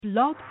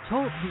Blog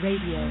Talk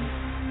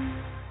Radio.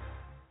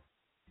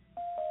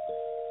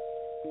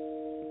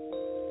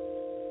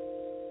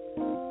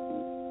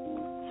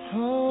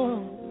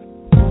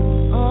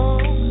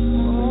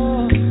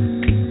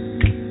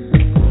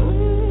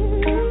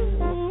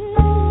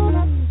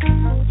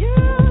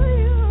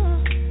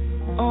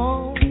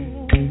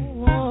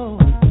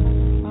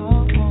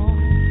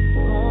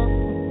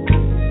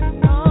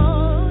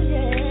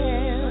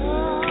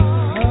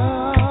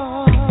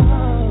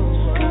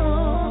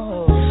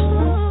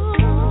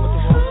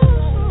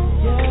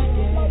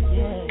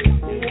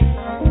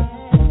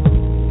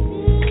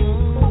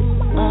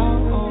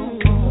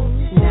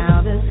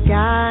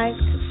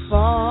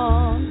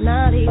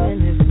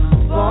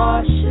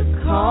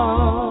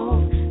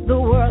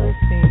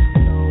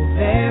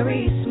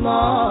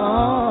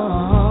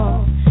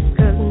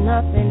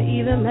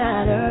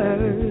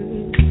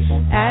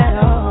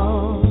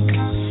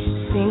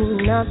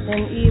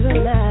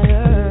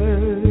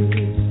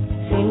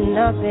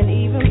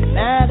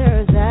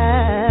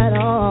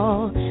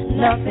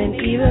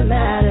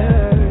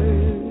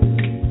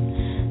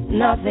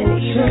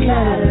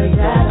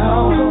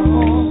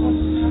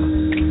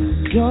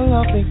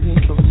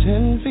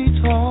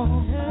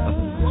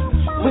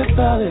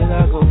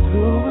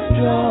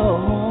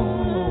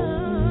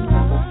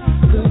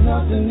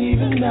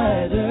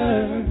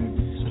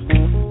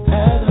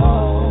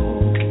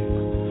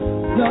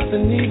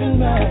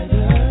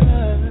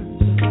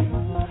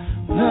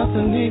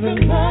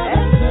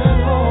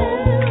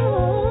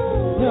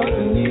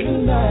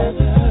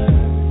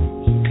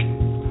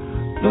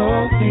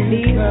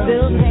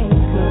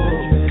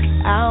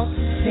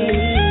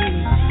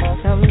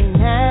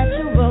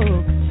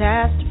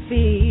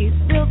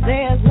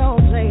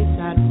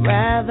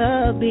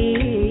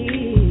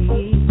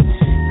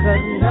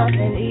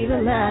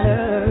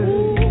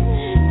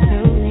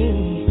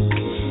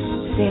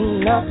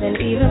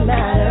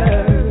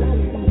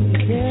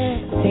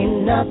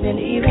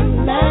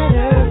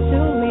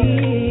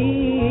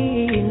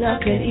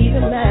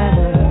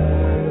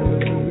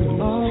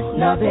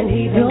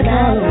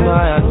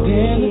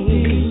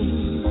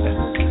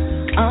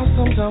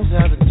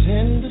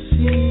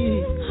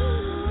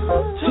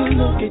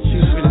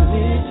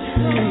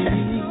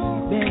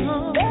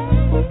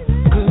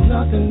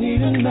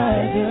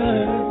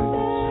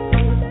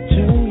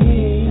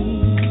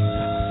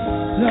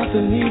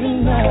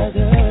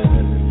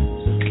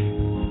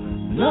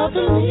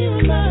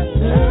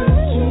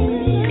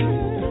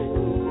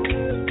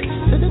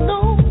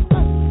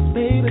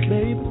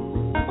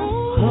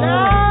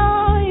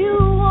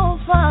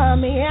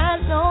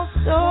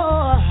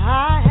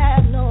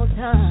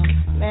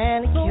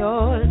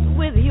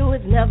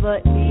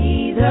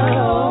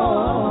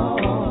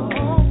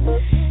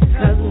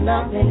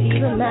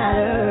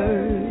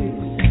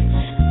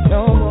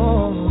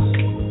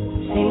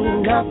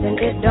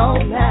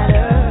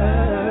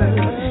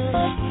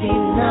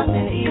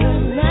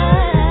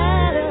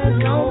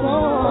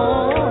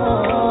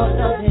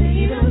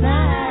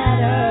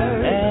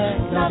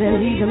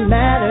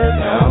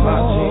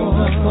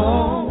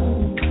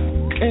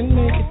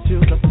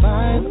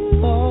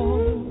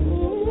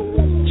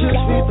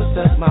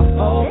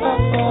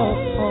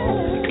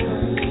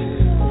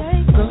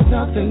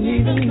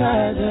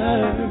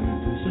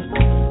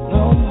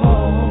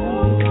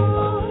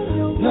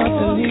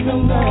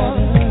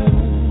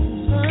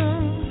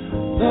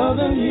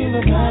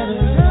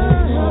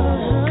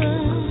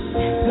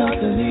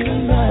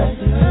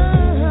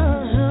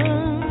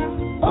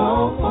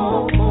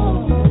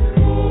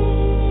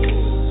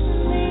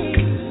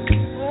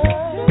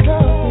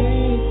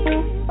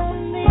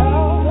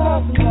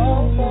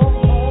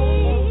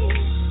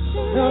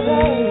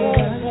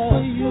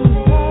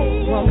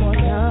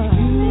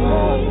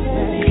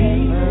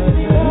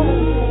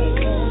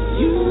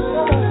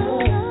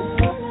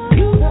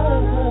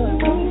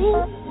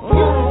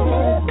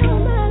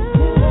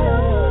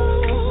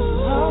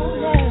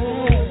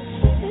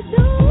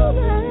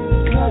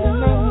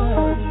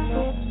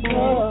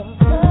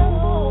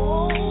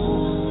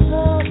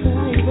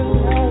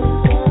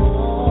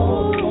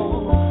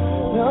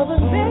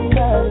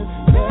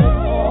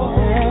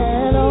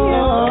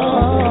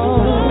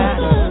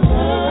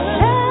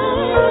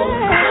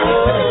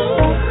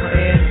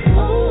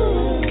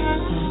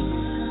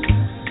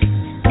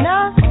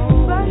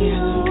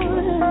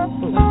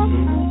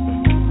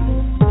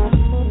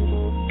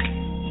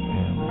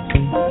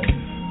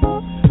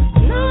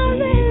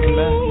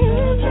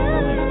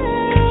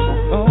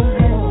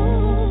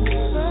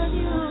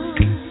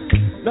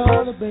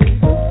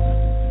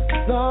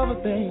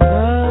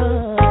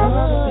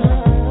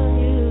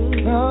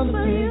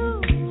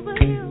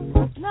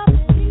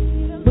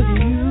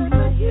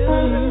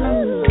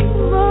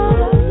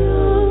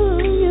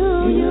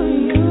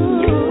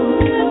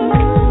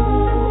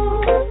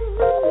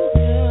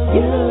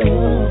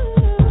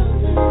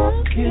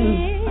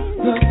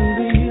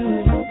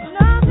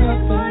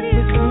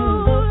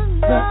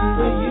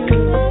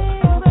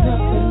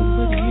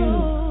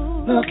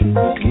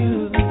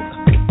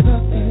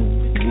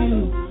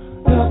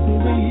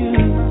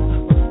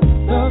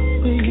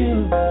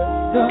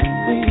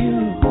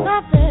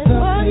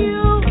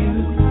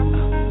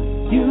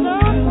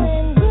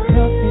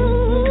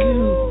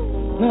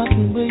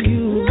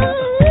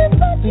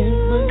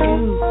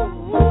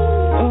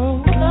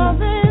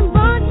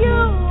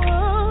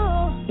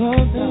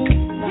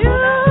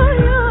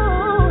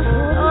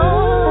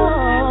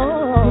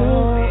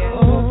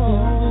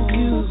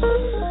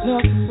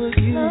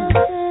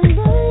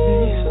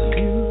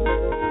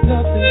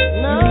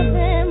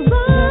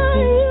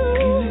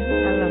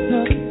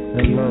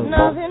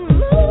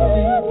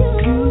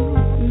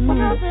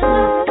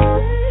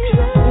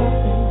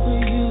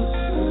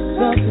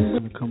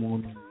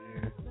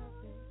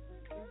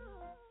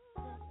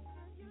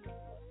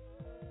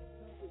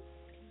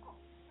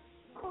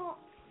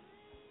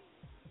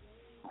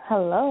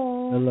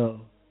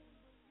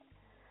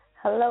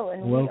 Hello,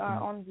 and welcome. We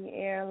are on the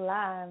air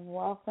live.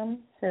 Welcome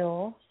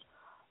to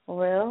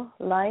Real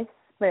Life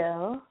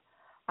Spill,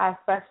 our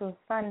special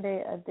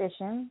Sunday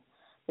edition.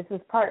 This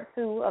is part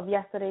 2 of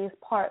yesterday's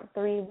part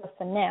 3, the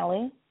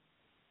finale.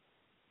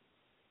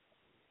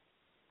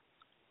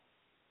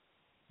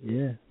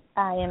 Yeah.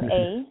 I am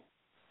A.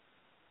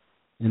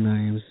 And I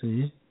am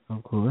C,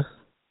 of course.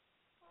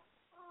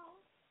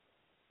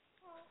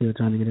 Still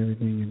trying to get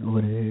everything in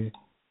order here.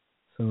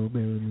 So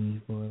bear with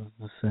me for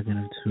a second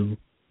or two.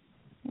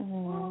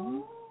 Mm-hmm.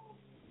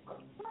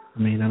 I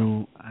mean, I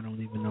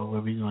don't even know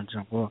where we're gonna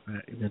jump off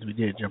at because we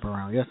did jump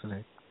around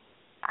yesterday.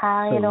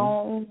 I don't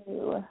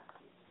know.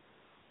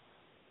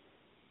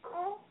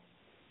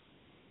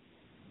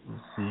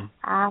 Let's see.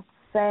 I'd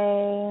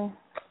say,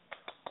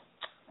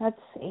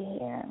 let's see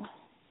here.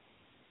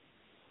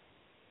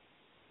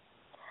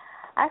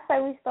 I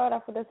say we start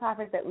off with the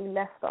topic that we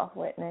left off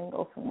with and then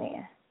go from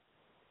there.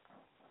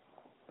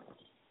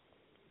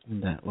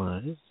 And that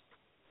was,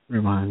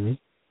 remind me.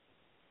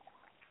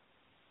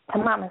 If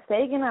I'm not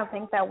mistaken, I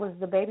think that was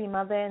the baby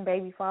mother and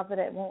baby father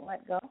that won't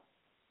let go.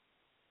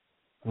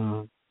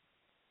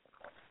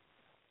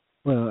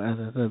 Well, as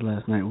I said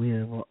last night,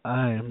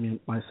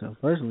 myself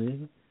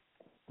personally,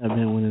 I've been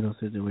in one of those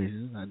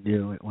situations. I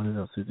deal with one of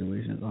those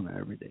situations on an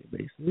everyday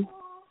basis.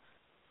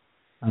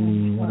 I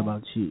mean, what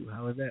about you?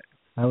 How is that?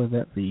 How is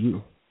that for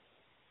you?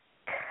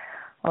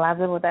 Well, I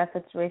deal with that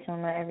situation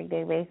on an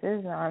everyday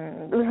basis.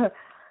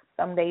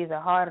 Some days are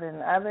harder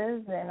than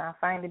others, and I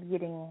find it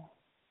getting,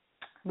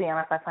 to be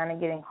honest, I find it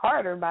getting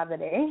harder by the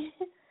day.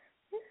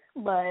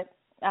 But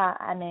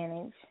I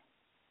manage.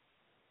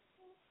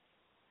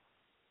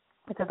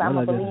 Because I'm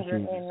a believer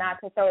in not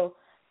to throw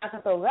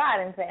God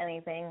into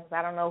anything.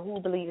 I don't know who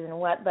believes in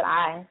what, but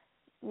I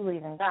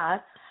believe in God.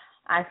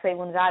 I say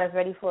when God is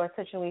ready for a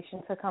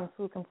situation to come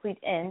to a complete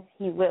end,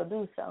 he will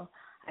do so.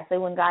 I say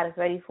when God is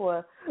ready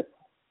for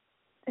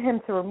him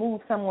to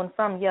remove someone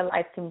from your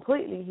life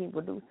completely, he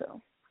will do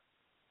so.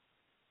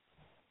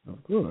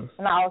 Of course.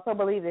 And I also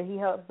believe that he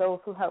helps those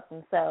who help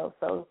themselves.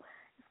 So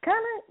it's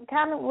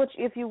kind of what,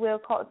 if you will,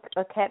 call it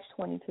a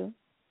catch-22.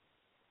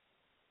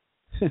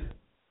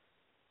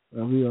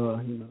 Well, we all,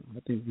 I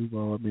think we've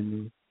all been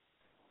there.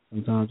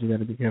 Sometimes you got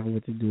to be careful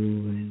what you do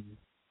and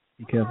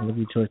be careful of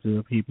your choices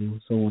of people,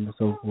 so on and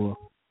so forth.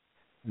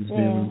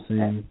 Understand what I'm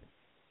saying?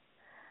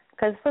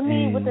 Because for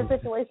me, with the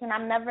situation,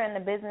 I'm never in the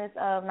business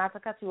of, not to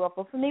cut you off,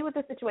 but for me with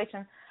the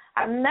situation,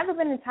 I've never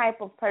been the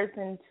type of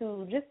person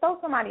to just throw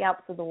somebody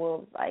out to the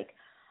wolves. Like,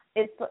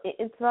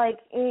 it's like,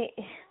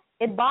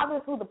 it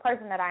bothers who the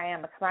person that I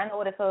am, because I know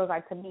what it feels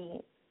like to be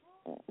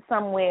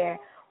somewhere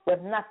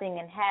with nothing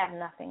and have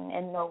nothing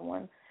and no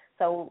one.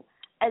 So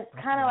it's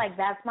kind of like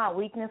that's my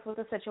weakness with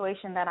the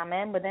situation that I'm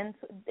in, but then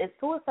it's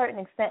to a certain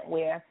extent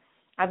where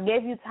I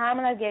gave you time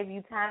and I gave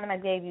you time and I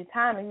gave you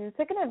time, and you're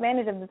taking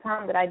advantage of the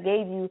time that I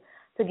gave you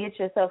to get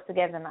yourself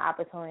together in the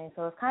opportunity.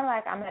 So it's kind of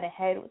like I'm at a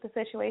head with the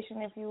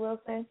situation, if you will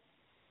say.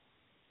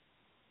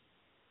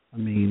 I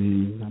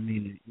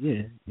mean,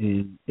 yeah.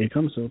 And it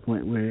comes to a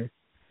point where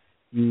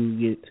you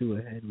get to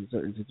a head with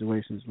certain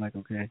situations like,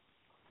 okay,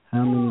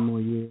 how many more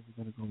years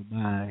are going to go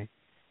by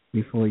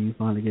before you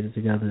finally get it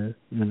together?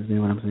 You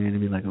understand what I'm saying? And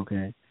be like,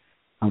 okay,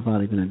 I'm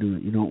probably going to do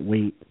it. You don't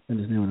wait,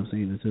 understand what I'm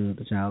saying, until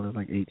the child is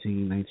like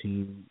 18,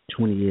 19,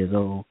 20 years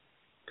old.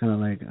 Kind of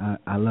like,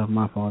 I love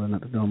my father,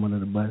 not to throw him under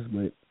the bus,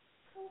 but,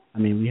 I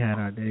mean, we had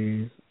our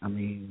days. I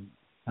mean,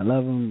 I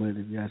love him, but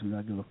if you ask me, do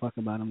I give a fuck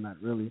about him? Not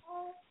really.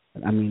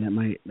 I mean,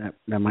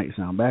 that might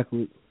sound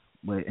backwards,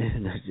 but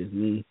that's just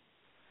me.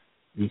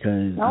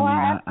 Because, no,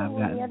 I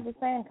absolutely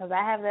understand, because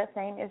I have that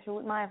same issue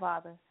with my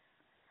father.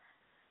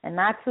 And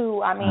not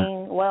to,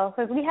 well,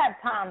 since we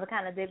have time to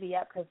kind of divvy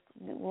up, because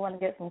we want to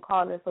get some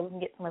callers so we can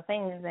get some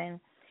things in.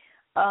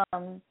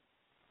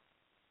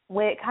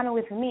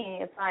 With me,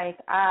 it's like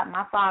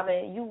my father,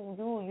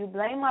 you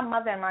blame my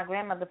mother and my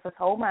grandmother for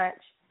so much.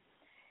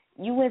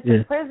 You went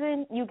to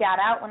prison, you got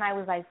out when I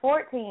was like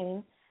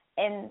 14,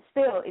 and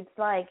still, it's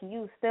like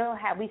we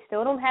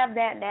still don't have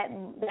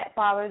that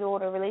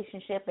father-daughter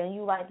relationship, and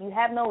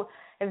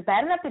it's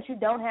bad enough that you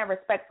don't have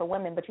respect for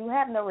women, but you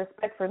have no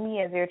respect for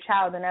me as your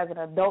child and as an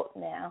adult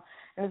now.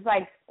 And it's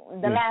like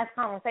the last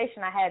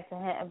conversation I had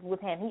with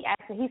him,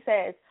 he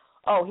says,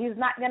 oh, he's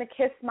not going to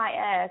kiss my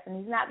ass and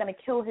he's not going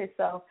to kill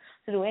himself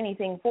to do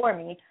anything for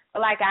me.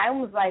 But, like, I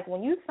was like,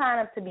 when you sign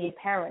up to be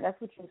a parent, that's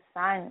what you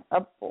sign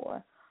up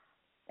for.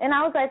 And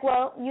I was like,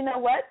 well, you know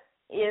what?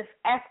 If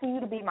asking you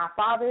to be my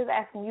father is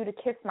asking you to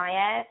kiss my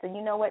ass, then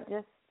you know what?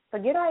 Just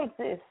forget I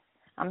exist.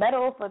 I'm better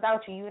off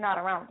without you. You're not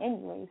around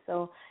anyway,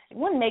 so it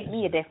wouldn't make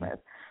me a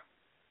difference.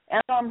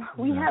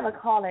 We have a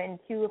caller in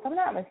queue. If I'm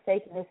not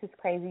mistaken, this is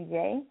Crazy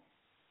J.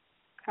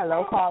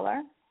 Hello,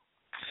 caller.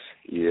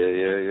 Yeah,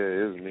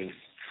 it's me.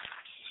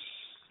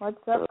 What's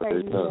up,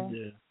 Crazy J?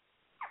 Yeah.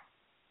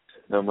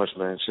 Not much,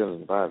 man.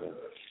 Chilling, vibing.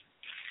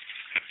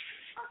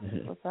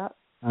 What's up?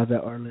 How's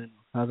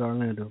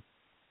Orlando?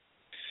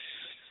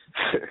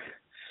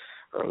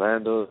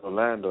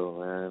 Orlando,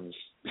 man.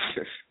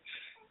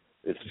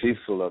 It's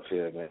peaceful up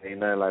here, man. Ain't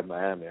nothing like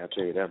Miami, I'll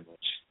tell you that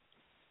much.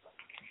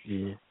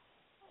 Yeah.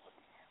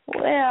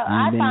 Well,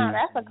 I found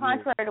that's a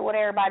contrary to what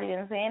everybody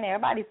been saying.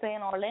 Everybody's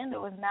saying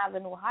Orlando is now the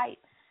new hype.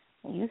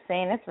 You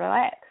saying it's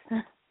relaxed.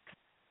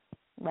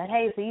 But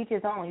hey, so you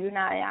just own. You're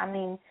not. I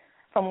mean,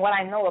 from what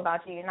I know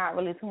about you, you're not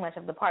really too much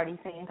of the party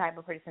scene type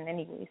of person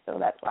anyway. So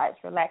that's why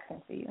it's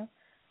relaxing for you.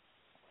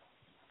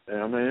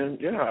 Yeah, man.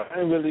 Yeah, I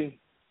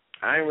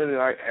ain't really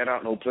like head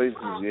out no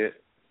places yet,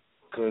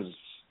 cause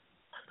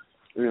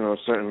you know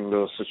certain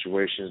little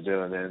situations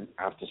there, and then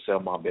I have to sell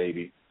my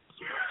baby.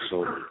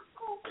 So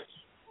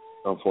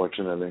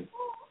unfortunately.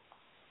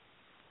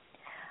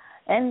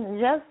 And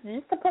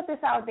just to put this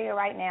out there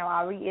right now,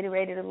 I'll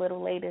reiterate it a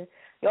little later.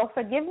 Y'all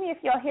forgive me if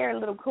y'all hear a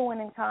little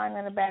cooing and cawing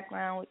in the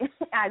background.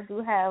 I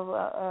do have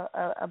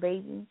a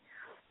baby.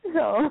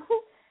 So,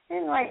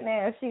 and right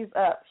now she's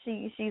up.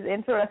 She's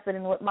interested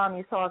in what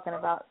Mommy's talking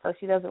about, so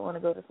she doesn't want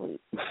to go to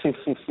sleep.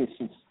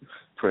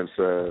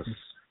 Princess.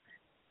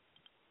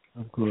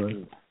 Of course.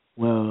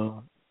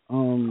 Well,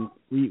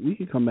 we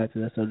can come back to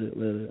that subject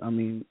later. I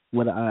mean,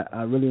 what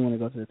I really want to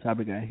go to the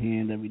topic at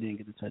hand that we didn't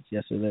get to touch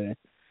yesterday.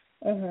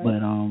 Mm-hmm.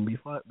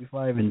 But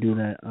before I even do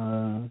that,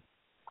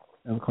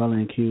 I'm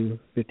calling Q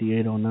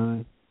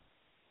 5809.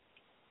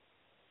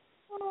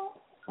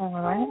 All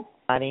right.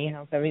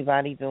 How's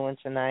everybody doing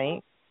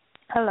tonight?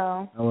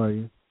 Hello. How are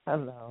you?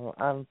 Hello,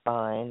 I'm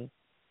fine.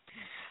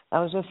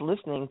 I was just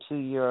listening to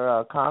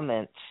your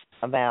comments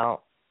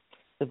about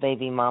the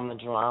baby mama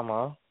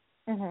drama.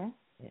 Mm-hmm.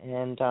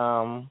 And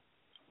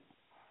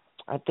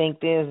I think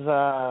there's,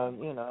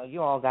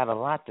 you all got a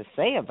lot to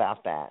say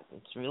about that.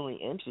 It's really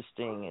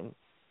interesting, and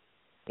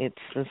it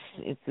just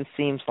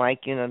seems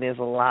like, there's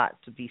a lot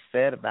to be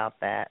said about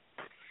that.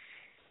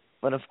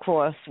 But, of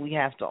course, we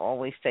have to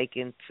always take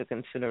into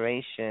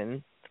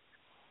consideration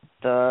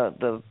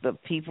the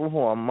people who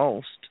are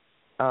most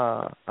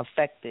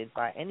affected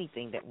by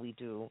anything that we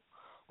do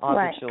are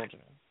right. the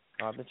children.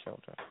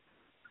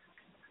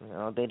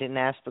 They didn't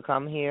ask to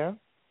come here.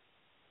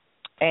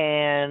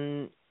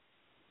 And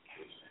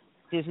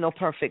there's no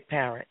perfect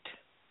parent.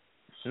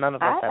 None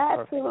of us have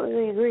perfect. I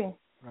absolutely agree.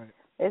 Right.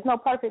 There's no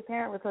perfect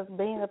parent because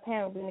being a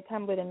parent doesn't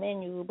come with a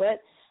menu.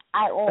 But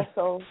I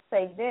also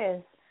say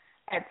this,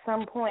 at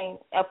some point,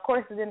 of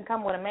course it didn't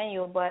come with a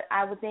manual, but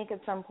I would think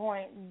at some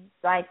point,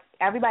 like,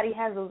 everybody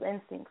has those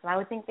instincts, and I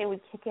would think they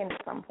would kick in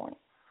at some point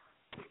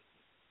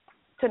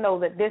to know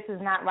that this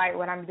is not right,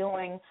 what I'm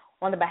doing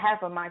on the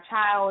behalf of my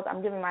child.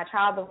 I'm giving my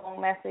child the wrong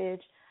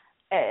message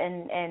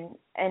and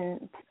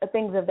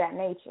things of that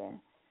nature.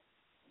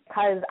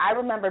 Because I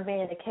remember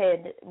being a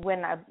kid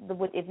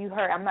if you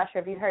heard, I'm not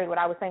sure if you heard what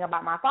I was saying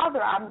about my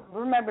father. I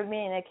remember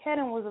being a kid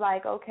and was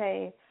like,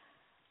 okay,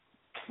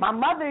 my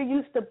mother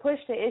used to push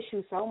the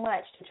issue so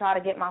much to try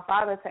to get my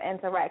father to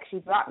interact. She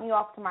dropped me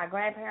off to my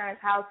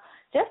grandparents' house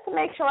just to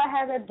make sure I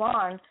had that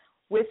bond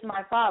with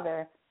my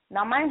father.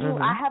 Now, mind you,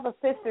 I have a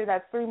sister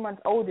that's 3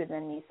 months older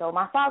than me, so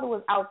my father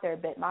was out there a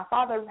bit. My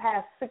father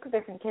has 6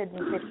 different kids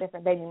and 6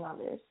 different baby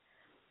mothers.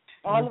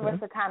 All of us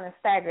are kind of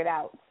staggered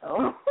out,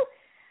 so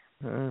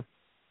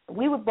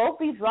we would both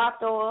be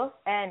dropped off,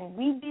 and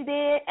we'd be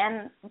there.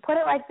 And put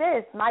it like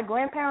this, my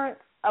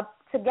grandparents,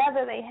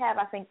 together, they have,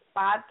 I think,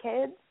 5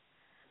 kids.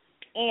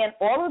 And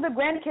all of the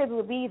grandkids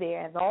would be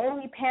there. The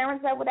only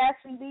parents that would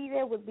actually be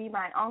there would be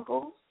my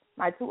uncles,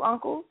 my 2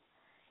 uncles.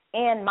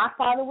 And my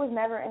father was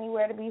never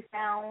anywhere to be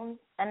found.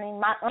 I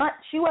mean, my aunt,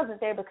 she wasn't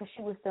there because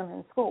she was still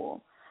in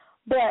school.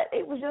 But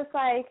it was just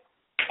like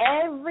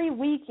every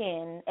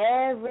weekend,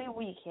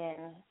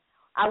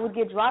 I would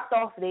get dropped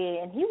off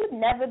there, and he would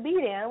never be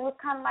there. And it was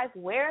kind of like,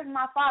 where's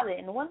my father?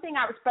 And the one thing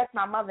I respect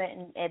my mother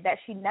and that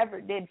she never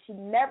did, she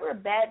never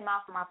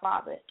badmouthed my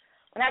father.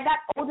 When I got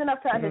old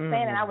enough to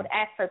understand and I would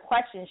ask her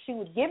questions, she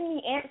would give me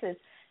answers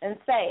and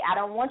say, I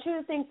don't want you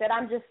to think that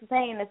I'm just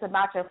saying this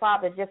about your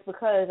father just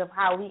because of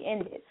how he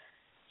ended.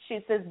 She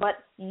says,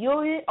 but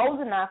you're old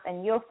enough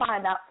and you'll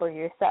find out for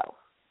yourself.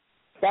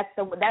 That's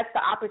the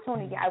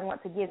opportunity I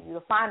want to give you,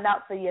 to find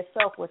out for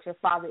yourself what your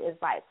father is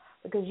like,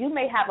 because you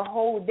may have a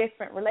whole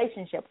different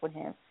relationship with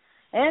him.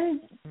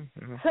 And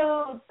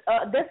so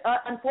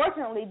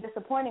unfortunately,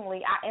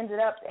 disappointingly, I ended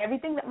up,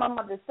 everything that my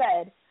mother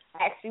said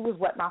actually was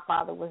what my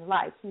father was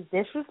like. He's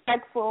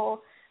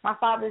disrespectful. My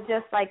father's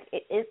just like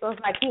it was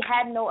like he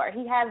has no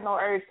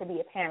urge to be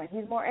a parent.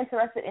 He's more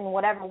interested in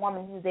whatever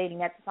woman he's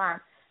dating at the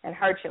time and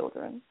her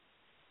children.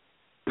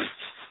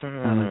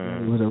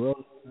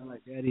 Sound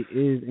like Daddy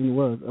is and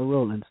was a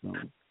Rolling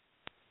Stone.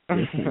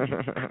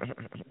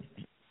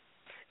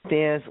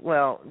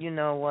 Well, you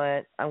know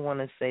what? I want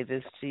to say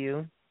this to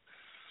you.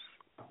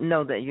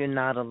 Know that you're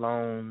not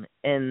alone.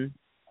 And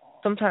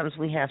sometimes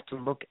we have to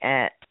look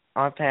at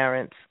our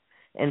parents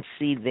and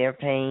see their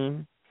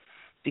pain,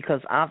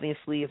 because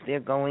obviously if they're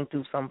going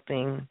through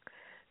something,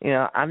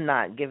 I'm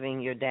not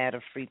giving your dad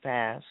a free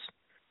pass,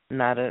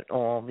 not at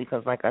all,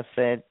 because like I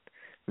said,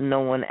 no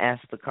one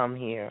asked to come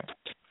here.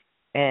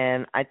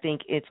 And I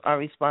think it's our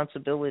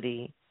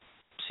responsibility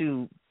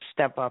to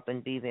step up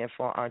and be there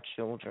for our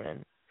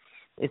children.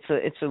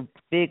 It's a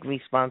big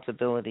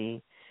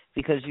responsibility,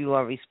 because you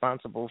are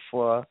responsible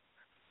for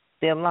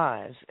their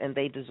lives, and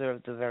they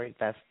deserve the very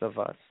best of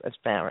us as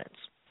parents.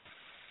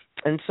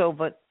 And so,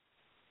 but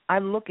I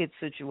look at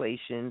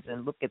situations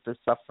and look at the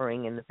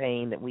suffering and the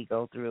pain that we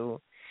go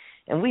through,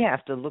 and we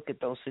have to look at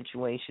those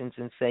situations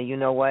and say, you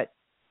know what?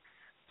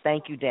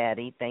 Thank you,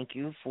 Daddy. Thank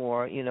you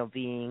for,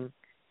 being,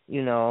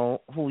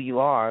 who you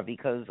are.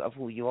 Because of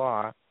who you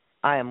are,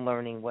 I am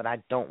learning what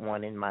I don't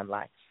want in my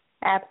life.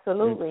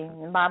 Absolutely.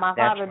 And by my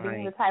father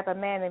being the type of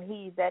man that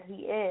he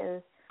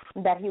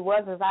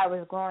was as I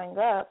was growing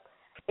up,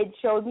 it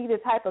showed me the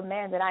type of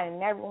man that I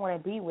never want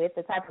to be with,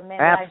 the type of man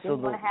that I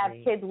didn't want to have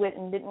kids with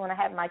and didn't want to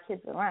have my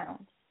kids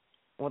around.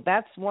 Well,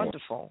 that's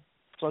wonderful.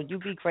 So you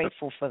be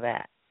grateful for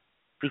that,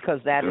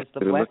 because that is the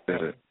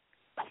blessing.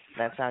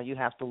 That's how you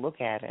have to look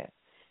at it,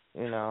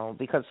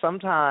 because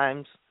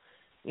sometimes,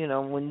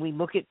 when we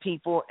look at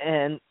people,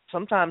 and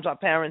sometimes our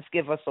parents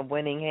give us a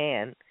winning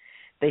hand,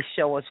 they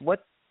show us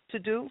what to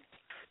do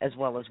as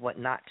well as what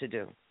not to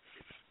do.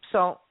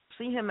 So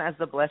see him as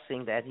the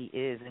blessing that he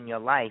is in your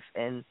life,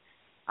 and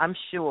I'm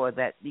sure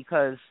that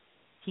because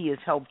he has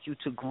helped you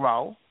to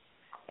grow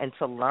and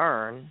to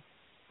learn,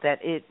 that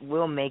it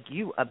will make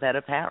you a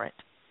better parent.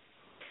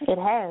 It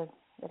has,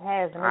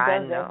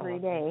 and it does every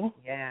day.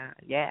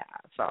 Yeah.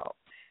 So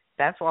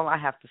that's all I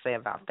have to say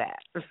about that.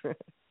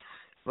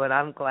 But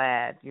I'm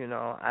glad,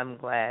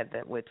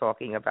 that we're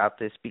talking about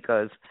this,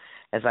 because,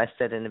 as I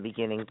said in the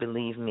beginning,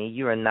 believe me,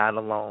 you are not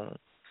alone.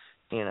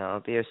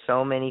 There's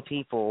so many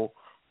people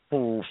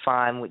who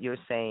find what you're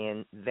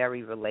saying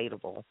very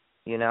relatable.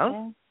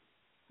 Yeah.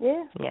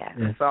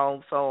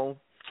 So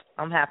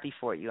I'm happy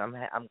for you.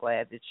 I'm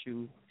glad that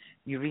you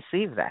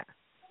received that.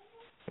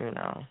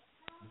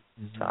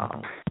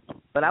 So,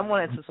 but I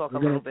wanted to talk a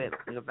little bit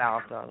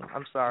about.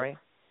 I'm sorry.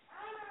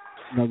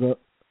 No, go.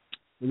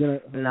 We're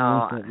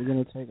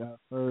gonna take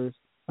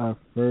our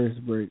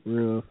first break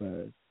real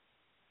fast.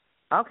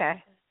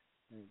 Okay.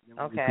 When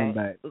we come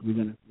back, we're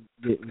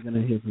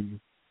gonna hear from you.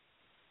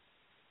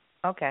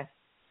 Okay.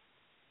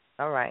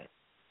 All right.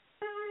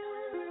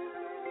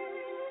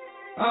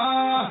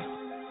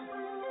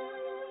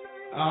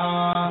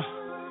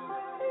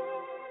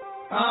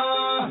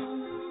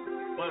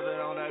 What's that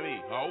on that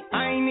beat? Oh. I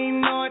ain't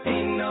even know it.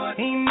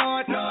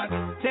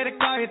 Take the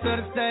car here to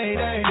the stage.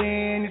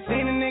 Then you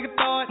seen a nigga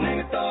thought,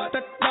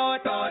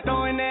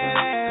 throwing that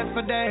ass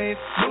for days.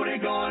 Booty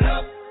going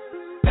up,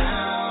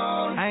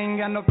 down. I ain't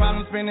got no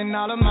problem spending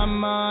all of my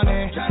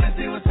money. Tryna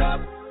see what's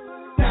up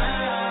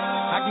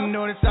now. I can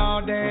do this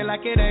all day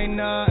like it ain't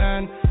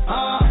nothing.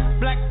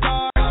 Black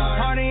car,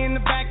 party in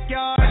the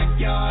backyard.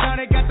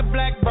 Shawty got the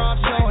black bra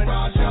showing.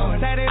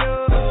 Tat it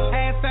up,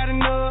 ass fat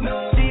enough.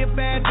 She a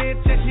bad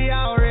bitch and she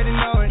already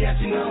know it. Yeah,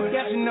 she know it.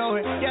 Yeah, she know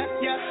it.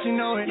 Yeah, she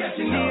know it.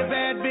 She a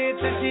bad bitch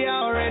and she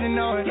already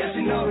know it. Yeah,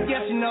 she know it.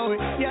 Yeah, she know it.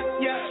 Yeah,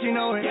 she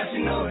know it. Yeah, she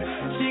know it.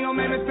 She gon'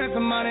 make me spend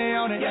some money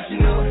on it. Yeah, she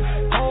know it.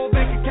 Whole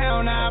bank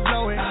account, I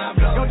blow it.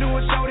 Go do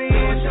a show in,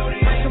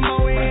 bring some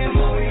more in.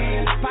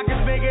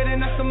 Pockets bigger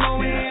than a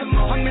Samoan.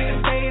 I'm in the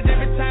stage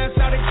every time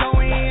Shawty go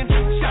in.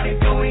 Shawty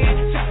go in.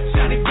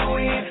 Shawty go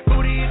in.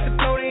 Booty is the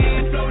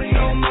floating.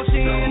 No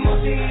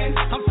motion.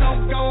 I'm so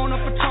gone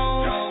off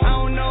Patron. I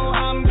don't know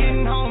how I'm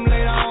getting home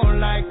later on.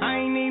 Like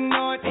I ain't even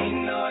know it.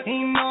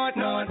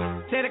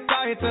 Take the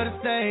car here to the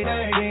stage.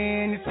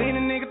 Then you seen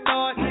a nigga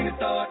thought,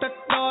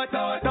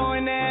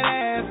 throwing that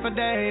ass for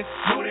days.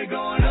 Booty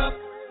going up,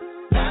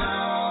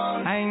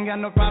 down. I ain't got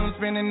no problem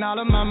spending all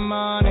of my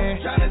money.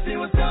 Tryna see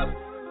what's up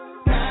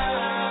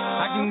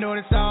now. I can do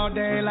this all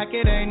day like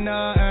it ain't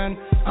nothing.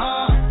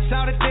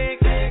 Shout it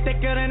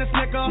thicker than a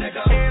snicker.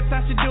 Every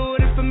time she do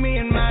it, it's for me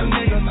and my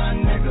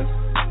niggas.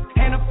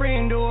 And a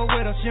friend do it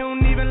with her. She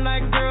don't even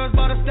like girls,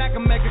 but a stack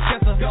of make her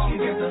kiss her.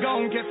 Gon' kiss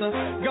her.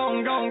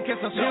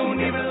 She don't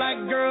even like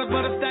girls,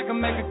 but a stack of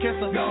make her kiss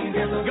her. Gon'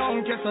 kiss her.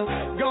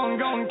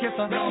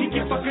 She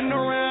keep fucking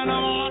around,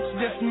 I'ma watch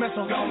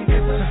dismissal.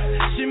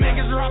 She make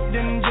us rock,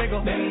 then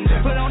jiggle.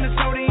 Put on the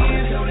soda in,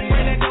 bring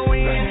that dough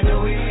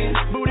in.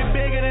 Booty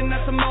bigger than a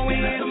Samoan.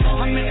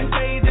 I'm in the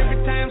stage every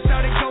time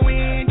Shawty go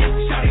in.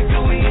 Shawty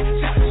go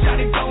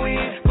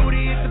in.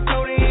 Booty is the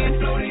floating.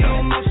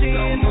 No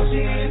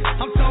motion.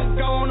 I'm so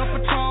gone off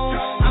Patron.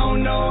 I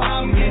don't know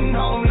how I'm getting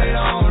home later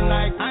on.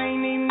 Like I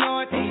ain't even know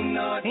it.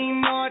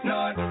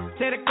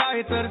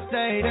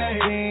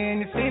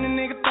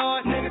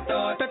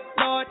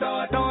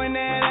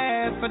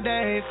 for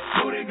days.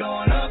 Booty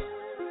going up,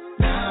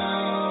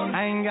 down.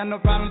 I ain't got no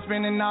problem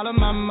spending all of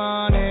my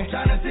money.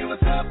 Tryna see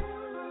what's up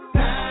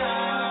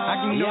now. I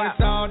can do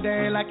this all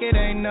day like it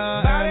ain't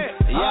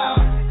nothing.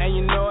 Yeah, and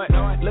you know it.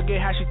 Look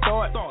at how she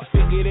throw it. If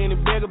it get any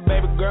bigger,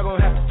 baby girl gon'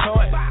 have to tow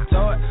it.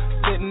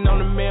 Sitting on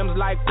the memes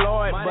like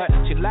Floyd, but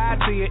she lied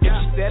to you if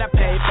she said I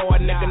paid for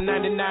it. Nigga,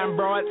 99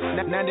 broads,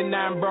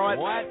 99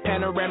 broads.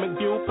 Panoramic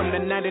view from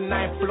the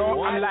 99th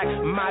floor. I'm like,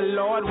 my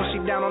lord, when she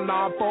down on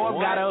all fours.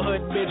 Got a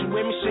hood bitch with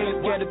me, she ain't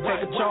scared to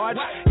take a charge.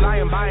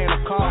 Lying buying a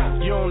car,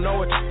 you don't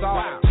know what you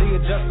saw. She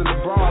adjusting the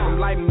bras, I'm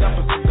lighting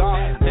up a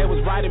cigar. They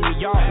was writing me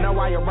off, now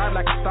I arrive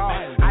like a star.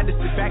 I just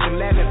sit back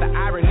and laugh at the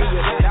irony of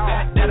it all.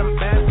 That I'm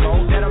fast low,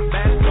 that I'm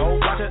fast low.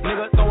 Watch a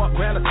nigga throw up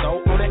grand or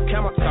so on that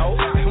camera toe.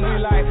 And we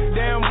like,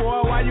 damn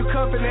boy, why you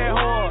cuffing that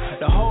whore?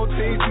 The whole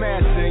thing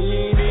smashing,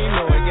 you ain't even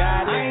know it,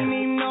 goddamn. I ain't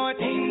even know it,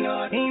 ain't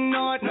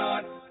know it.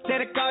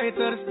 Said I call you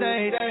to the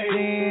stage.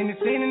 Then you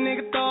seen a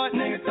nigga thought,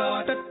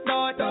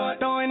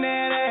 throwing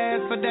that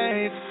ass for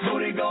days.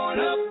 Booty going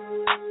up,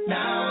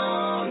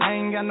 down. I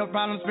ain't got no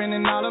problem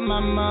spending all of my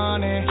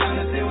money.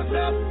 Tryna see what's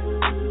up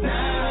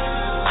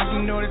now. I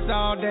can do this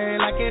all day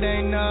like it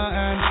ain't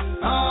nothing.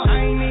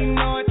 I ain't even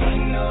know it,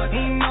 ain't know it.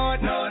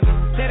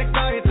 Said I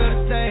call you to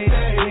the stage.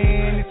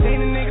 Then you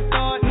seen a nigga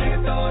thought,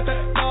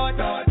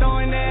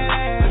 throwing that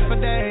ass for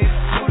days.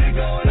 Booty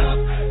going up,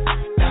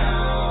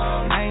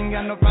 down. I ain't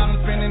got no problem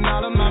spending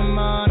all of my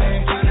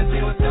money. Tryna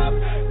see what's up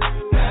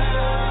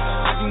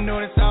now. I can do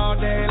this all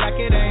day like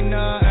it ain't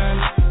nothing.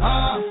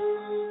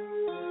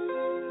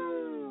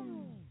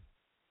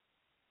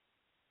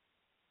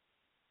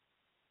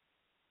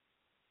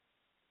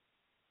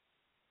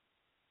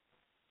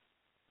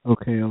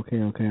 Okay.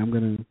 I'm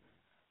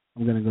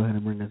gonna go ahead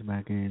and bring us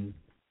back in.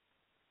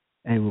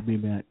 Hey, we'll be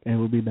back.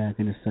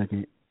 In a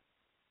second.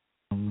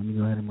 Let me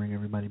go ahead and bring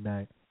everybody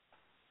back.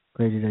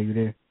 Crazy, are you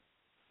there?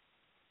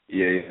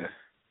 Yeah.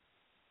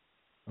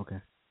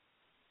 Okay.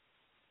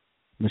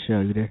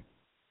 Michelle, you there?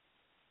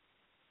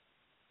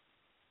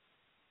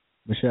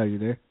 Michelle, you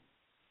there?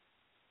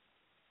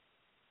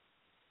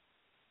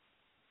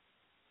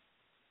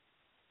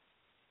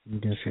 I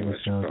guess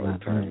Michelle's not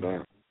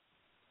there.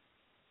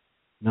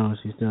 No,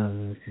 she's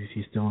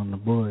still on the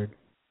board.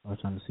 I was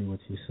trying to see what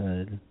she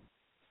said.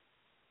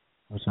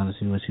 I was trying to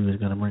see what she was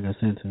gonna bring us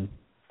into.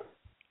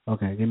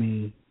 Okay, give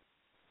me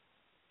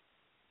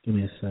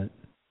a sec.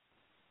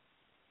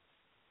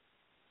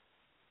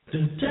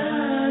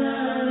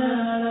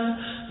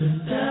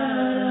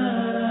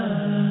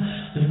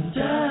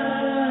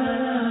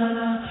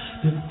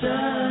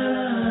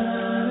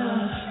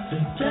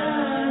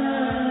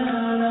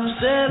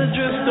 Instead of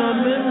drift on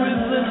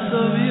memories list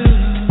of you.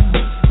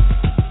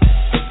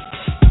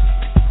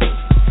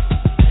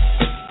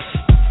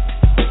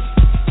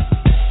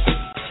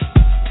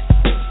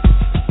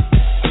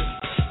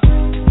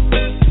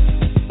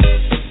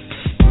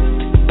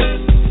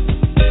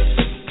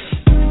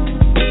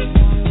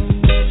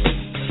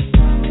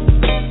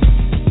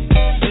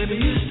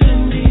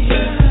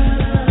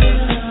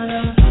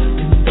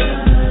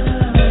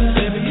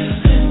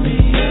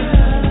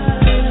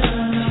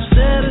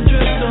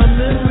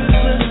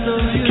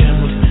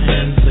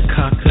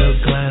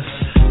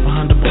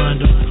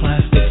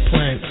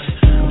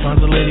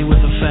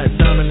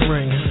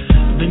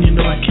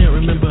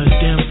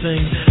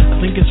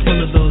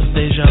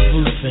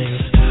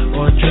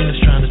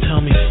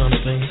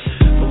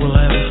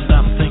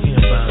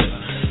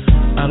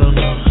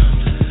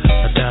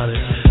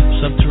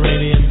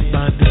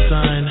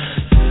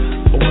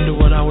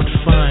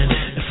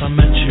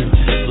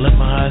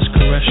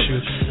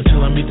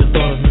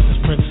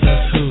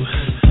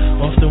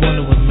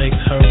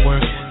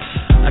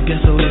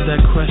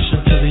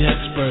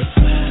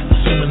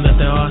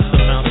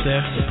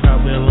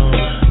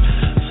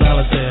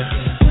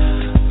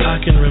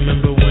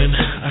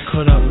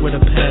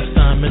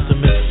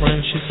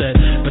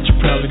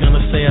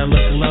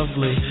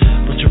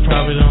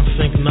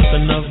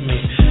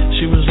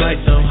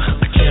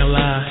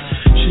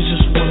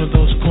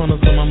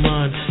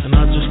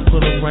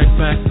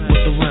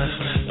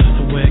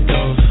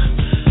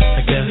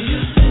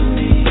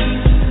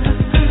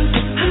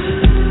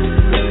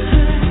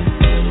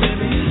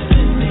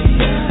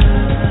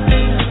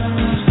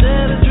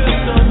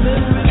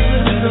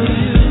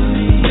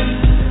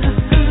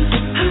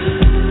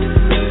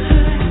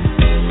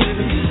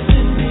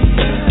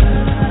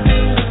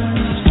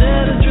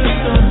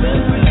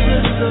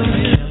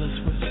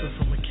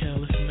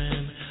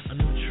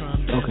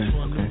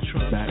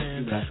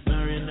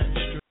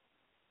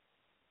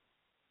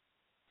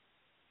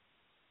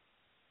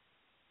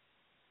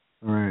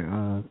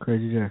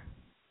 Crazy J.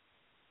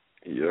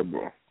 Yeah,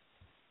 bro.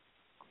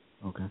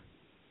 Okay.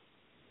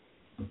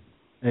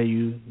 Hey,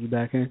 you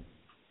back in?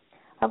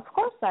 Of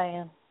course I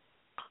am.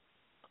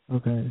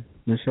 Okay.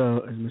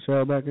 Michelle, is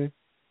Michelle back in?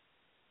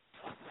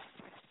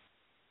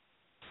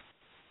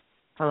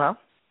 Hello?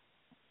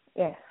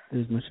 Yes.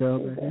 Is Michelle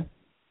back in?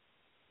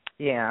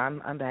 Yeah,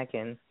 I'm back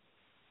in.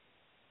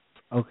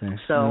 Okay.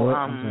 So,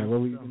 I'm sorry, what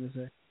were you going to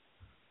say?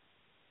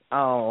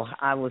 Oh,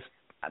 I was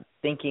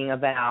thinking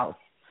about,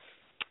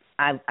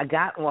 I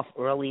got off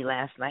early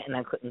last night and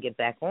I couldn't get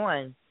back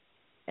on.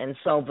 And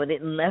so, but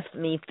it left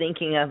me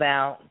thinking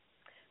about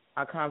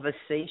our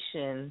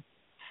conversation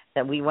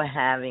that we were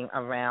having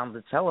around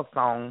the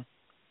telephone.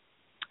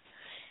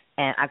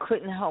 And I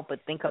couldn't help but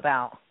think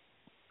about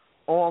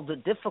all the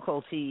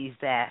difficulties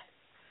that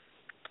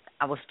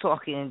I was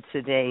talking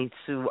today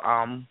to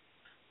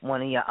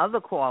one of your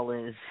other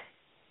callers,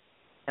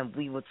 and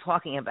we were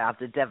talking about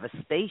the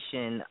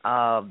devastation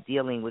of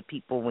dealing with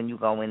people when you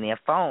go in their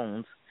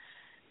phones.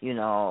 You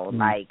know,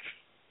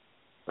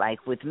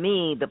 like with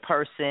me, the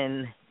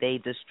person, they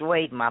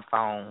destroyed my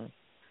phone.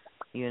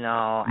 You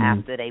know,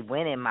 after they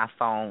went in my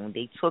phone,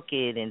 they took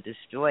it and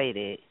destroyed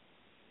it.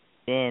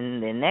 Then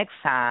the next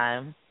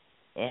time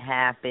it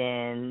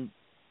happened,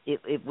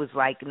 it was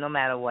like no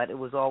matter what, it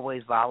was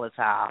always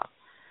volatile.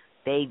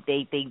 They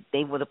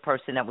were the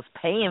person that was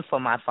paying for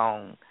my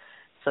phone.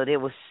 So there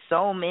was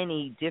so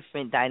many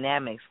different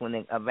dynamics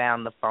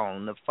around the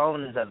phone. The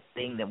phone is a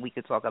thing that we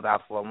could talk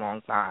about for a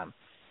long time.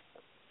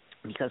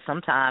 Because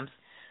sometimes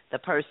the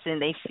person,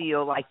 they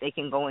feel like they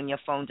can go in your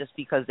phone just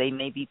because they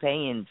may be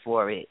paying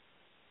for it.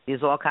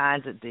 There's all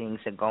kinds of things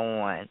that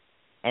go on.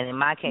 And in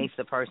my case,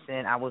 the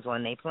person, I was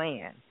on their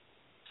plan.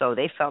 So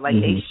they felt like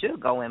they should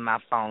go in my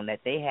phone, that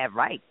they have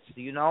rights.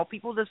 You know,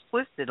 people just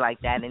twisted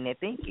like that in their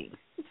thinking.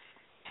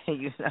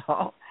 You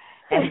know?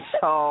 And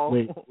so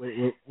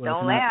wait,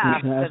 don't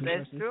laugh, because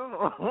that's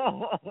true.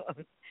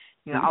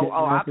 You know,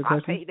 I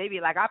pay. They be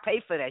like, I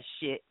pay for that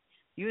shit.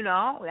 You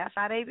know, that's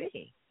how they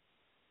be.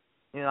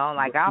 You know,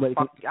 like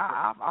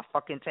I'll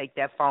fucking take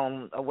that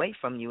phone away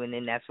from you, and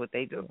then that's what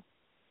they do.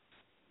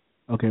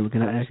 Okay, well,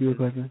 can I ask you a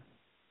question?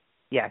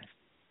 Yes.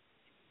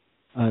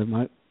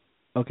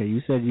 Okay,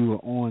 you said you were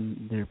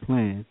on their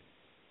plan.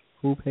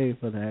 Who paid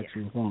for the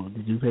actual phone?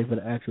 Did you pay for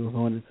the actual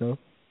phone itself?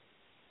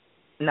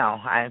 No,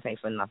 I didn't pay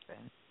for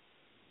nothing.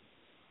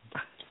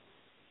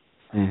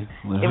 Yeah,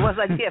 well. It was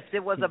a gift.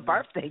 It was a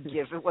birthday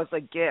gift. It was a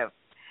gift.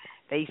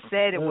 They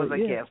said it was a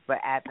gift, but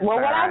at the time.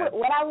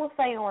 What I will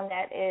say on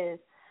that is,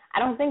 I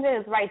don't think that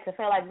it's right to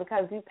feel like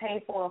because you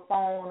pay for a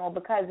phone or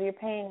because you're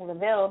paying the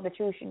bill that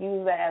you should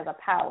use that as a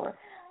power.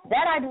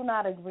 That I do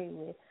not agree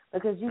with,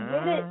 because you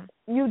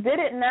did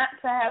it not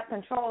to have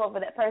control over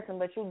that person,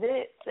 but you did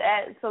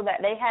it so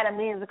that they had a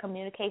means of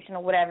communication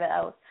or whatever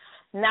else.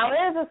 Now,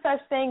 there is a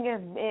such thing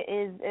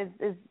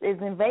as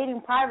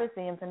invading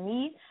privacy, and to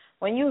me,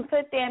 when you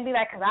sit there and be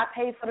like, because I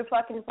paid for the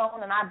fucking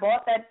phone and I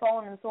bought that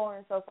phone and so on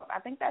and so forth, I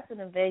think that's an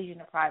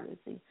invasion of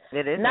privacy.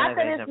 It is not an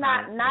that it's invasion of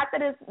privacy.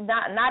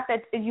 Not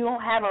that you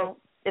don't have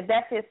if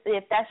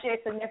that's your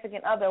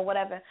significant other or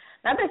whatever.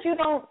 Not that you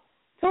don't.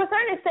 To a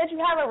certain extent, you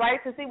have a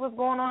right to see what's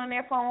going on in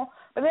their phone,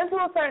 but then to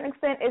a certain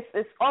extent,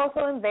 it's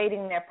also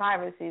invading their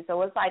privacy.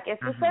 So it's like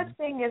it's a such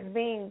thing as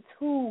being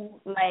too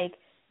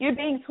you're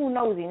being too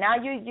nosy. Now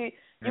you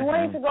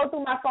wanting to go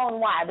through my phone.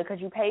 Why?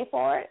 Because you pay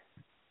for it.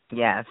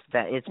 Yes,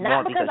 that it's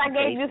not more because I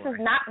gave you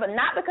not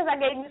because I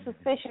gave you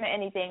suspicion or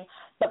anything,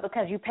 but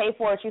because you pay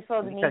for it, you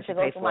feel the need to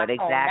go through my phone.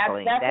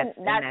 Exactly.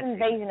 That's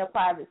invasion of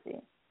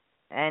privacy.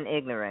 And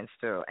ignorance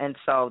too. And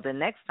so the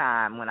next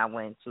time when I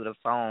went to the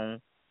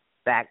phone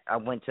back, I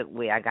went to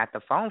where I got the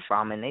phone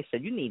from, and they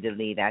said you need to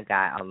leave that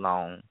guy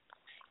alone.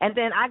 And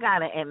then I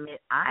gotta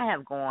admit, I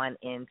have gone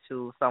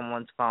into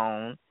someone's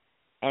phone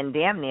and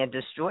damn near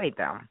destroyed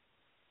them.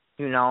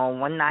 You know,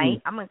 one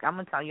night, I'm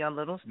gonna tell you a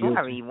little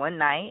story. Yes. One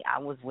night, I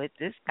was with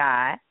this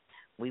guy.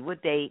 We were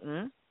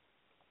dating,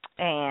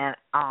 and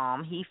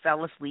he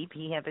fell asleep.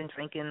 He had been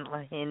drinking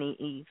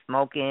Henny,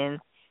 smoking,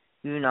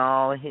 you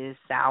know, his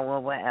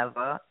sour,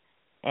 whatever,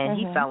 and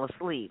he fell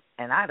asleep.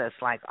 And I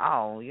just like,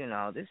 oh, you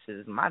know, this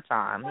is my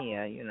time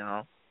here, you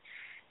know.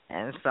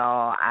 And so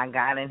I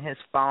got in his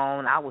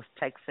phone. I was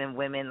texting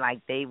women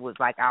like they was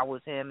like I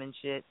was him and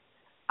shit.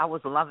 I was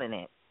loving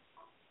it,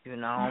 you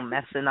know,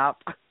 messing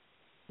up.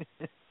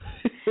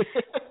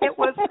 It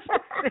was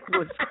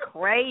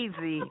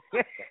crazy.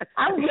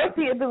 I'm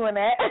guilty of doing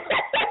that.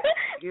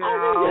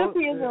 I'm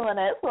guilty of doing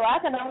that, so I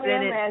can only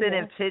imagine.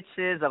 Sending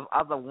pictures of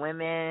other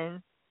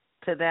women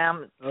to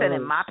them,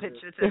 sending my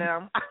picture to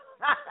them.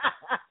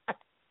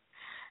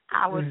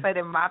 I was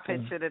sending my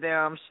picture to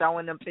them,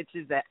 showing them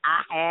pictures that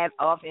I had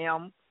of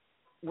him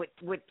with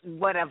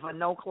whatever,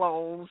 no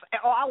clothes.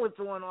 I was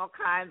doing all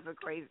kinds of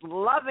crazy,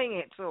 loving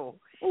it too.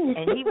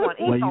 And he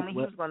told me he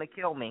was going to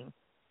kill me.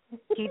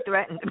 He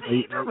threatened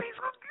me.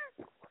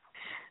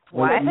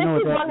 What? I think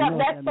he brought up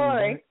that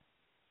story.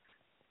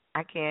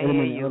 I can't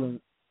hear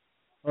you.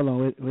 Hold on,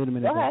 wait a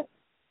minute. Go ahead.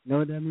 You know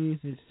what that means?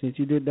 Since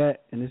you did that,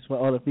 and this is for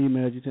all the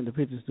females you sent the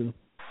pictures to. You're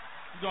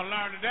going to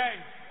learn today.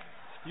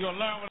 You're going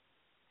to learn what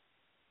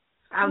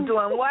I'm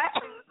doing what?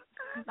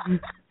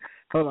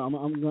 Hold on,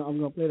 I'm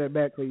gonna play that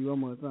back for you one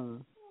more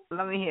time.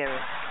 Let me hear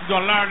it. you're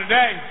going to learn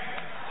today.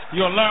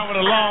 You're going to learn what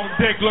a long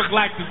dick look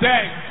like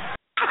today.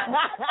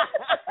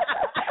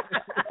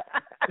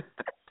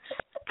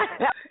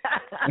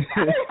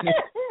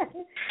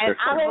 And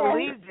I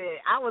believed it.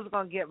 I was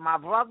going to get my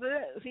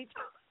brother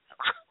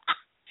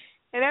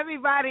and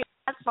everybody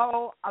I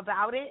told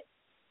about it.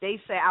 they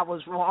say I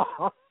was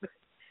wrong.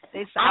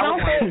 They say I don't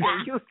think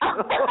you. I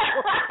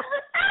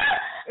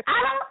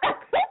don't.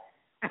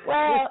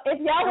 Well, if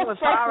y'all was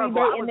freshly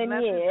dating,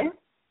 then yeah.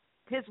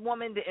 His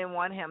woman didn't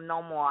want him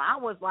no more. I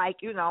was like,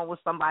 with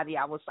somebody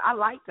I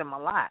liked him a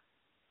lot,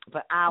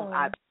 but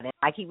I didn't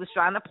like he was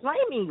trying to play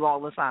me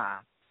all the time.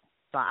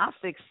 So I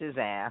fixed his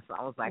ass.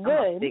 I was like, I'm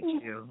gonna fix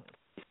you.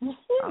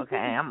 Okay,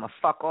 I'm gonna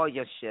fuck all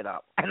your shit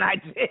up, and I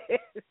did.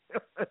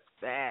 It was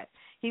bad.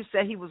 He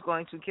said he was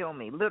going to kill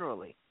me,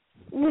 literally.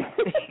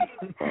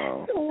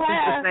 Wow.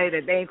 People say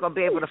that they ain't gonna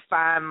be able to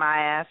find my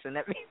ass and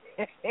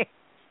everything.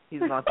 He's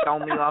gonna throw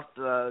me off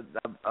a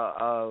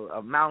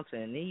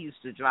mountain. He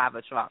used to drive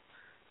a truck.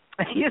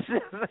 He used to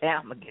say,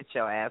 "I'm gonna get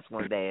your ass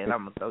one day, and I'm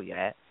gonna throw your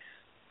ass."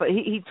 But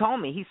he told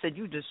me, he said,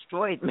 "You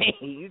destroyed me.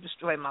 You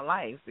destroyed my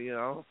life."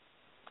 So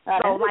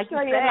like you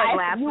said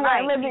last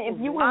night, if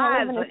you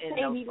weren't living a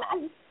shady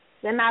life,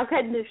 then I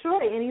couldn't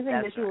destroy anything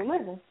that you were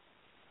living.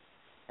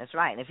 That's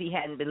right. And if he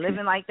hadn't been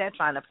living like that,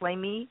 trying to play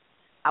me,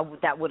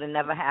 that would have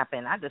never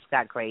happened. I just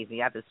got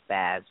crazy. I just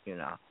spazzed,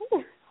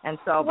 And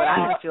so, but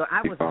I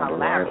was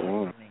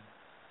hilarious.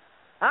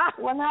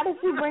 Well, now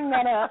that you bring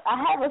that up, I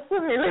have a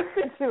similar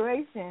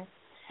situation.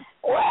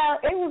 Well,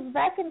 it was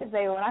back in the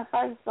day when I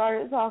first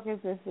started talking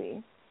to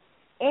C.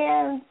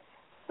 And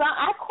so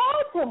I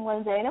called him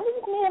one day, and it was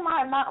just me and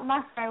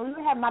my friend. We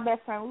would have my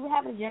best friend. We would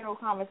have a general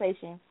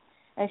conversation.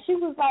 And she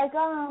was like,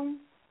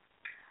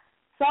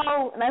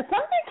 so now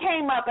something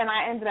came up, and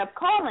I ended up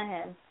calling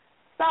him.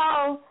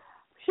 So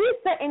she's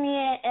sitting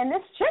there, and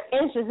this chick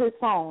answers his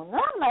phone. And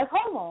I'm like,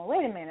 hold on,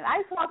 wait a minute.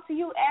 I talk to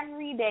you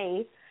every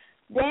day,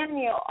 damn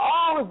near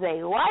all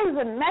day. Why is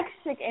the next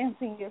chick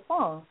answering your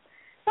phone?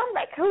 So I'm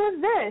like, who is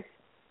this?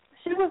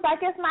 She was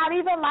like, it's not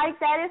even like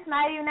that. It's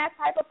not even that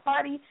type of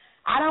party.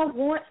 I don't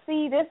want to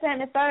see this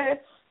and the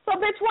third. So,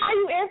 bitch, why are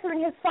you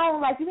answering his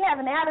phone like you have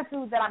an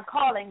attitude that I'm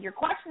calling? You're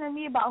questioning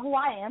me about who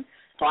I am.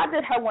 So I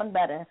did her one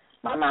better.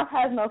 My mouth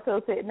has no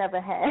filter. It never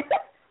had.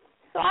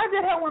 So I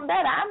did her one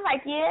better. I'm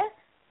like, yeah.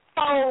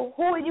 So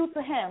who are you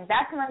to him?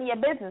 That's none of your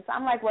business.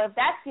 I'm like, well, if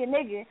that's your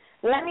nigga,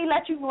 let me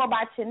let you know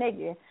about your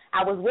nigga.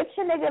 I was with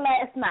your nigga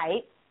last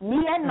night, me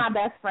and my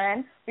best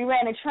friend. We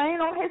ran a train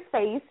on his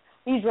face.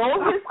 We drove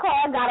his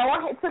car,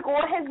 took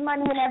all his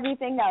money and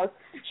everything else.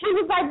 She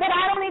was like, but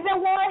I don't even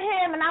want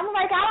him. And I'm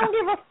like, I don't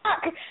give a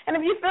fuck. And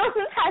if you feel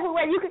some type of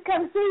way, you could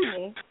come see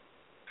me.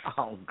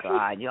 Oh,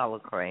 God, y'all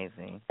are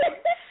crazy.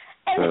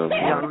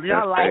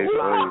 y'all like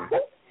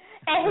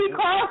and he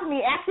called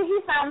me after he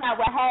found out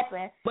what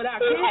happened. But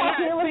he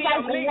was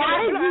like,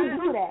 why did you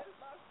do that?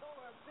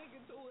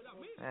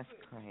 That's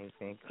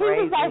crazy. He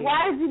was like,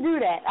 why did you do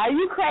that? Are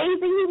you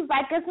crazy? He was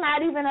like, it's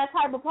not even that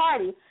type of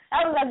party.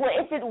 I was like, well,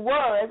 if it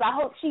was, I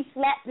hope she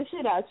slapped the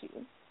shit out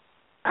you.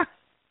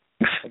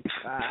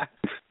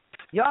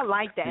 Y'all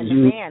like that.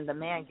 And the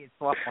man gets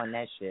off on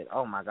that shit.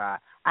 Oh, my God.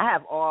 I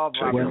have all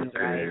brothers,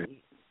 right?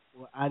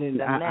 Well, I didn't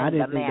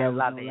think that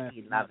love it.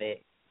 He love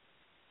it.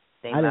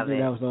 I didn't think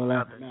that was all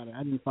that matter.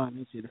 I didn't find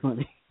that shit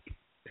funny.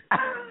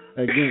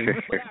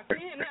 Again. But I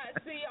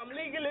cannot see. I'm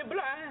legally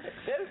blind.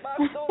 That's my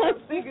story. I'm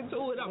sticking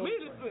to it. I'm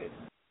innocent.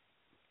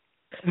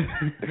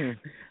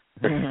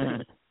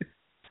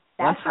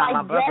 One time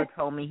my brother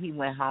told me he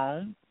went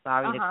home.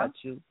 Sorry to cut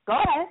you. Go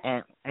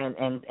ahead.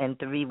 And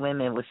 3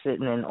 women were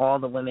sitting, and all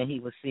the women he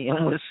was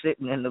seeing were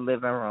sitting in the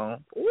living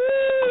room.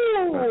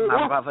 Ooh.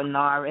 My brother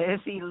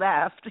Norris, he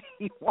left.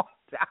 He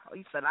walked out.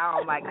 He said, I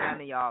don't like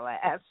none of y'all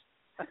ass.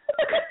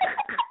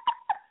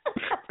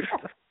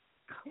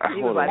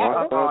 He was like,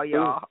 fuck all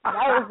y'all. That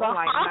was a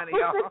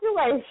hostile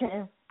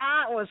situation.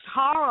 That was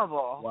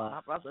horrible. Wow.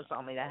 My brother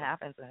told me that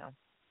happened to him.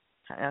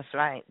 That's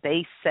right.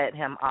 They set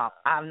him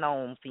up. I've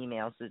known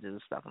females to do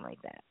stuff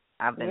like that.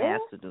 I've been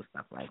asked to do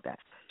stuff like that.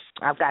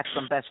 I've got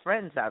some best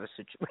friends out of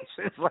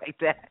situations like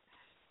that.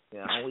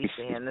 We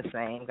seeing the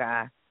same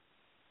guy.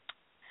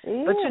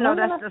 Yeah, but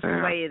that's just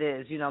the way it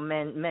is.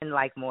 Men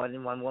like more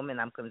than one woman.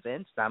 I'm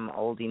convinced. I'm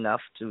old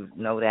enough to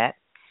know that.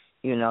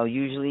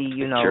 Usually,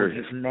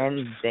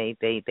 men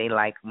they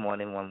like more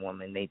than one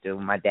woman. They do.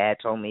 My dad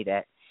told me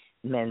that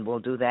men will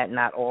do that.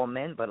 Not all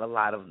men, but a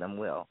lot of them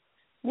will.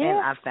 Yeah. And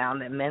I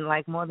found that men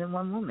like more than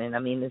one woman. I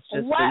mean, it's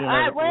just you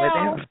have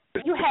women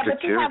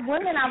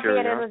out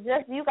there that are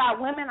just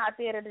women out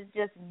there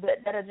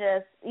that are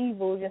just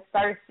evil, just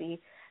thirsty.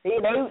 They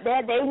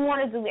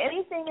want to do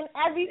anything and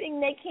everything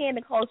they can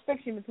to cause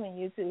friction between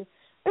you two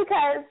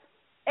because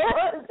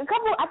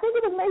I think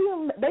it was maybe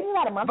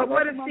about a month ago. But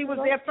what if she was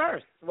there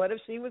first? What if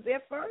she was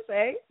there first,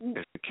 eh?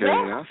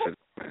 Yeah.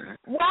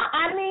 Well,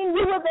 I mean,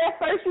 you were there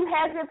first. You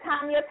had your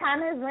time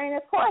has ran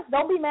its course.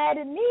 Don't be mad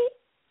at me.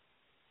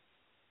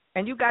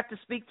 And you got to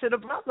speak to the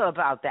brother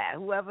about that,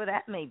 whoever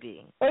that may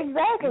be.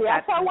 Exactly. I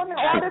tell women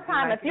all the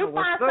time, if you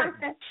find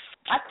something,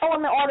 I tell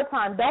women all the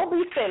time, don't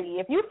be silly.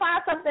 If you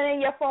find something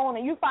in your phone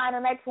and you find the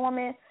next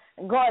woman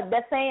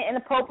that's saying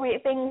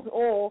inappropriate things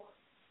or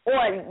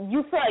or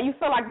you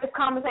feel like this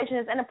conversation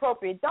is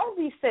inappropriate, don't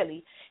be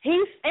silly.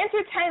 He's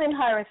entertaining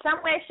her in some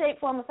way, shape,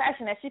 form, or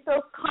fashion that she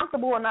feels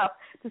comfortable enough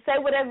to say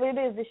whatever it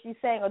is that she's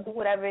saying or do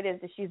whatever it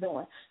is that she's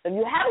doing. So if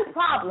you have a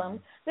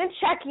problem, then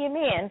check him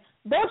in.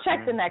 Don't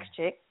check the next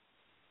chick.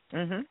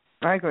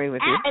 I agree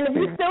with you. And if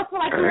you still feel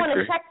like you want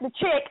to check the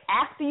chick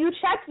after you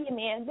check him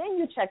in, then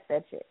you check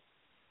that chick.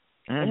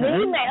 And then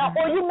you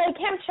make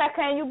him check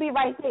her and you'll be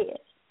right there.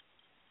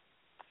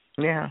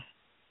 Yeah.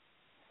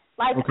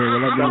 Like,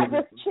 I had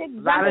this chick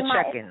lot of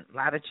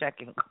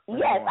checking.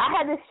 Yes, I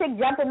had this chick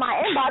jump in my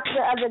inbox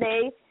the other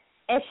day,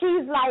 and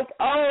she's like,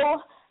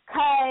 oh,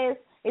 because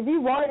if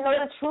you want to know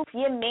the truth,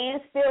 your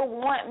man still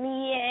want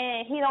me,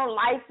 and he don't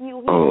like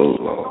you.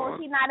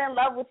 He's not in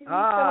love with you. He's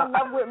still in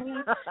love with me.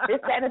 This,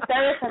 that, and the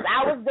third, because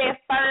I was there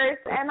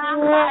first. And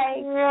I'm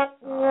like,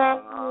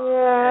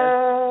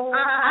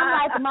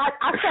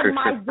 I said,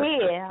 my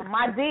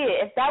dear,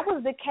 if that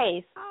was the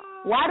case,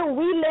 why do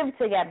we live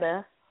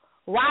together?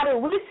 Why do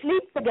we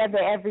sleep together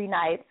every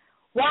night?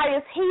 Why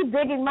is he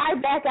digging my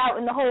back out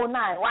in the whole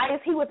nine? Why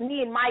is he with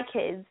me and my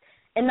kids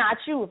and not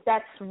you, if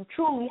that's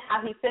truly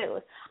how he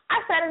feels?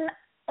 I said, and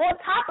on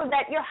top of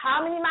that, you're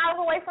how many miles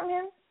away from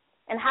him?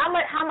 And how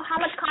much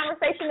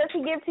conversation does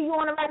he give to you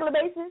on a regular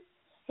basis?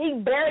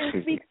 He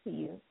barely speaks to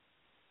you.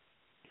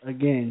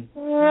 Again.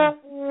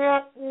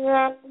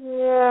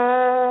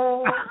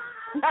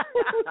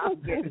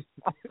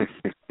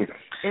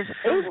 It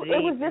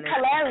was just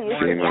hilarious.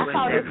 I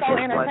found it so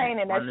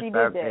entertaining that she did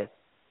that.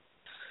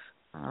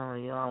 Oh,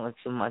 you all are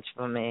too much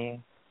for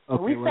me.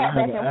 Okay, we sat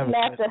back and we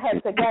laughed our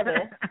heads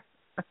together.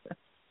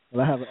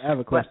 Well, I have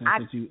a question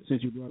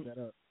since you brought that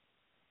up.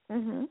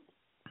 And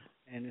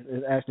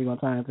it's actually going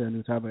to tie into a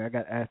new topic. I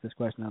got asked this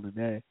question the other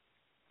day.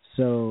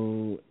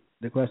 So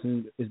the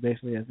question is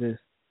basically as this.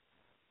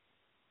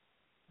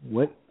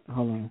 Hold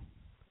on.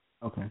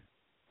 Okay.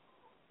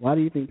 Why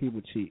do you think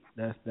people cheat?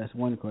 That's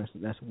one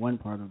question. That's one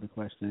part of the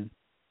question.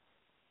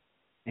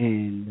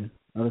 And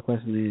the other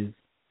question is,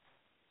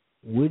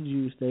 would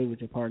you stay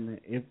with your partner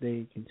if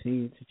they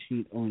continue to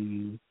cheat on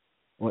you,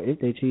 or if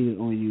they cheated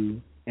on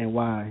you, and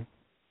why?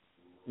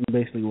 And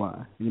basically,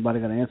 why? Anybody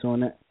got an answer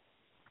on that?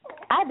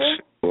 I do.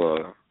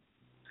 Well,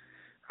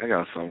 I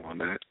got something on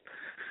that.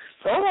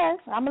 Go ahead.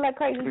 I'm going to let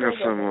Crazy I got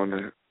something on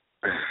that.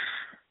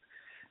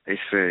 They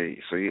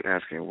say, so you're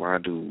asking why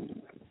do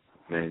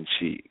men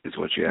cheat is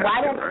what you're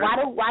asking,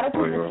 right? Why do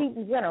people cheat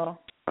in general?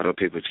 Why do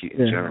people cheat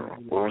in general?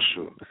 Well,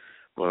 sure.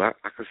 Well,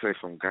 I could say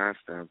from God's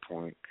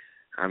standpoint,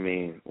 I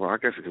mean, well, I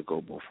guess it could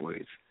go both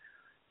ways.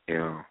 You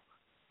know,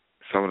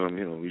 some of them,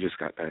 you know, we just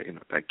got that, you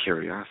know, that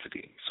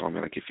curiosity. So I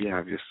mean, like if you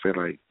have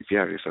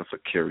yourself a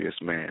curious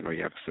man, or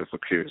you have yourself a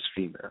curious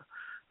female,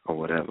 or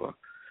whatever,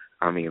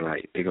 I mean,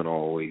 like they're gonna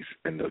always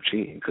end up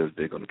cheating because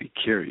they're gonna be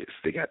curious.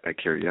 They got that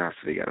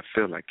curiosity. They gotta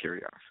feel that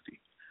curiosity.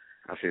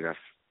 I say that's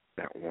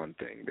that one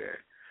thing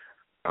there.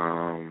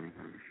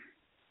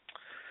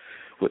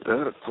 With the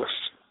other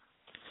question,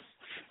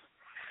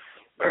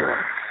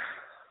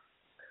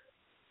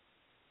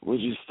 would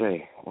you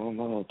stay? Well,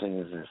 my whole thing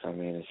is this. I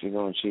mean, if you're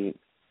gonna cheat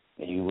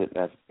and you with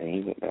that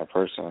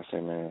person, I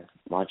say, man,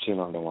 my cheating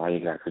on them, why you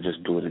could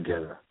just do it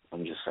together.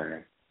 I'm just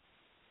saying.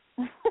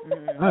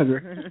 I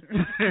agree.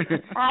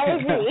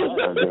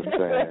 I'm just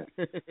saying.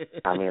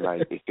 I mean,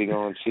 like if you're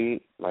gonna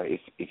cheat, like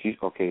if you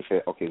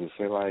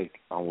say like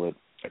I'm with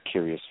a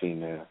curious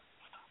female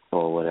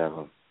or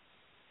whatever,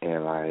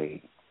 and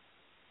like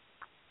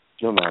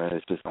no matter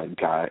it's just like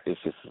guy, if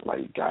it's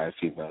like guy or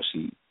female,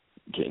 she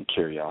getting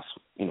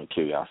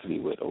curiosity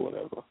with or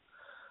whatever.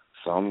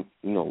 So I'm,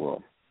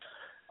 well,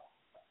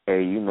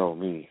 hey, you know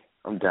me,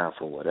 I'm down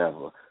for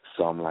whatever.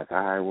 So I'm like,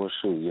 all right, well,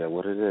 shoot, yeah,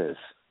 what it is.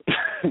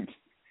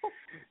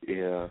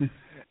 Yeah,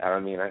 I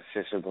mean, that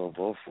shit should go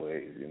both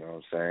ways, you know what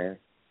I'm saying?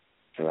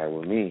 So like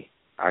with me,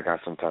 I got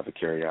some type of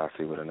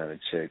curiosity with another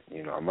chick,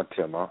 you know, I'm gonna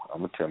tell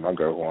my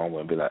girl who I'm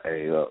gonna be like,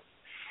 hey, look,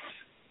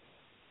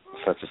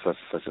 such and such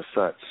and such and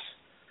such.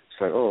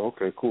 She's like, oh,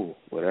 okay, cool,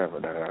 whatever,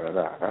 da da da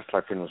da. That's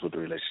like pretty much with the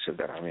relationship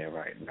that I'm in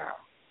right now,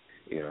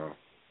 you know?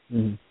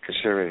 Because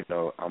she already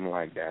know I'm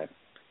like that.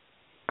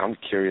 I'm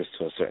curious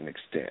to a certain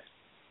extent.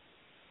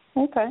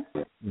 Okay.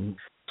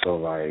 So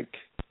like,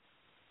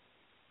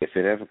 if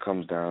it ever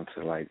comes down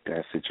to like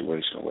that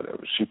situation or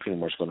whatever, she pretty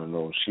much gonna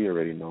know. She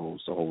already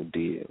knows the whole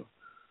deal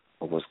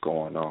of what's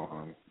going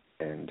on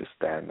and this,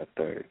 that, and the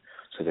third.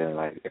 So then,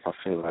 like, if I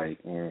feel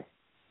like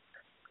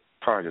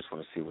probably just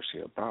want to see what she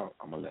about,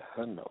 I'm gonna let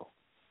her know.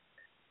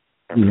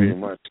 And pretty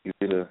much,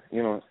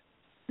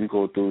 you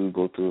go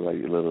through like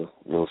your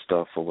little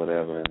stuff or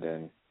whatever, and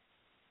then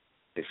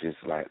if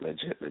it's like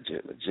legit,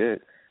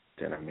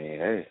 then I mean,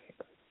 hey,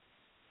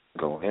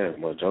 go ahead.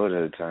 Majority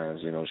of the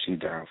times, she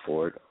down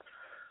for it.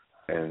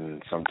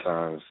 And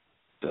sometimes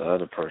the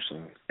other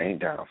person ain't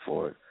down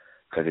for it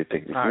because they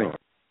think they're doing it.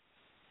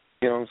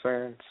 You know what I'm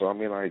saying? So, I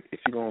mean, like, if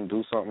you're going to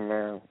do something,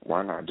 man,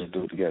 why not just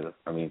do it together?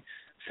 I mean,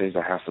 saves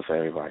a hassle for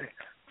everybody.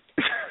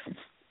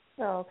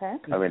 Oh, okay.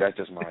 I mean, that's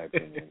just my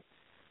opinion.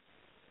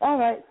 All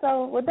right.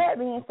 So, with that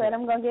being said,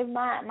 I'm going to give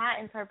my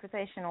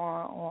interpretation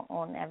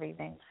on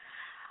everything.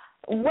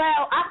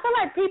 Well, I feel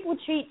like people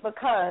cheat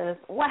because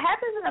what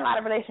happens in a lot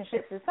of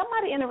relationships is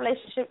somebody in a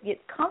relationship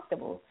gets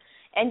comfortable,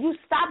 and you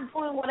stop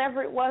doing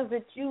whatever it was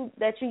that you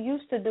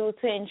used to do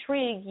to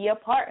intrigue your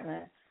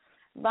partner,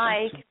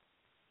 like.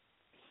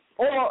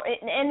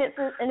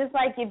 It's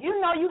like if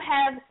you know you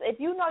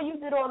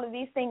did all of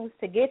these things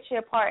to get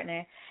your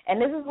partner,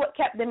 and this is what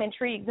kept them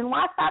intrigued, then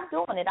why stop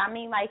doing it? I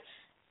mean, like,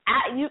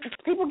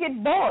 people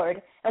get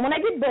bored, and when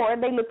they get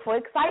bored, they look for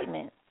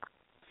excitement.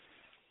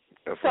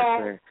 That's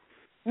so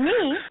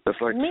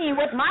me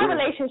with my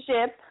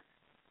relationship,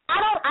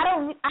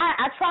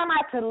 I try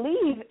not to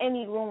leave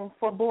any room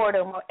for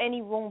boredom or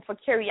any room for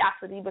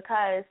curiosity,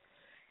 because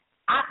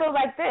I feel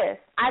like this: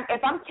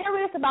 if I'm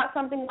curious about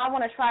something, I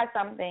want to try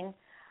something.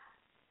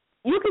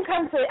 You can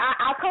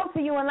I'll come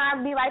to you and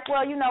I'll be like,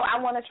 well, I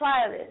want to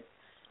try this,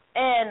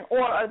 and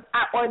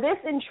or this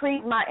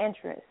intrigued my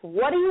interest.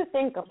 What do you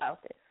think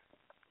about this?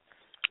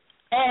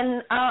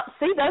 And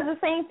C does the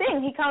same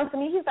thing. He comes to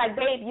me. He's like,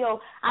 babe,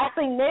 I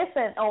seen this,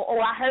 and or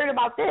I heard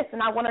about this,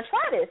 and I want to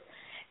try this.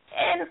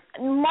 And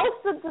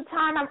most of the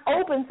time, I'm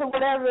open to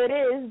whatever it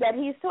is that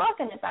he's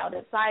talking about.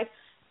 It's like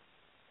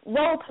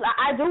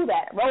I do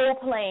that, role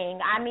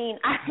playing. I mean,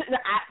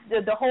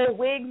 the whole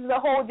wigs, the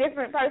whole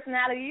different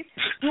personalities.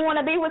 You want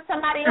to be with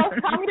somebody else?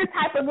 Tell me the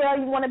type of girl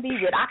you want to be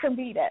with. I can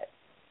be that.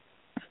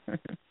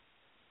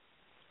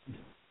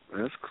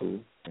 That's cool.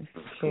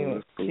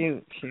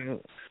 Cute.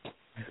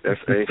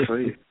 That's A for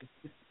you.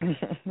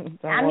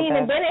 I mean,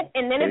 and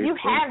then if you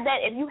have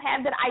that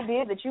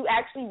idea that you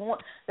actually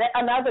want, that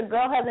another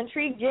girl has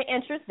intrigued your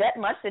interest that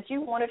much that you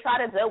want to try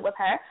to deal with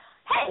her,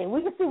 hey,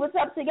 we can see what's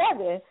up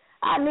together.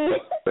 I mean,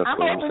 I'm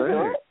open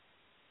to it.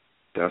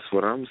 That's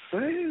what I'm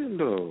saying,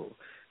 though.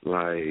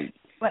 Like,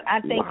 but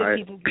I think that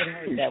people get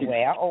hurt that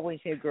way. I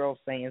always hear girls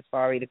saying,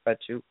 sorry to cut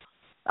you,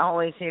 I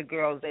always hear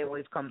girls, they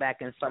always come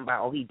back and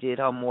somebody, he did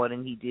her more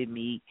than he did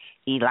me.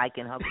 He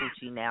liking her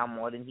coochie now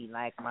more than he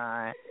liked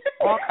mine.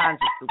 All kinds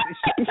of stupid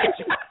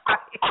shit.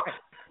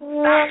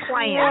 Stop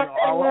playing,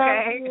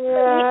 okay? I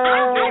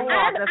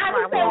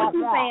understand what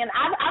you're saying.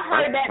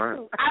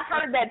 I've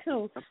heard that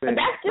too. But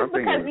that's just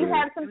because you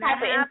have some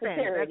type of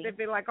insecurity. They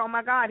be like, oh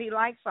my God, he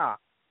likes her.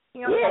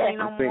 You don't tell me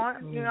no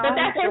more. But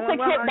that's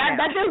insecurity.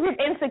 That deals with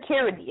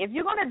insecurity. If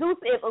you're gonna do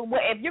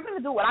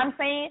what I'm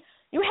saying,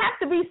 you have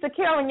to be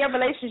secure in your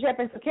relationship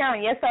and secure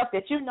in yourself,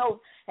 that you know,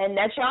 and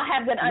that y'all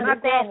have that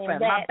understanding.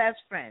 My best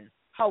friend,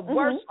 her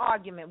worst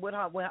argument with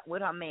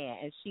her man,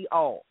 and she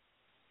old.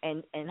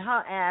 And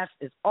her ass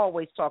is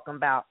always talking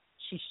about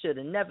she should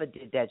have never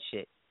did that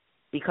shit,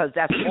 because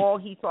that's all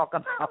he talk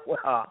about with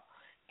her.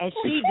 And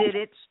she did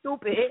it,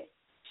 stupid.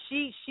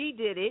 She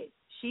did it.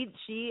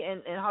 She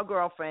and her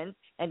girlfriend,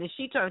 and then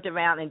she turned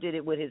around and did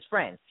it with his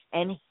friend.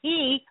 And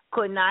he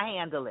could not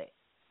handle it.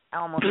 I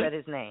almost said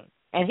his name.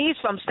 And he's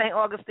from St.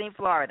 Augustine,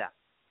 Florida.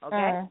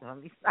 Okay? Let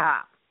me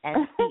stop.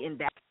 And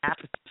that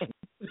happened.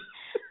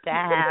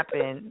 That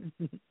happened.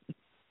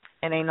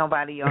 And ain't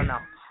nobody y'all know.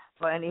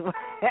 But anyway,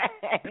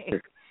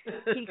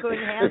 he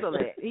couldn't handle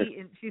it.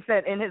 She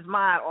said in his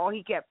mind, all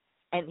he kept,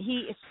 and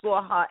he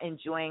saw her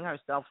enjoying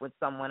herself with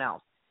someone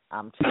else.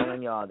 I'm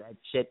telling y'all, that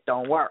shit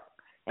don't work.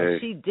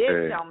 And she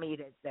did tell me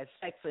that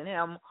sex with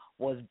him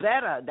was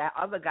better, that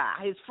other guy,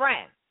 his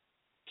friend.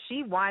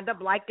 She wind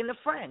up liking the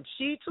friend.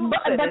 She too.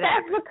 But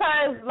that's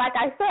because, like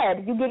I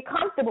said, you get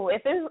comfortable.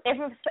 If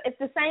it's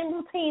the same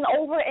routine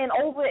over and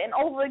over and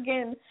over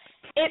again,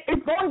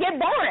 it's going to get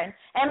boring.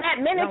 And that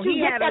minute he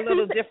had a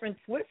little different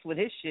twist with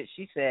his shit.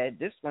 She said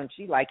this one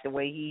she liked the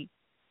way he.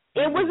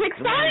 It was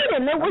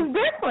exciting. It was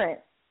different.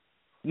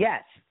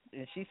 Yes,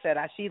 and she said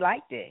she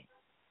liked it.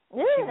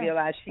 Yeah. She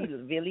realized she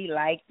really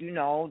liked,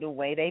 the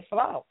way they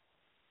flow.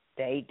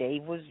 They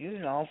was,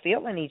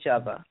 feeling each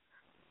other.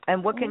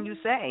 And what can you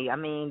say? I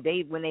mean,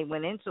 when they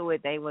went into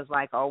it, they was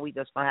like, oh, we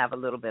just going to have a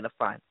little bit of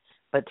fun.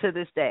 But to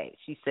this day,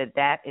 she said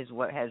that is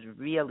what has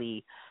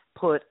really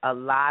put a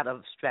lot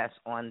of stress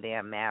on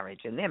their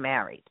marriage. And they're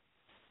married.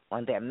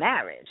 On their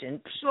marriage.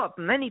 And sure,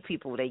 many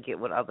people, they get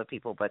with other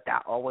people, but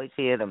I always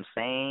hear them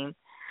saying,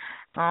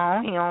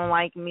 oh, he don't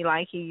like me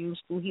like he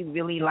used to. He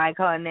really like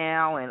her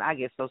now, and I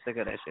get so sick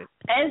of that shit.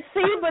 And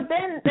see, but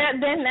then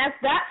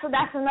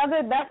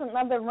that's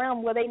another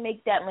realm where they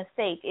make that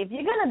mistake. If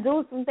you're gonna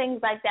do some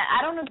things like that,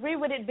 I don't agree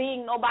with it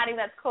being nobody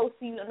that's close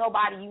to you,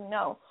 nobody you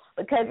know,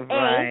 because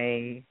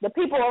A, the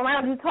people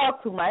around you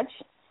talk too much,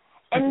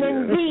 and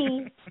then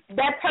B,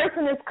 that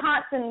person is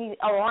constantly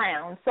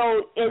around.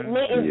 So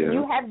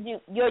you have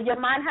your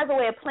mind has a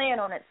way of playing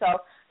on it.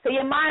 So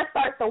your mind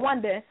starts to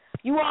wonder.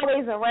 You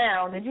always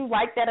around, and you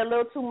like that a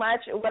little too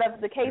much, or whatever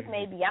the case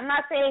may be. I'm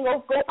not saying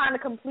go find a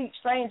complete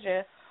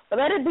stranger, but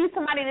let it be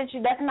somebody that's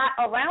not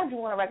around you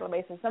on a regular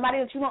basis, somebody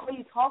that you don't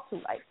really talk to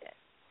like that.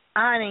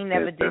 I ain't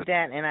never did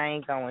that, and I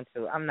ain't going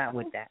to. I'm not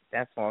with that.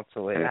 That's all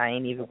to it. I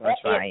ain't even going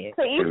to try it.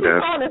 So each his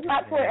own. It's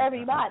not for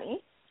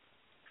everybody.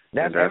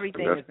 That's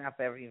everything is not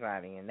for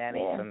everybody, and that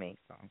ain't for me.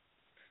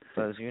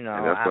 Because,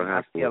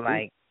 I feel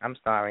like, I'm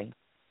sorry.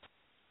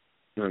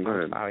 No, go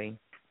ahead. I'm sorry.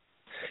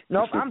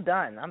 Nope, I'm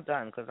done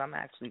because I'm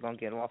actually going to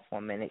get off for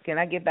a minute. Can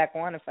I get back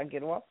on if I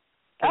get off?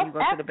 Can you go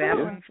to the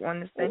bathroom on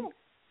this thing?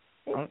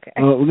 Okay.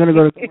 We're gonna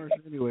go to commercial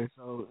anyway,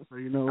 so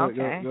you know what?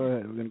 Okay. Go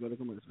ahead. We're gonna go to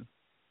commercial.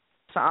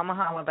 So I'm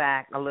gonna holler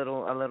back a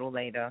little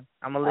later.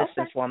 I'm gonna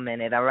listen for a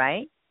minute. All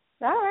right.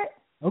 All right.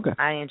 Okay.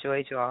 I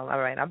enjoyed you all. All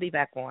right. I'll be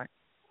back on.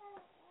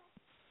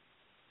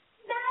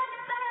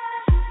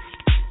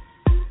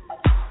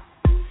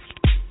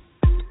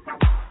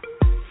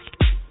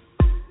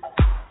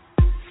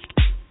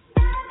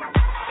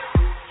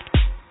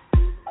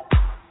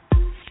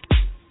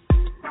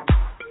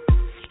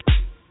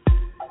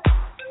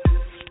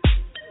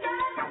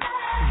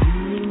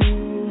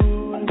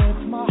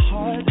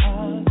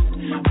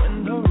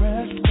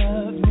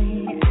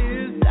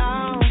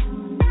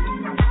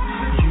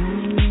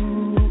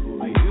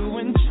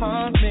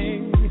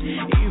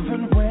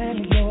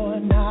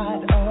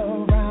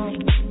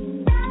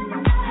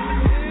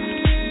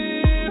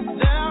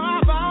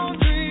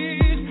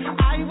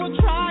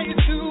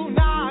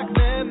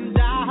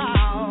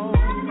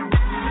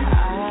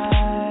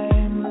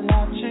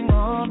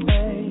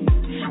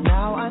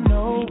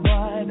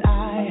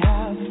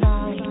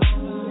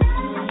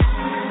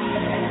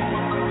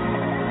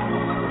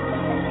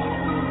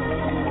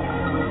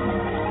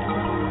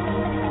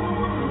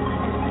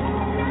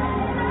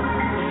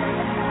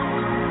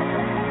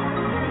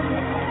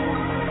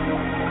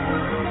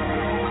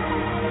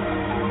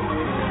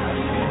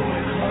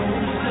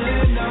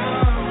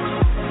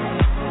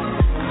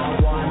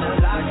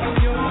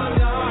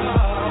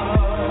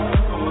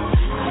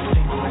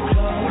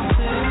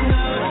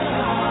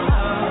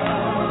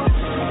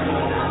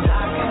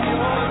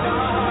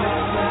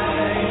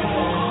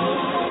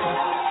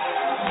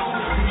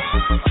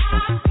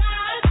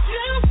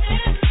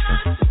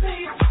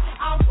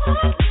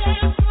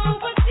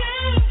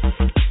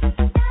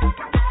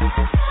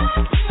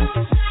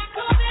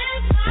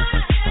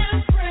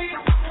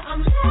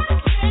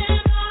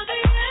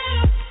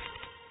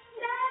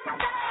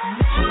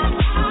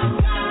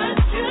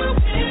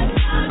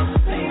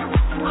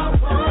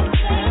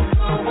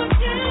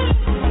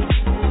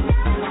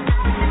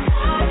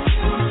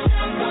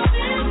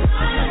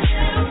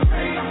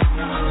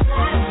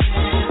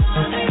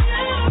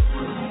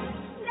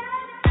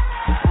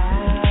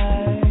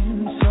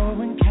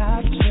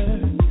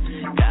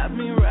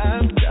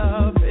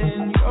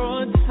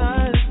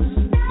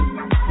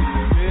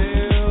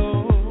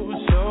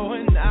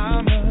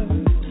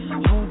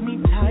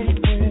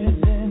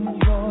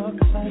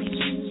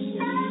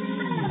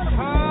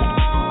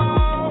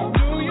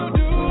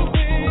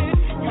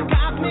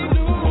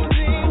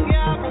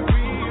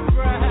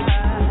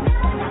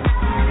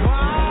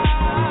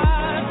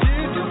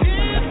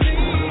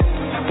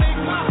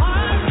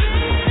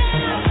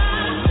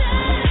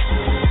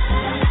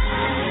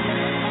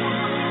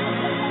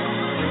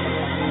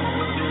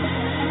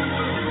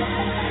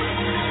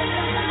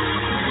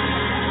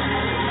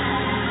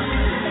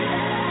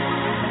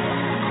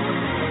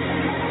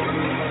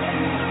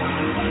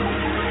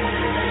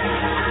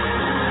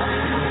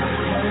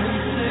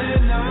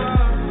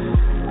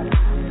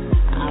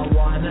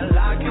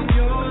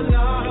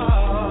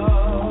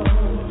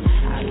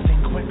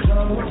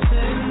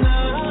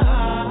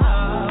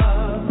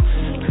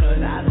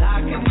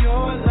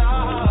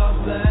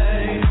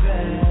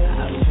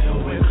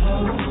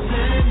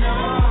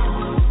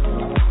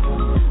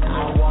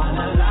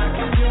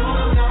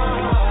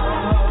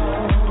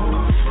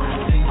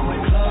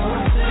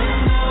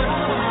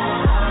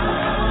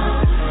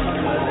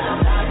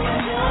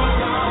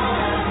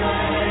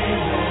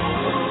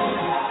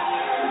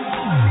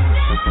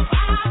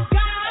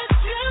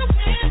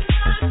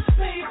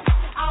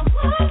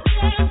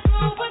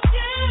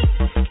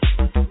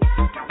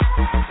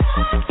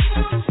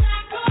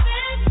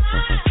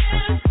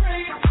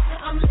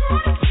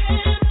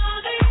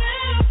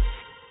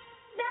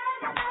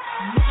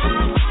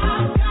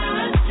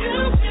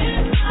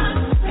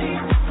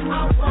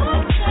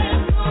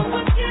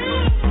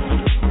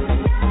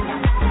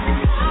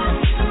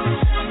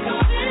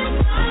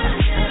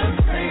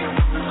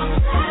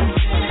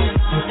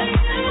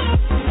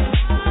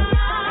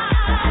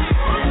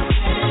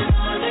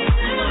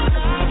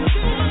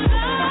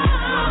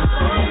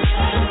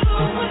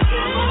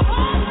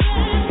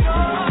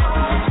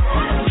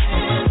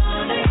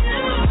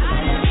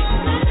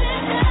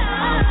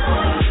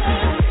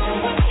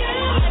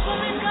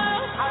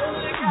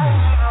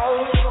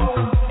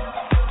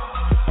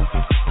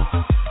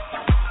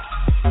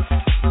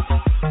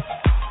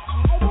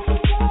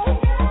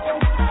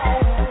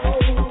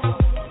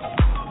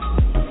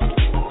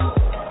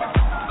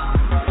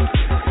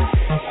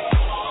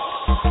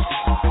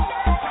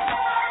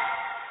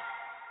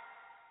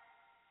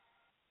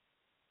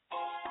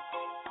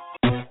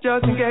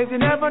 just in case you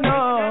never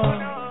know.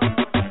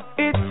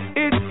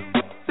 It's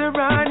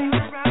Serrani.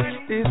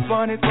 This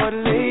one is for the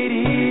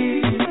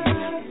ladies.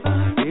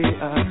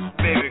 Yeah.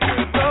 Baby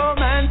girl.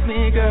 Romance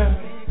me, girl.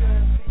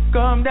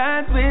 Come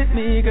dance with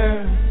me,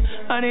 girl.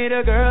 I need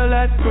a girl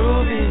that's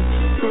groovy,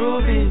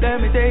 groovy.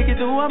 Let me take you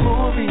to a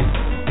movie.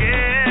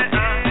 Yeah.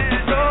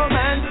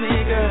 Romance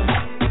me, girl.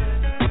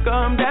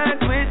 Come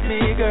dance with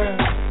me, girl.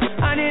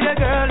 I need a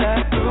girl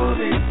that's groovy.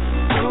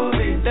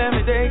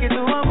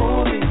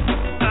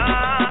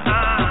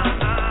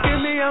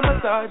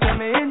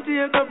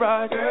 your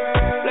garage.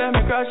 Let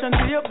me crash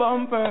onto your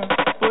bumper.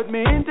 Put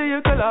me into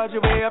your collage. The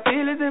way I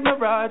feel is in my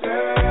barrage.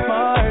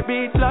 My heart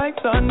beats like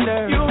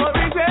thunder. You won't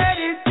regret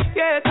it.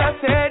 Yes, I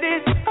said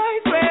it. I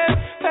swear,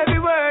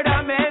 every word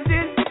I meant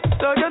it.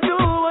 So just do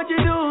what you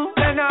do,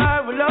 and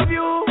I will love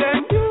you.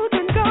 Then you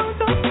can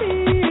count on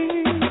me.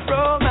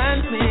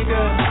 Romance me,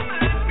 girl.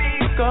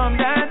 Come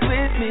dance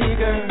with me,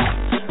 girl.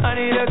 I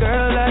need a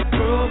girl that's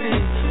groovy,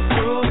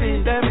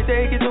 groovy. Let me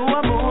take you to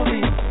a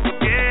movie.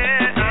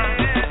 Yeah,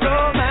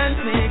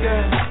 romance me,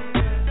 girl.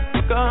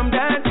 Come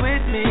dance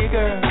with me,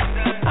 girl.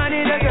 I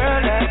need a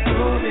girl that's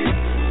groovy,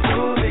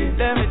 groovy.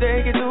 Let me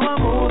take you to a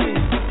movie.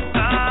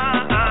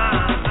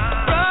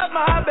 Rub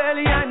my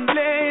belly and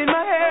play in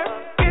my hair.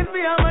 Kiss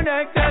me on my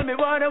neck, tell me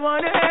what I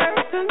wanna hear.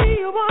 Tell me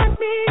you want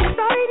me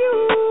inside you.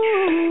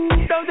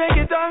 Don't take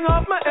your tongue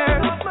off my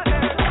hair.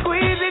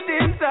 Squeeze it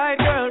inside,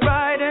 girl,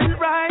 right and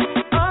right.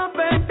 Up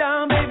and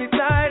down, baby,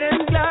 slide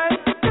and glide.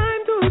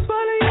 Time to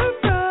swallow your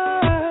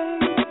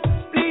pride.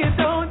 Please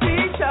don't be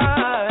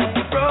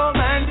shy.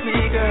 Romance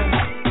me, girl.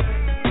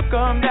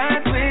 Come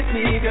dance with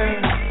me,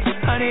 girl.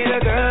 I need a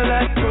girl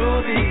that's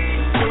groovy,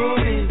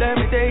 groovy. Let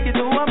me take you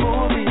to a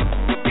movie.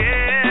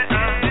 Yeah,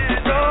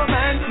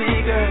 romance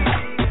me, girl.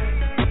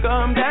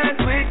 Come dance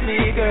with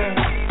me, girl.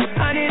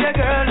 I need a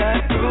girl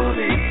that's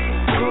groovy,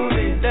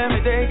 groovy. Let me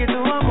take you to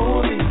a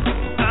movie.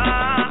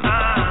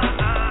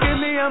 Give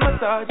me a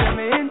massage, get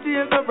me into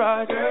your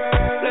garage.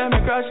 Let me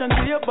crash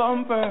onto your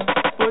bumper.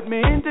 Put me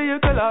into your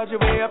collage. The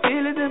way I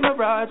feel is in my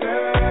barrage.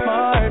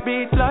 My heart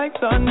beats like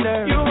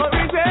thunder. You won't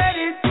regret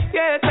it.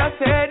 Yes, I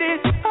said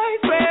it. I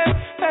swear,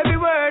 every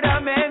word I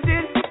meant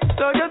it.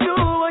 So just do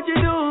what you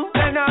do,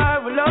 and I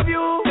will love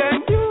you.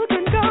 Then you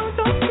can count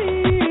on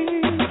me.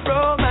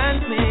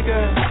 Romance me,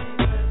 girl.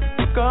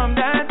 Come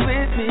dance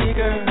with me,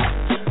 girl.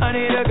 I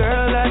need a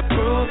girl that's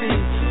groovy,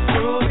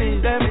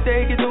 groovy. Let me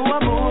take you to a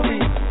movie.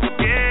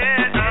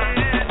 Yeah,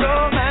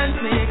 romance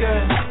me,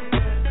 girl.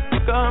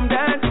 Come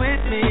dance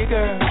with me,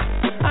 girl.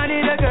 I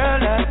need a girl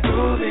that's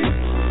groovy,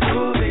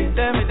 groovy.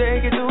 Let me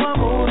take you to a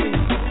movie.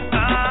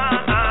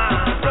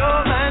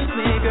 Romance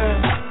me, girl.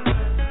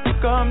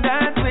 Come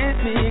dance with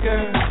me,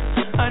 girl.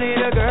 I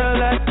need a girl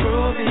that's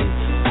groovy,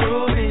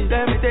 groovy.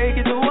 Let me take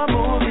you to a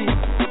movie.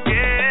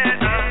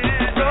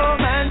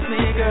 Romance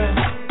me, girl.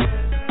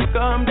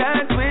 Come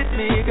dance with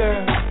me,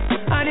 girl.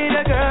 I need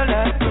a girl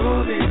that's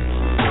groovy,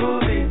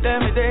 groovy. Let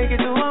me take you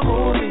to a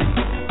movie.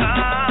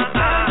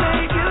 I'll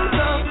make you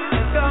come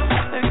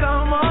and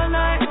come all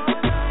night.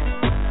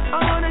 I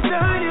wanna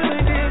turn you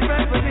in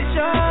different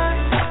positions.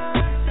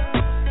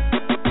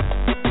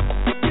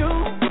 You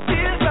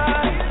feel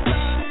right.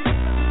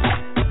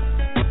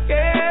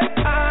 Yeah,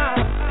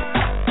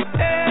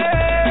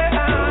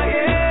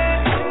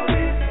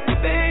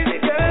 baby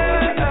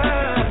girl.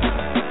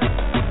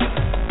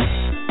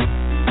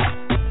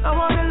 I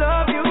wanna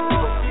love you.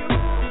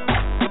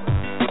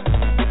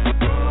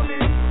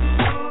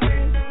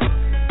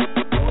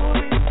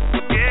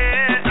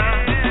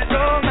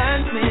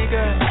 Romance me,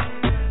 girl.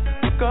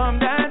 Come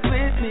dance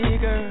with me,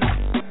 girl.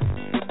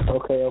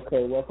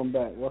 Okay, welcome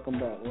back.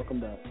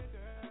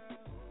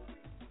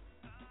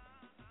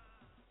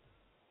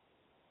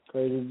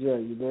 Crazy Joe,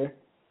 you there?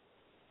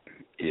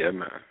 Yeah,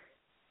 man.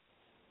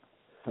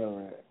 All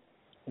right.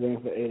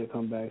 Waiting for A to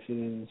come back. She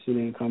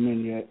didn't come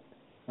in yet.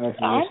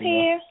 Actually,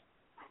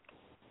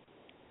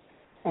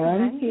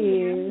 I'm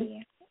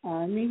here.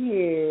 I'm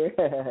here.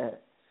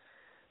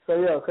 So,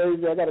 yo,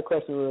 Crazy Joe, I got a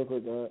question real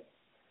quick, dog.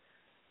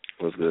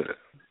 What's good?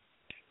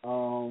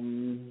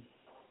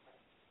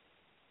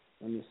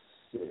 Let me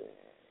see.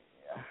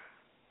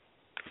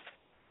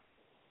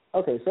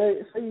 Okay,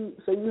 say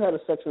you had a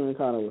sexual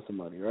encounter with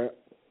somebody, right?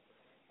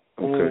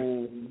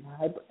 Okay.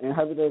 And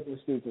hypothetically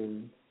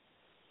speaking,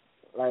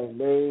 like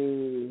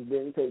they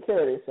didn't take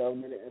care of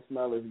themselves, they didn't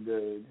smell as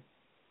good.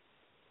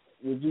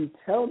 Would you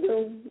tell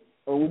them,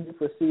 or would you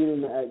proceed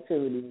in the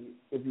activity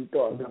if you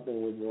thought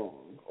nothing was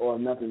wrong, or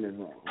nothing is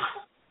wrong?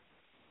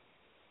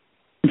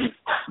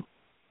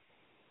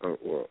 Oh,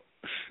 well,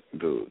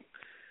 dude,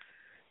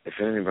 if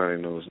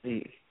anybody knows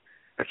me,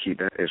 I keep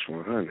that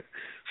S100.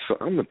 So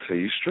I'm going to tell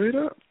you straight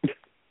up.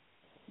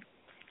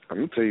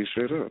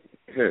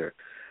 Yeah,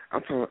 I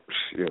thought,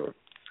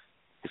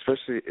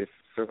 especially if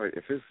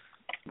it's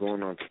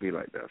going on to be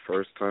like that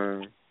first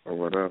time or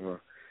whatever,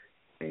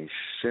 and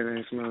shit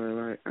ain't smelling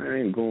right, I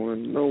ain't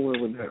going nowhere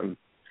with that.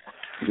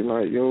 Be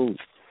like, yo,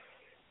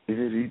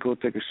 you go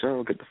take a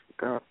shower, get the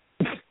fuck out.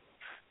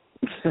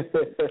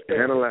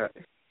 Handle that.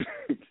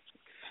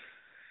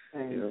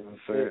 You know what I'm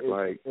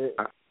saying?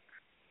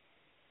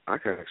 I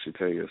can actually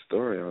tell you a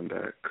story on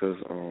that, because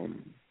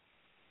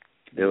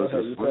there was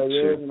this one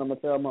chick. And I'm gonna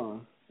tell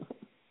mine.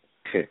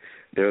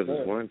 There was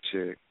this one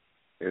chick.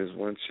 There was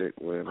one chick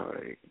where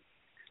like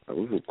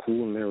we were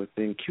cool and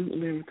everything, cute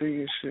and everything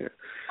and shit.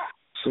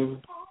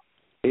 So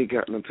it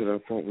got to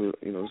that point where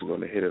it was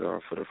going to hit it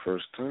off for the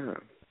first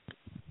time.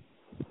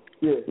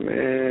 Yeah.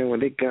 Man,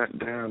 when it got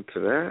down to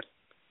that,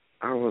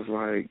 I was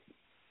like,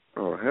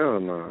 oh hell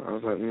no! I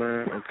was like,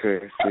 man,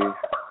 okay, see,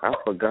 I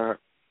forgot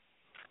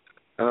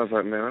I was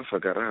like, man, I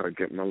forgot I had to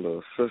get my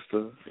little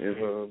sister, you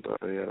know,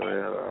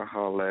 I'll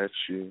holler at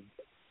you,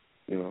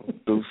 you know,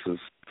 deuces.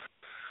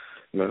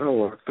 Man, I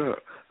walked up.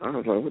 I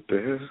was like, what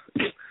the hell?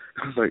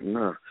 I was like,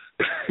 nah.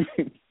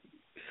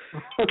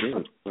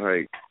 Dude,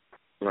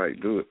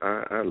 dude,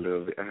 I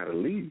literally, I had to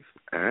leave.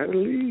 I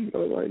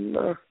was like,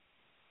 nah.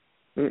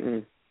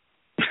 Mm-mm.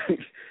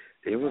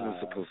 It wasn't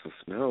supposed to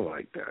smell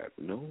like that.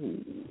 No.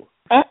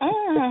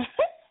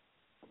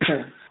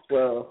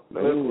 Well,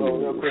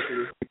 real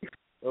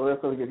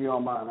quickly, if you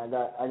don't mind, I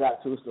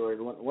got two stories.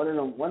 One of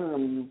them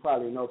you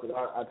probably know because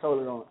I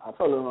told it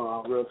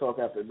on Real Talk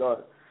After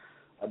Dark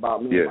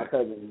about me and my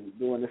cousin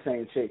doing the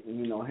same chick, and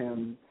you know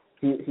him.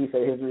 He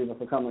said his reason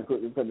for coming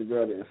quick because the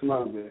girl didn't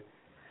smell good.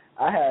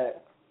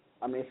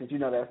 Since you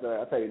know that story,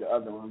 I'll tell you the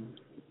other one.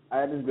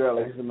 I had this girl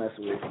I used to mess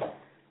with.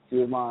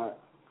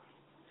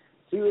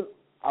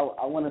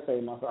 I want to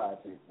say my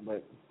side chick,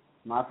 but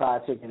my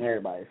side chick and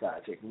everybody's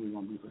side chick, and we're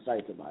going to be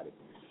precise about it.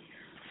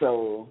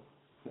 So,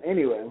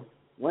 anyway,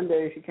 one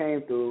day she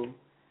came through.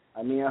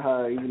 Me and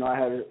her, even though I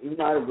had a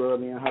girl,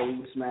 me and her, we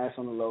would smash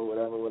on the low,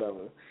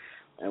 whatever.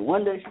 And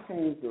one day she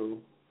came through,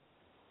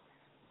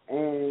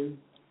 and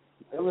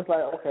it was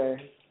like,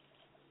 okay,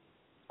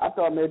 I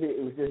thought maybe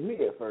it was just me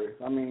at first.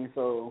 So, I'm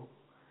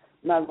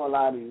not going to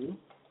lie to you.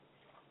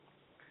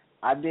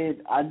 I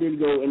did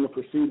go in the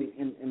proceeding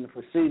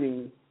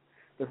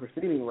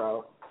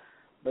route,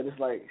 but it's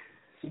like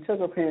she took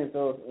her pants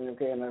off, and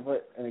again,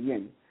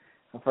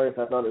 at first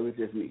I thought it was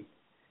just me.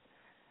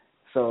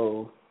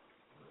 So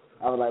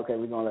I was like, okay,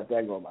 we're gonna let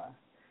that go by.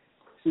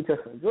 She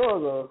took her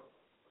drawers off,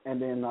 and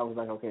then I was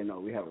like, okay, no,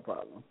 we have a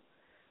problem.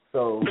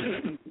 So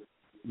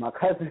my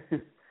cousin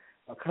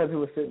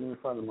was sitting in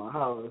front of my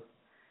house,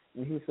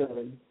 and he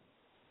said,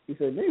 damn. He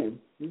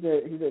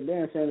said,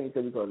 damn, Shannon,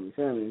 because he called me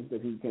Shannon,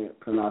 because he can't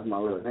pronounce my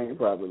real name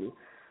properly.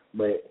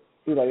 But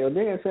he's like, yo,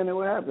 damn, Shannon,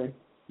 what happened?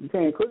 You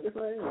can't cook this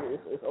thing?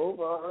 It's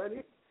over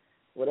already?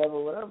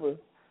 Whatever.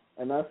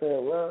 And I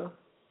said,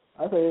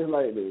 it's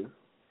like this.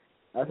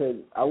 I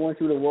said, I want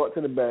you to walk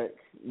to the back,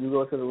 you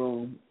go to the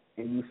room,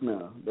 and you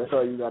smell. That's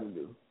all you got to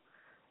do.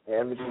 And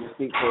everything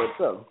speaks for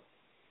itself.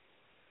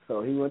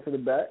 So he went to the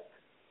back,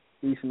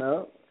 he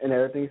smelled, and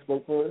everything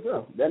spoke for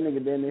itself. That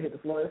nigga then hit the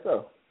floor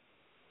itself.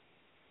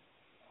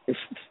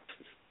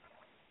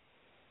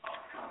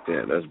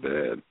 Yeah, that's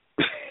bad.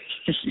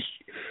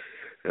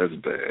 That's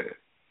bad.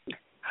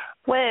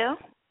 Well,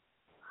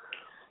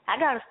 I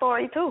got a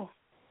story too.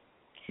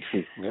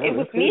 It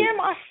was me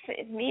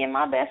and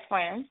my best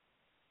friend,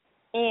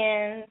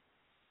 and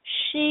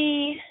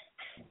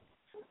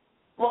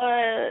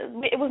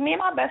it was me and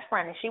my best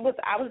friend, and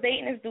I was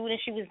dating this dude,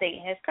 and she was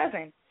dating his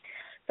cousin.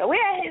 So we're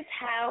at his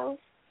house,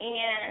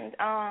 and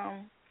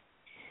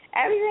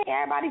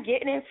everybody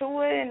getting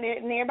into it, and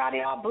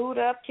everybody all booed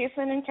up,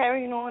 kissing and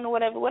carrying on, or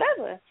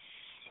whatever.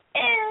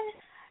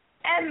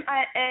 And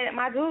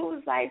my dude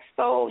was like,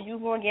 so you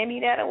gonna give me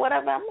that or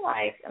whatever? I'm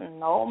like,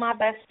 no, my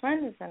best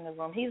friend is in the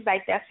room. He's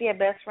like, that's your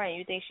best friend.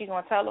 You think she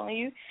gonna tell on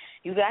you?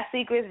 You got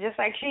secrets just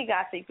like she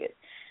got secrets.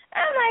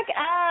 I'm like,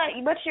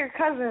 but your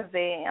cousin's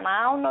there, and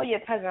I don't know your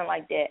cousin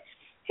like that.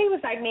 He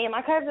was like, me and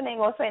my cousin ain't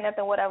gonna say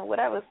nothing,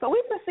 whatever. So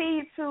we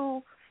proceed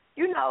to,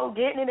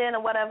 getting it in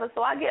or whatever.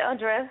 So I get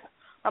undressed.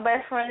 My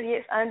best friend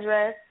gets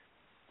undressed.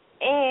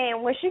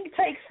 And when she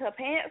takes her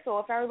pants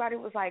off, everybody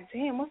was like,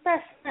 damn, what's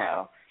that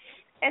smell?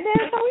 And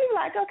then so we were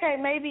like, okay,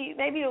 maybe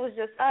it was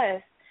just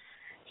us.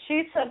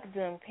 She took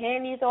them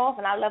panties off,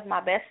 and I left my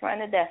best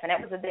friend to death. And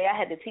that was the day I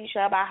had to teach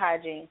her about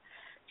hygiene.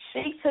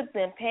 She took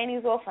them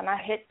panties off, and I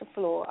hit the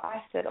floor.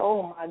 I said,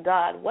 oh, my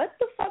God, what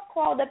the fuck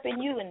crawled up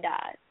in you and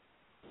died?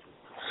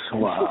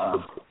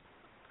 Wow.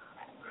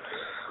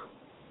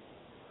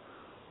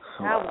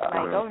 I was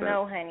like, oh,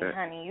 no,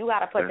 honey, you got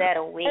to put that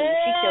away.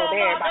 She killed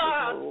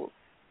everybody's mood.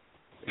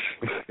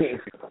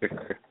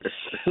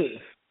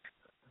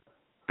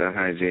 The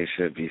hygiene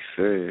should be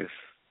serious.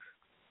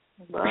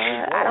 But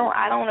I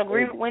don't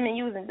agree with women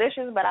using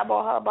dishes, but I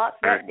bought her a box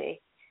that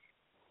day.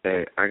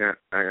 Hey, I got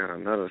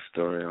another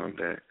story on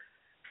that.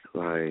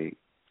 Like,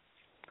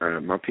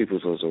 my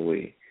peoples was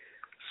away,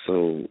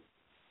 so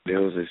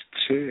there was this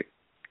chick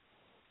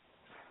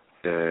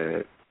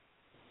that,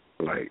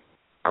 like,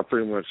 I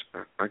pretty much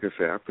like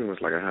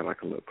I had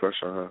like a little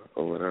crush on her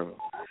or whatever,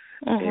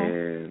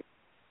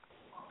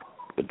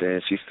 but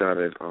then she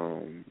started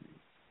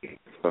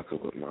fucking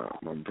with my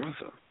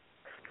brother,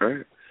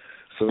 right?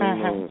 So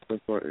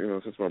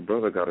since my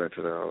brother got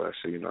into all that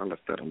shit, I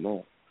left that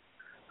alone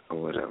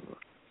or whatever.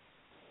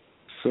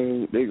 So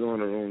they go in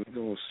the room, they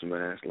go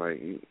smash,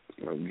 like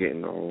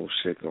getting the whole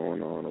shit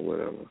going on or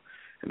whatever.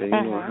 And then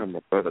I had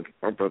my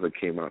brother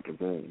came out the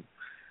room.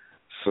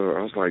 So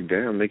I was like,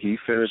 damn, nigga, you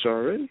finished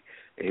already?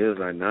 And he was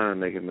like, nah,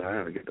 nigga, I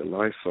had to get the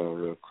lights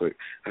on real quick.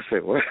 I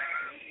said, what?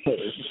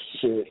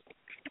 Shit.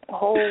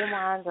 Oh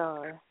my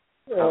God.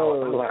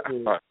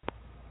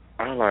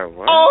 I'm like,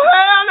 what? Oh,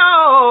 hell no!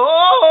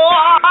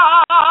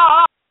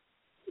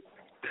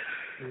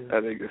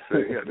 That nigga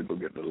said he had to go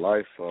get the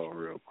lights on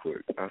real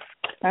quick.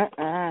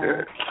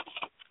 Yeah.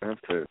 I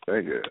said,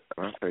 nigga,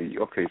 I say,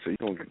 okay, so you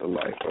gonna get the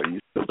life, are you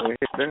still gonna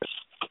hit that?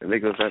 And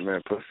niggas like,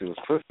 man, pussy was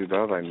pussy, but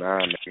I was like,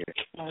 nah, nigga.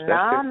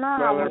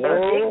 Nah, when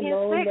that dick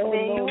gets sick,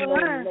 then you will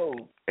learn.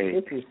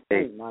 If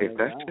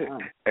that shit,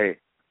 hey,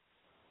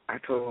 I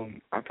told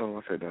him, I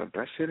said,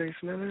 that shit ain't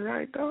smelling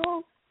right,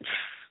 dog.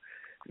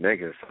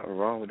 Nigga, something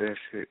wrong with that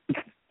shit.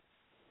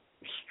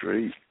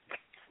 Straight.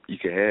 You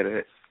can have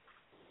that.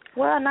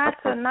 Well, not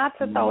to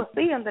throw a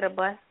C under the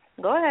bus.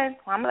 Go ahead.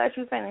 I'm gonna let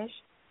you finish.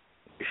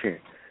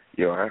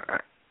 Yo, I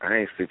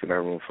ain't sleep in that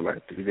room for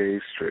like 3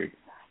 days straight.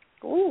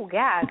 Ooh,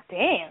 god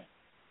damn.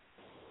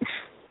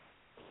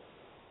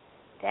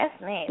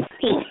 That's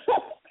nasty.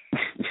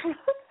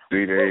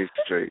 3 days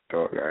straight,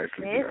 dog. I ain't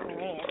sleep in that room.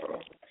 Nasty.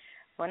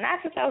 Well,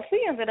 not to throw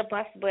C under the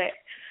bus, but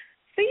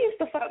C used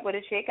to fuck with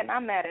a chick, and I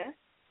met her,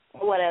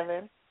 or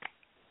whatever.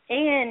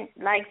 And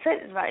like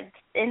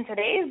in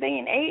today's day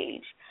and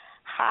age,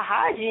 her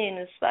hygiene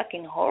is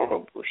fucking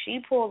horrible. She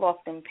pulled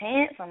off them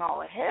pants and all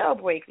the hell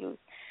break loose.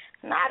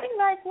 And I be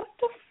like, what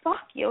the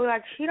fuck, yo?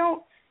 Like, she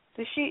know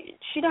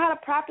how to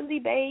properly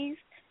bathe?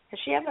 Has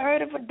she ever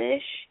heard of a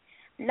dish?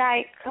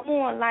 Like, come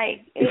on,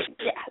 like,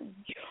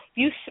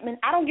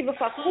 I don't give a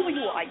fuck who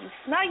you are. You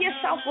smell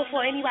yourself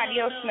before anybody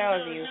else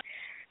smells you.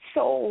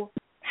 So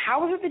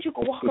how is it that you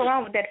can walk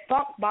around with that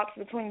funk box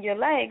between your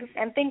legs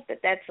and think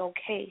that that's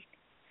okay?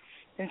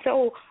 And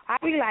so I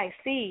be like,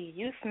 see,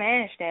 you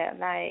smashed that.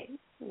 Like,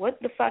 what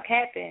the fuck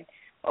happened?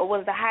 Or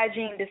was the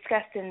hygiene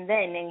disgusting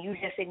then and you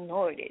just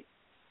ignored it?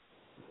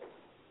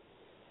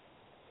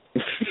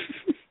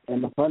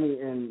 And the funny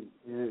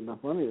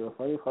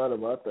part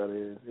about that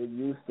is it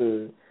used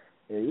to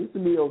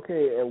be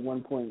okay at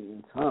one point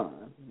in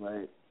time.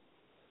 Like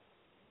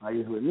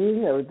with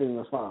me, everything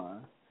was fine.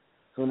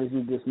 As soon as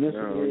you dismiss it,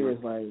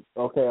 it's like,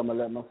 okay, I'm gonna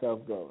let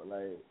myself go.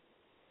 Like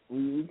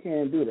you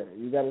can't do that.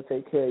 You got to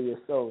take care of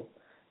yourself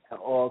at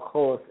all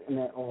costs and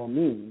at all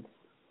means.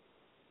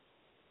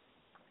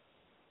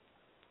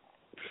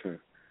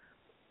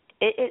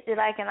 It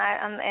like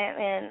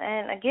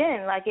and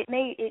again, like it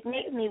made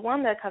me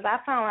wonder, because I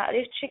found out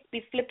this chick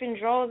be flipping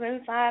drawers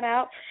inside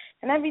out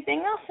and everything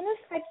else, and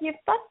it's like, you're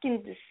fucking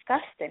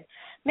disgusting.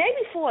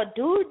 Maybe for a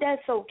dude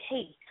that's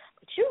okay,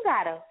 but you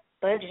got a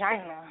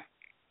vagina.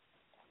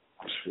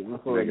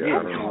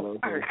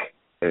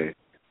 Hey,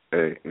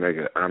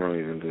 nigga, I don't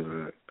even do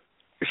that.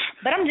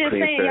 But I'm just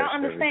saying, y'all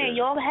understand,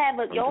 y'all have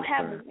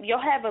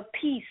a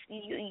piece.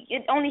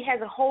 It only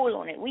has a hole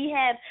on it. We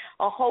have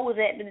a hole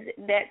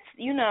that's,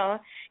 y'all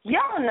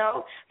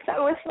know.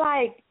 So it's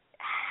like,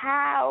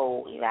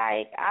 how,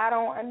 like, I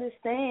don't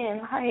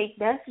understand. Like,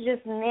 that's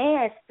just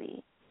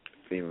nasty.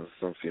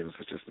 Some feelings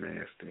are just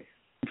nasty.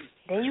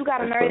 Then you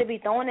got a nerve to be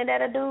throwing it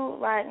at a dude?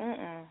 Like,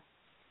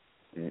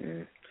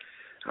 I'm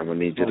going to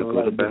need you to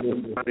go to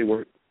bathroom body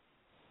work.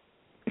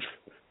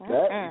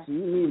 That,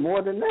 you need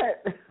more than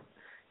that.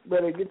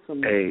 Better get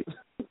some. Hey,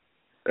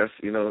 that's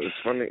it's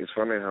funny. It's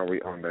funny how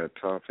we on that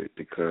topic,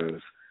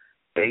 because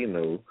they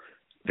knew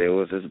there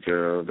was this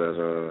girl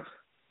that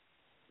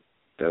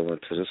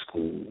went to the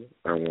school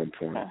at one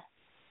point,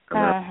 and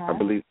I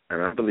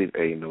believe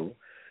A knew,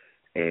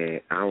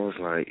 and I was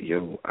like,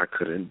 yo, I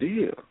couldn't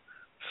deal.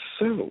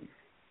 So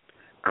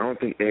I don't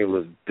think A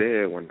was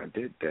there when I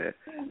did that,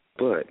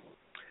 but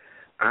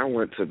I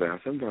went to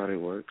Bath and Body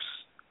Works,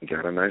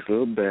 got a nice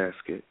little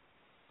basket,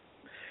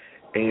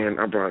 and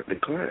I brought it to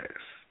class.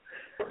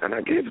 And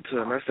I gave it to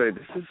her, and I said,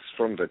 this is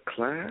from the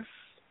class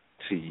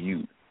to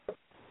you.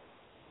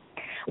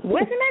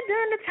 Wasn't that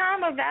during the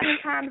time of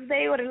Valentine's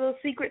Day or the little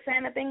Secret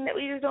Santa thing that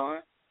we was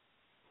doing?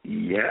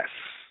 Yes.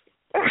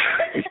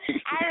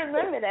 I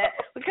remember that,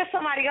 because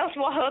somebody else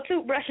bought her a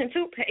toothbrush and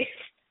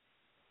toothpaste.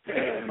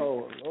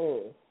 Oh,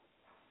 Lord.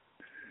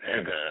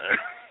 And,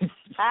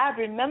 I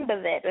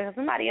remember that, because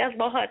somebody else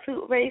bought her a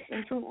toothbrush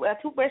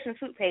and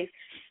toothpaste.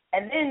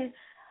 And then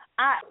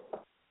I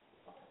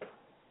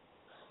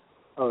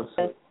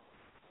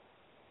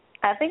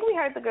think we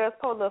hurt the girl's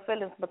poor little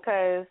feelings,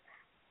 because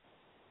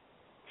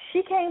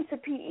she came to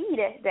PE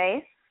that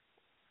day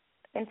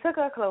and took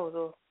her clothes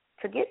off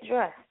to get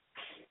dressed.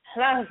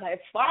 And I was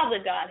like, Father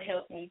God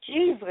help me.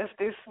 Jesus,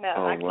 this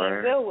smell. I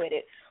can't deal with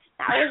it.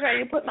 I was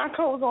ready to put my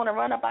clothes on and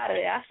run up out of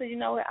there. I said, you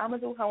know what, I'm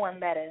going to do her one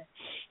better.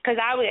 Because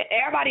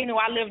everybody knew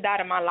I lived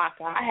out of my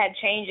locker. I had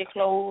change of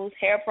clothes,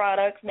 hair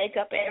products,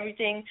 makeup,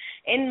 everything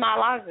in my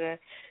locker.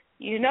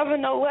 You never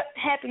know what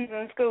happens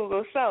in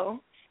school.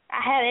 So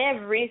I had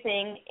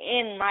everything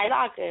in my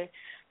locker.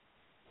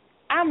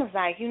 I was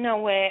like, you know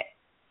what,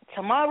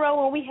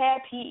 tomorrow when we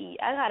have PE,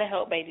 I got to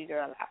help baby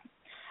girl out.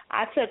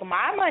 I took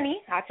my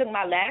money. I took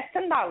my last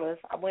 $10.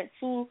 I went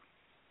to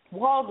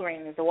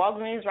Walgreens. The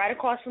Walgreens right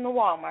across from the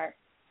Walmart.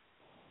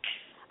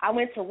 I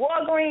went to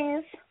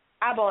Walgreens.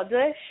 I bought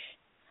dish.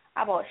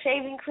 I bought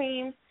shaving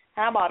cream.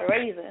 And I bought a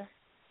razor.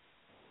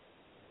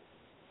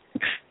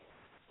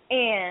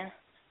 And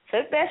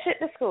took that shit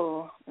to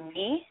school.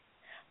 Me,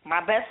 my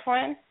best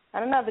friend,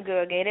 and another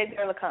girl gave that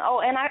girl a con.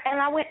 Oh, and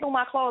I went through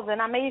my clothes,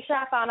 and I made sure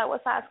I found out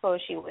what size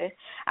clothes she wear.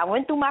 I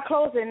went through my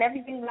clothes, and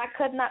everything that I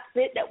could not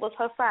fit that was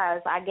her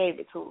size, I gave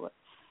it to her.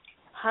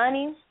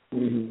 Honey,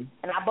 Mm-hmm.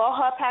 And I bought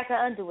her a pack of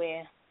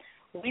underwear.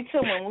 We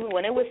took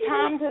when it was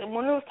time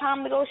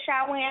to go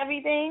shower and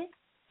everything.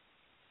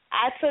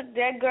 I took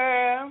that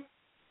girl.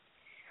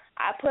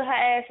 I put her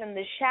ass in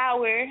the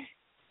shower.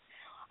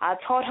 I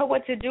taught her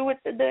what to do with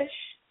the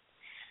dish.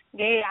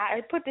 Yeah,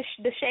 I put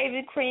the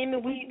shaving cream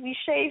and we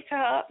shaved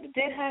her up,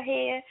 did her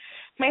hair,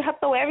 made her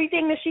throw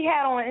everything that she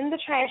had on in the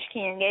trash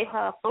can, gave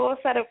her a full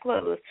set of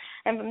clothes.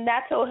 And from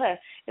that, I told her,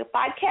 if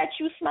I catch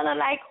you smelling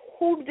like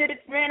who did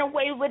it, ran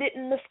away with it,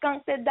 and the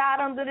skunk that died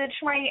under the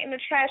train in the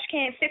trash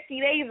can 50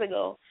 days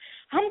ago,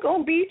 I'm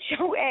going to beat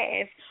your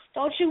ass.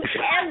 Don't you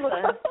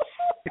ever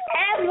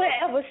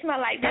smell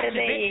like that a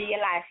day in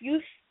your life.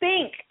 You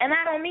stink. And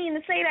I don't mean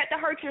to say that to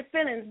hurt your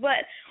feelings,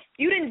 but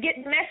you didn't get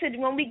the message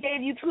when we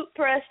gave you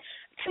toothpaste,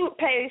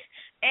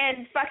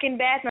 and fucking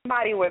Bath and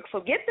Body Works. So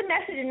get the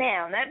message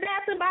now. That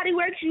Bath and Body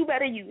Works, you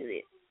better use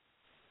it.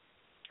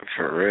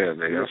 For real,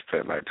 nigga. I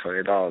spent like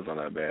 $20 on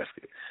that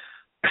basket.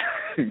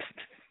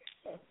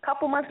 A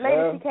couple months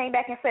later, she came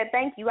back and said,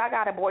 thank you. I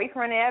got a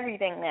boyfriend and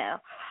everything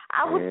now.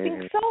 I would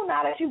think so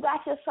now that you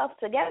got yourself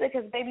together,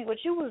 because, baby,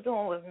 what you was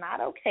doing was not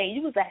okay.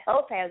 You was a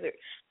health hazard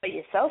for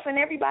yourself and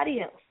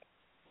everybody else.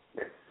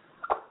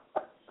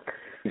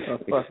 A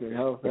fucking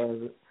health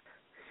hazard.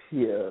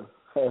 Yeah,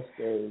 that's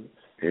crazy.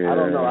 Yeah. I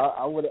don't know.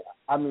 I would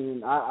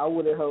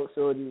have helped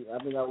Shorty. I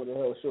think I would have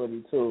helped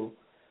Shorty too.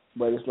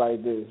 But it's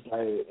like this.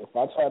 Like, if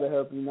I try to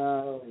help you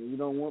now and you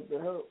don't want the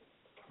help,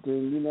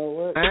 then you know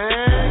what? Get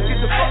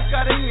the fuck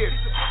out of here.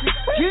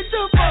 Get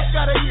the fuck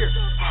out of here.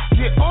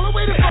 Get all the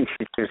way to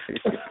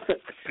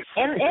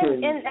And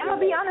I'm going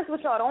to be honest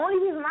with y'all. The only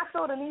reason I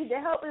feel the need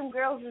to help them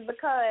girls is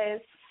because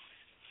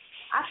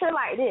I feel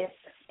like this.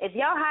 If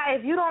you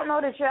don't know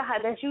that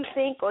you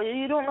stink, or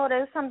you don't know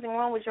there's something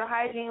wrong with your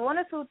hygiene, one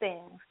or two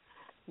things.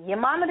 Your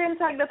mama didn't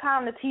take the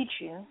time to teach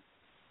you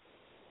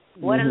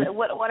what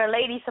a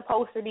lady's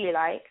supposed to be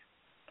like,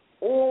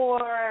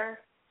 or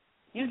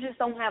you just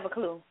don't have a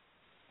clue.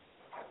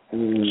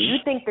 You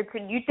think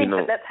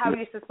that's how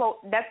you're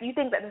supposed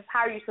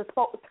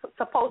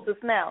to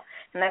smell,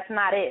 and that's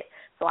not it.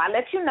 So I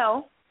let you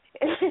know.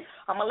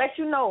 I'm gonna let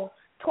you know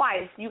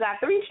twice. You got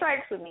 3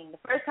 strikes with me. The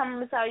first time I'm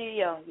gonna tell you,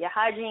 your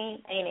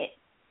hygiene ain't it.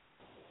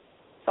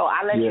 So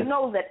I let you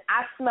know that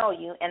I smell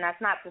you, and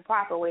that's not the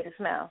proper way to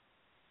smell.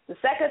 The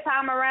second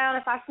time around,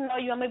 if I smell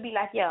you, I'm gonna be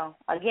like,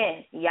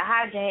 again, your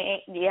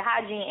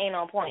hygiene ain't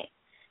on point.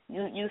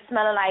 You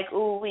smelling like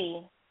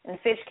ooh-wee and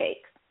fish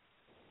cakes.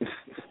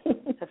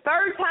 The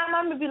third time,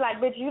 I'm going to be like,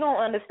 bitch, you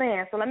don't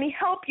understand. So let me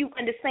help you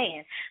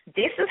understand.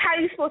 This is how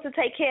you're supposed to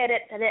take care of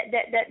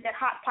that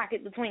hot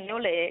pocket between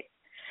your legs.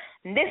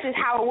 And this is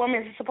how a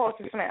woman is supposed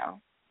to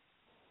smell.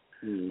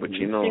 But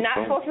you know, you're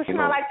not supposed to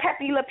smell like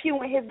Pepe Le Pew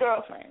and his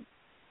girlfriend.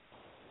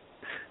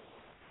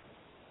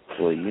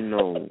 Well, you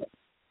know,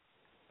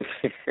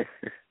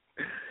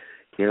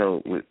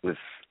 with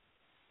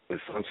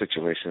some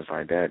situations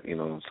like that,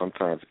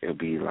 sometimes it'll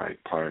be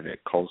like part of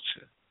that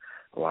culture.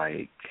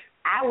 Like,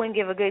 I wouldn't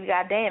give a good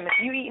goddamn. If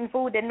you eating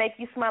food that make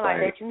you smell like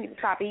that, you need to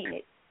stop eating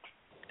it.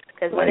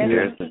 Because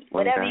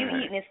whatever you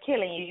eating is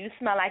killing you. You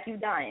smell like you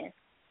dying.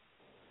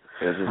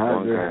 There's this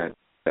one guy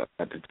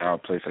at the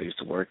job place I used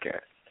to work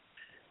at,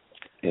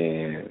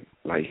 and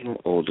like he's an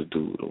older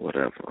dude or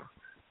whatever.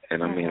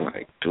 And I mean,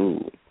 like,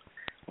 dude,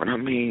 when I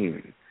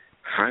mean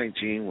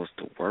hygiene was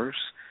the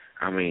worst,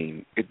 I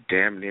mean, it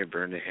damn near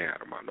burned the hair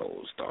out of my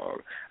nose,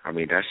 dog. I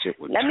mean, that shit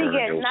would turn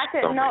your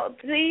stomach.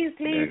 Please,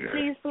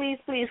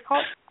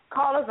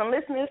 callers and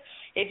listeners,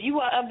 if you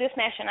are of this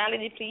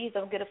nationality, please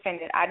don't get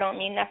offended. I don't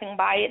mean nothing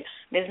by it.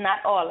 There's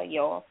not all of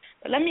y'all.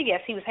 But let me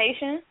guess, he was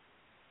Haitian?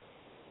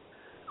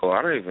 Oh,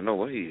 I don't even know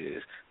what he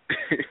is.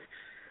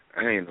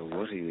 I ain't know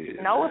what he is.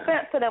 No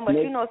offense to them, but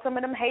some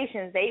of them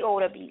Haitians, they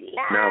ought to be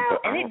loud,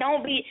 and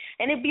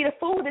it be the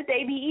food that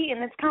they be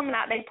eating that's coming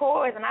out their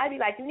pores, and I be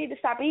like, you need to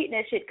stop eating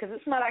that shit because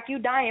it smell like you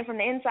dying from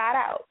the inside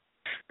out.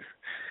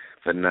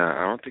 But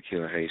nah, I don't think he's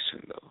a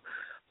Haitian though.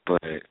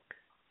 But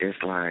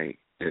it's like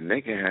the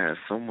nigga has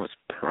so much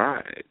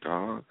pride,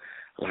 dog.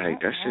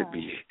 Like that should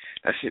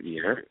be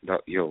hurt.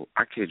 Yo,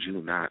 I kid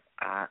you not.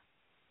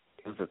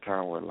 It was a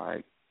time where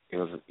like he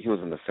was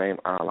in the same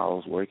aisle I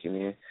was working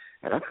in.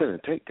 And I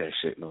couldn't take that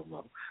shit no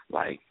more.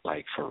 Like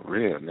for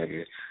real,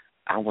 nigga.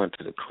 I went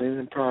to the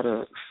cleaning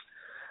products.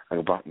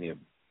 I bought me a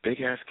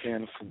big-ass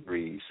can of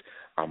Febreze.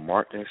 I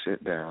marked that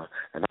shit down,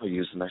 and I was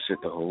using that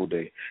shit the whole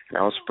day. And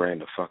I was spraying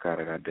the fuck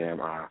out of that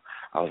damn aisle.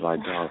 I was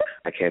like, dog,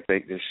 I can't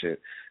take this shit.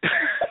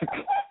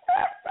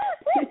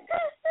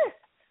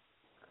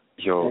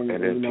 Yo, and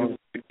then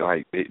people,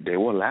 like, they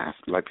were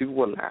laughing. Like, people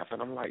were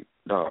laughing. I'm like,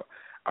 dog.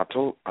 I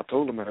told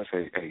them, and I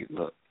said, hey,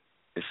 look.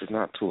 This is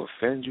not to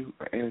offend you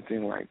or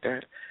anything like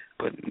that,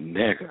 but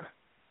nigga,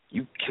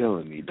 you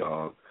killing me,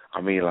 dog.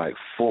 I mean, like,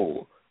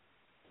 full.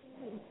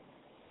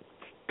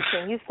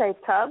 Can you say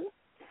tub,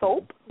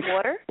 soap,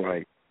 water?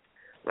 Like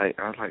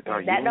I was like,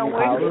 dog. That don't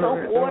work with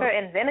soap, water,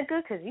 and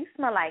vinegar because you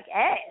smell like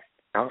ass.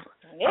 I was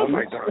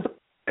like, dog,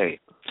 hey,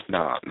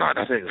 nah, that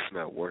doesn't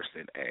smell worse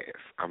than ass.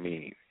 I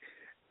mean,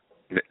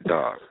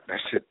 Dog, that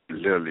shit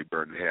literally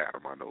burned the hair out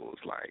of my nose,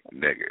 like,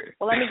 nigga.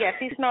 Well, let me guess.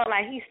 He smelled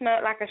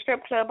like a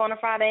strip club on a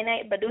Friday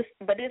night, but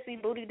this he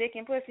booty, dick,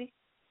 and pussy.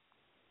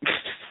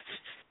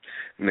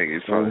 Nigga,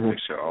 it's probably make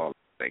sure all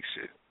that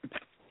shit.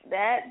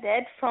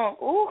 That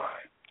funk, ooh.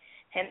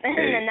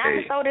 And not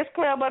to throw this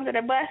club under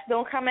the bus,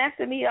 don't come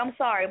after me, I'm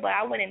sorry, but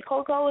I went in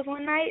Coco's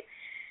one night,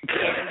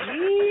 and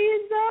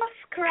Jesus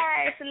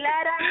Christ,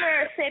 Lord have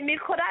mercy, me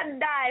could have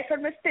died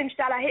from the stench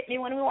that hit me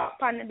when we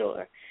walked on the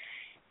door.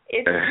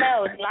 It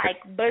smelled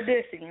like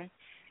budding.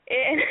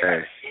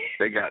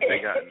 They gotten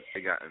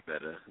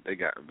better.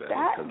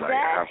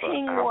 That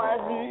thing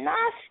was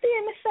nasty.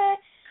 And said,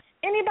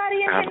 anybody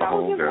in here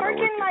knows it's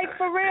working? Like,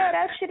 for real,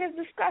 that shit is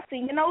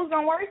disgusting. Your nose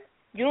don't work?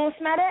 You don't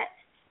smell that?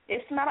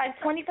 It smell like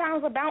 20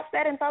 pounds of bounce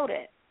that and throw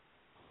that.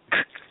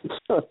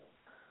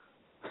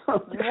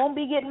 You won't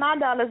be getting my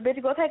dollars,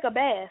 bitch. Go take a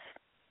bath.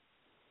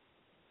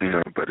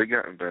 No, but it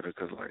gotten better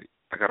because, like,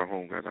 I got a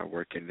homegirl that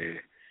work in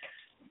there.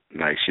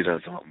 Like, she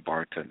does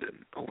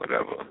bartending or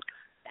whatever.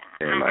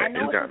 And, like, I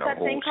know it's a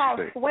thing called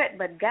sweat,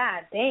 but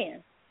god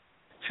damn.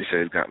 She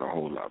said it's gotten a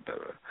whole lot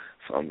better.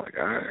 So I'm like,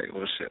 all right,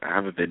 well, shit, I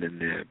haven't been in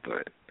there,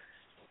 but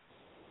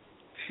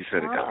she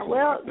said it got a whole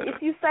lot better. Well,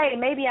 if you say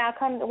maybe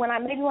when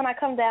I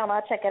come down,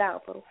 I'll check it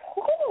out. But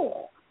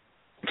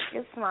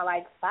it smell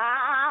like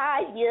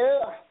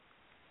fire.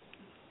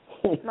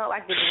 It smell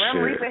like the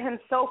Grim Reaper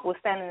himself was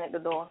standing at the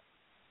door.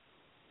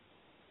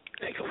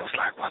 Nigga was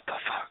like, what the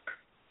fuck?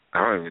 I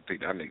don't even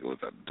think that nigga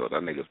was at the door.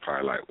 That nigga's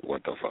probably like,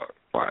 what the fuck?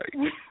 Like,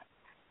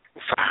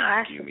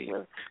 fuck you mean?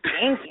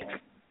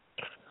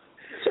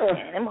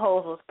 And them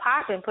hoes was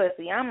popping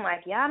pussy. I'm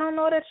like, y'all don't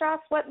know that y'all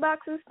sweat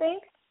boxes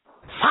stink?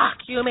 Fuck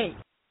you mean?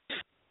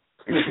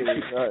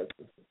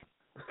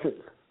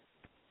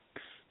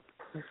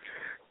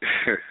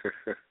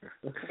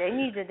 They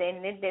need to,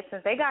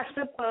 since they got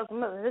strip clubs,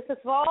 this is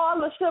for all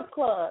the strip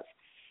clubs.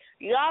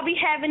 Y'all be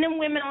having them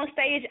women on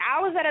stage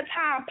hours at a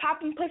time,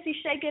 popping pussy,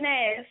 shaking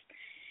ass,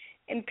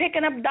 and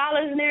picking up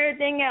dollars and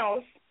everything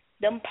else.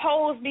 Them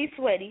poles be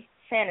sweaty,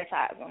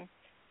 sanitize them.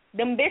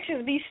 Them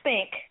bitches be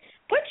stink.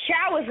 Put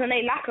showers in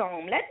their locker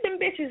room. Let them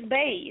bitches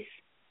bathe.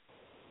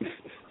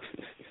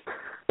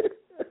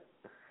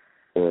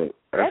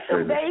 Let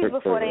them bathe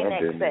before they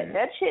next set.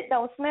 That shit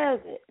don't smell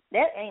good.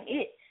 That ain't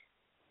it.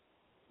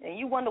 And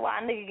you wonder why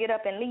a nigga get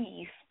up and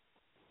leave.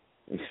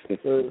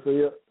 So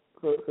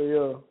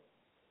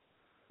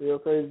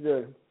Crazy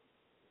J.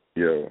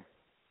 Yo.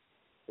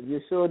 If you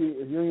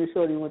and your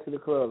shorty went to the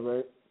club,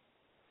 right?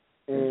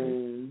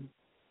 And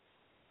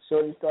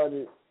shorty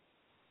started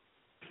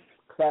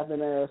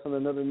clapping ass on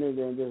another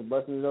nigga and just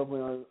busting it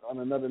open on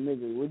another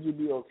nigga, would you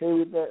be okay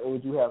with that, or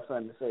would you have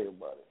something to say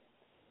about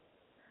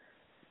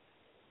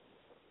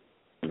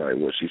it? Like,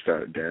 what, she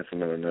started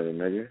dancing on another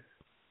nigga?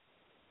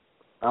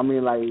 I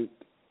mean, like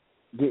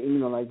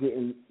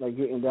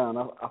getting down.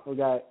 I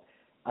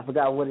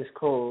forgot what it's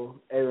called.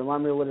 Hey,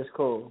 remind me of what it's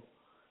called.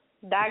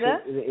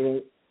 Dagger?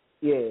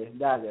 Yeah,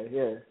 dagger.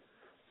 Yeah.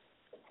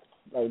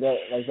 Like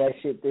that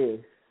shit there.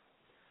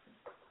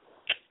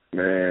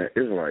 Man,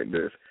 it's like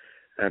this.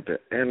 At the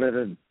end of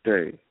the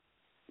day,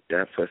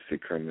 that pussy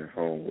coming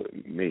home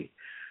with me.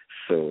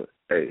 So,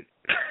 hey,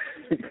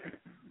 it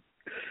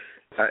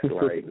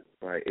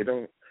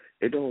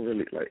don't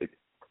really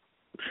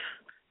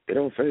it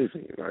don't faze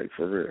me, like,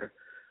 for real.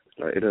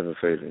 Like, it doesn't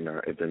faze me.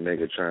 Now, if the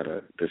nigga try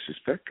to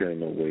disrespect her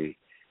in a way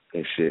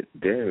and shit,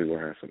 then we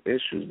gonna have some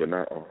issues, but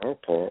not on her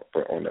part,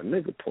 but on the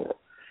nigga part.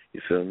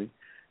 You feel me?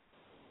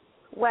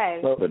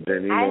 Well, but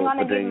then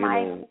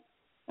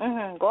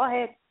go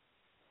ahead.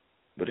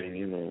 But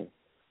then,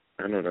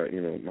 I know that,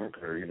 my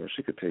girl,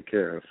 she could take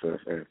care of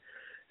herself. And,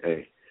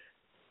 hey,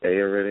 they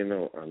already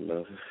know I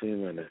love a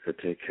female that could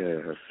take care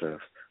of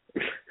herself.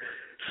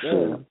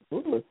 So,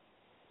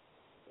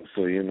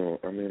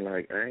 I mean,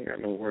 like, I ain't got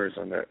no words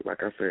on that.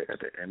 Like I said, at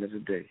the end of the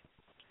day,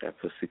 that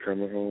pussy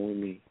coming home with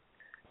me.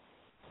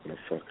 No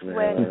fucking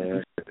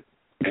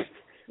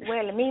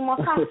Well, me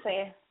must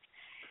say,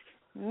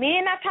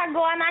 me not go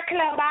on a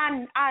club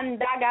and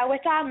dagger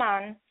with a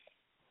man,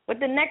 with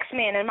the next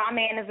man, and my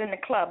man is in the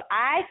club.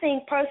 I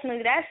think,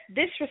 personally, that's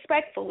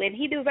disrespectful, and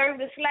he deserves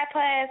to slap her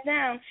ass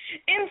down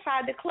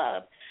inside the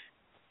club.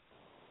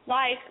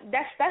 Like,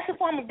 that's a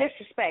form of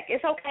disrespect.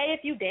 It's okay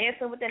if you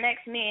dancing with the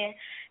next man,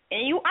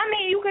 and you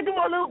could do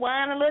a little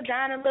whine, a little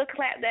john, a little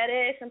clap that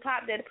ass and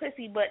pop that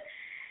pussy, but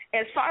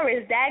as far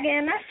as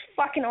dagging, that's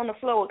fucking on the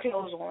floor with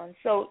clothes on.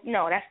 So,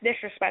 no, that's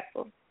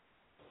disrespectful.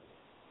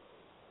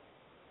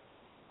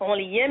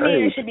 Only your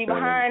man should be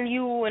behind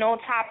you and on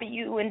top of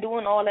you and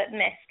doing all that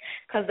mess,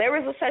 because there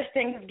is a such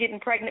thing as getting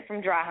pregnant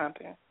from dry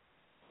humping.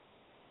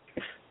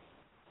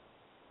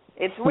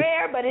 It's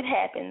rare, but it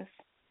happens.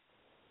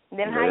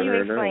 Then how you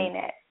explain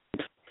that?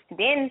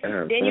 Then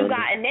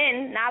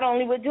not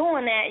only with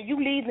doing that, you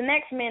lead the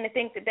next man to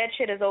think that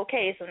shit is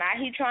okay. So now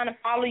he trying to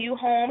follow you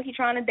home, he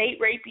trying to date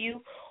rape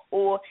you,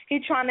 or he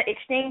trying to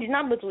exchange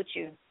numbers with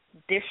you.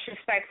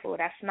 Disrespectful.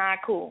 That's not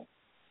cool.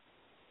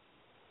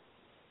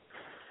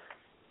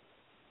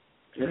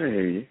 I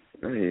hear you.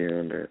 I hear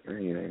on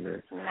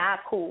that. Not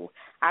cool.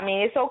 I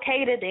mean, it's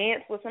okay to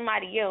dance with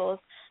somebody else,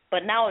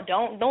 but now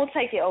don't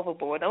take it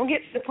overboard. Don't get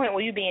to the point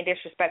where you're being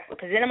disrespectful,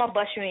 because then I'm going to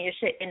bust you in your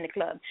shit in the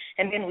club,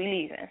 and then we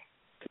leaving.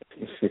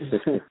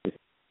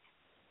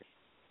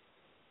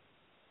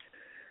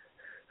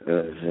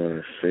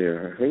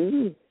 Fair.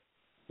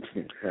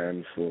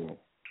 Handful.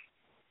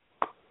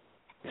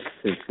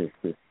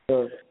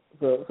 So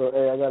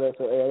hey, I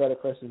got a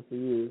question for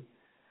you.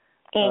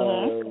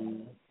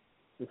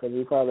 Because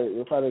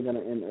we're probably gonna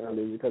end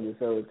early because the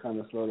show is kind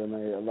of slow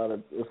tonight.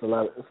 It's a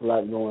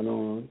lot going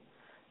on,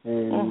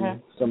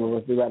 and some of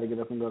us we got to get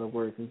up and go to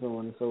work and so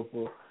on and so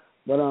forth.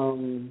 But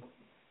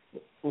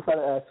we'll try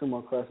to ask 2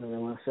 more questions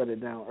and we'll shut it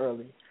down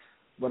early.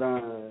 But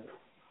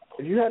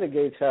if you had a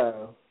gay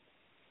child,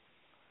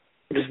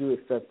 would you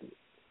accept it?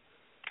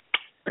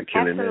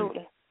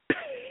 Absolutely.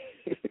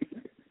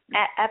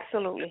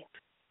 Absolutely.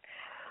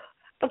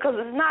 Because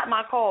it's not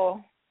my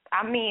call.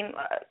 I mean,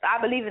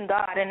 I believe in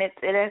God, and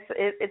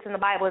it's in the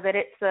Bible that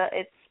it's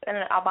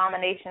an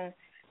abomination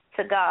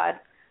to God,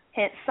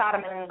 hence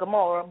Sodom and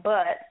Gomorrah.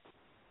 But,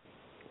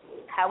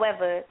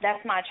 however,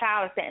 that's my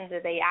child at the end of the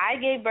day. I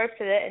gave birth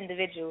to that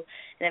individual,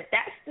 and if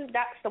that's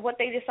what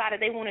they decided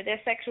they wanted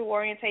their sexual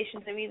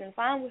orientation to be, then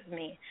fine with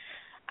me.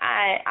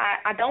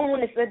 I don't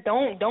want to say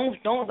don't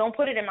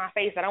put it in my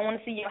face. I don't want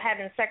to see you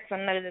having sex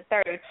on another the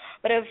third.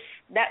 But if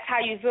that's how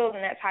you feel,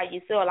 then that's how you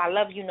feel. I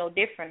love you no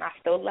different. I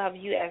still love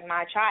you as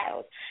my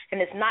child,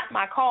 and it's not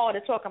my call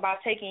to talk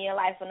about taking your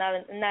life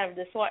none of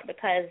the sort,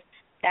 because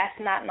that's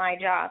not my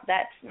job.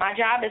 That's my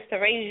job is to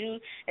raise you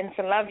and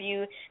to love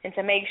you and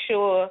to make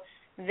sure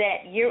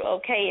that you're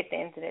okay at the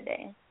end of the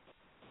day.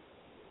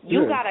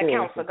 You got to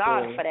account for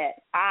God for that.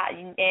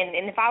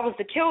 And if I was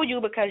to kill you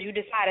because you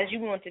decided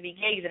you want to be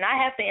gay, then I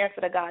have to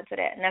answer to God to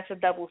that, and that's a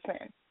double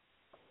sin.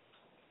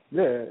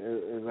 Yeah,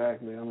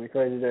 exactly. I mean,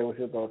 Crazy J, what's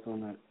your thoughts on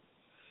that?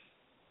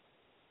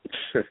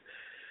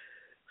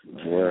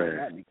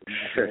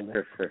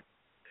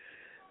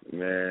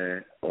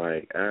 Man,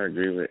 like, I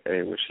agree with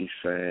what she's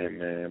saying,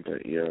 man,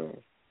 but,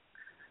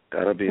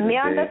 that'll be the day.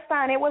 I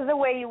understand it was the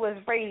way you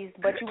was raised,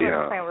 but you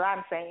understand what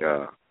I'm saying.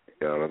 Yeah,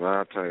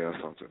 I'll tell you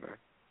something, man.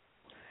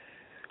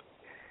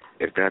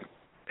 If that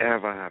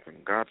ever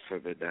happened, God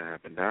forbid that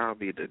happened, that'll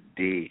be the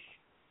day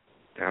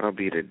a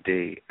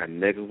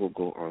nigga will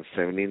go on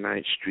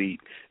 79th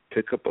Street,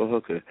 pick up a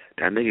hooker.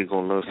 That nigga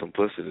gonna love some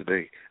pussy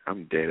today.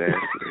 I'm dead ass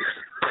serious.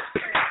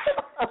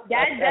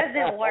 That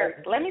doesn't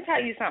work. Let me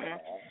tell you something.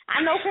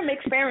 I know from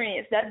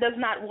experience that does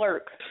not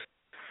work.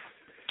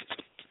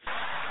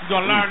 You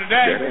gonna learn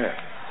today.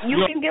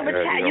 You can give a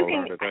child. You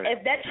can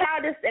if that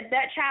child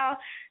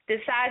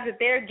decides that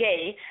they're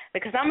gay.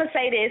 Because I'm gonna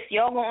say this,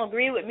 y'all gonna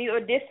agree with me or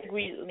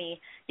disagree with me.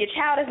 Your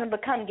child doesn't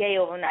become gay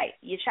overnight.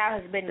 Your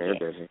child has been gay.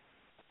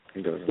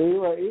 He doesn't.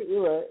 You're right.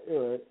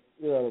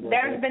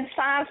 There's been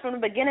signs from the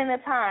beginning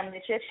of time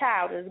that your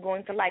child is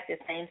going to like the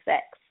same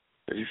sex.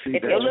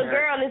 If your little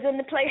girl is in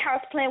the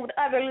playhouse playing with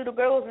other little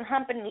girls and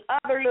humping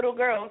other little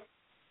girls,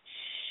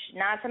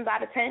 9 times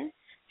out of 10,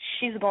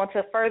 she's going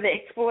to further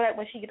explore that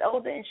when she gets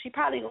older, and she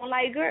probably going to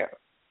like girls.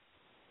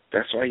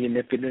 That's why you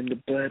nip it in the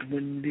bud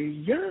when they're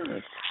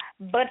young.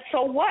 But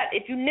so what?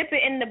 If you nip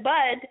it in the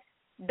bud,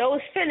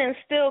 those feelings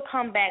still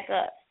come back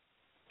up.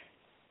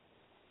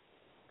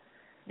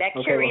 That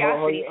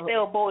curiosity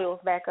still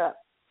boils back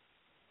up.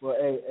 Well,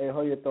 hey,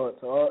 hold your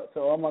thoughts. To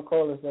all my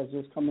callers that's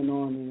just coming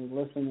on and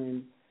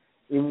listening,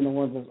 even the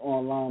ones that's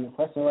online, the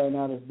question right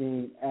now that's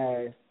being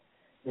asked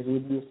is,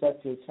 would you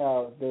accept your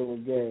child if they were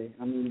gay?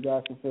 I mean, you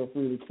guys can feel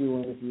free to cue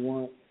in if you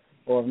want,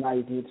 or if not,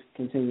 you can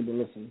continue to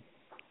listen.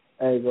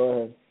 Hey, go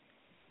ahead.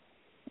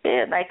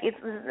 Yeah, like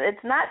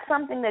it's not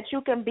something that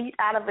you can beat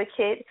out of a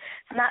kid.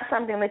 It's not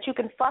something that you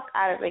can fuck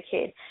out of a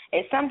kid.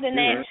 It's something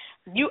that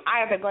you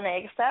either going to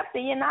accept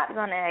or you're not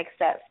going to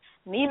accept.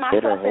 Me,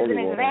 myself, as an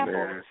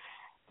example,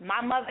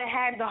 my mother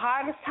had the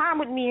hardest time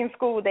with me in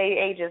school day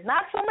ages.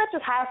 Not so much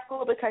as high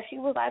school, because she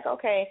was like,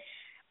 okay,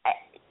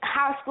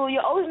 high school,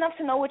 you're old enough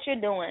to know what you're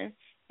doing.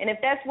 And if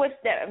that's what's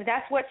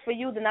for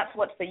you, then that's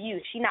what's for you.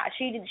 She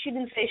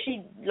didn't say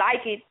she'd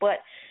like it,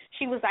 but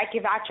she was like,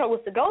 if I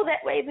chose to go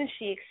that way, then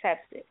she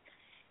accepts it.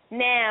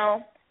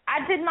 Now,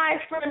 I did my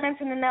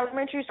experiments in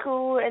elementary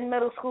school and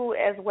middle school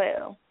as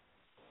well.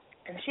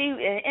 And she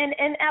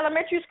in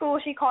elementary school,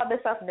 she called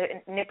herself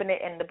nipping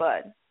it in the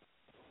bud.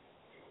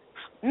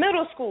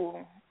 Middle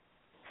school,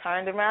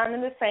 turned around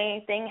and the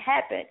same thing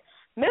happened.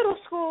 Middle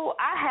school,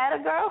 I had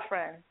a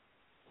girlfriend.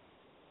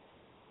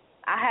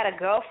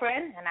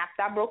 And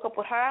after I broke up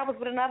with her, I was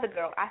with another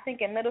girl. I think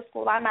in middle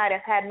school I might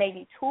have had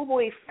maybe 2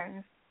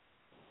 boyfriends.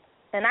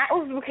 And that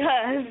was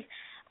because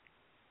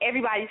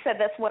everybody said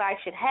that's what I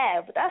should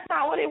have, but that's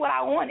not really what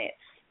I wanted.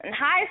 In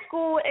high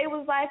school, it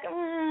was like,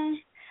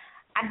 I'm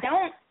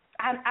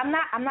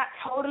not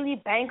totally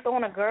banked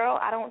on a girl.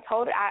 At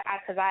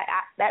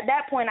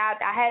that point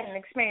I hadn't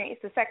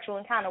experienced a sexual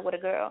encounter with a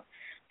girl.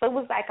 So it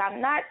was like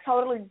I'm not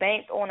totally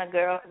banked on a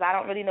girl because I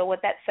don't really know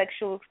what that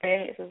sexual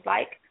experience is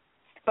like.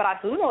 But I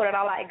do know that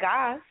I like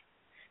guys.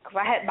 Because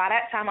by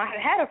that time I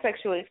had a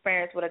sexual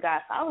experience with a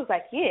guy. So I was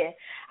like, yeah,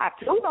 I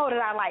do know that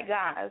I like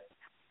guys.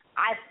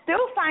 I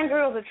still find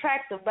girls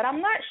attractive, but I'm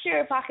not sure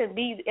if I can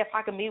be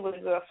with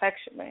a girl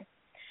sexually.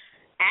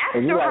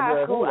 After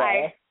high school,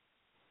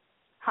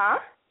 huh?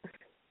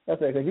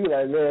 That's it, because you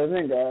like girls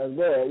and guys.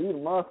 Girl, you the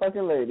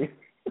motherfucking lady.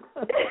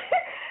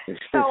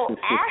 So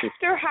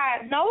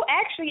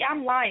actually,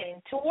 I'm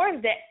lying.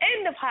 Towards the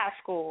end of high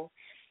school,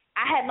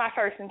 I had my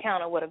first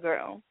encounter with a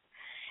girl.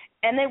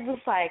 And it was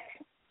like,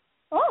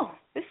 oh,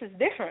 this is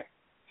different.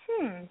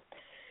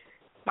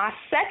 My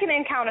second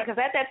encounter, because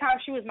at that time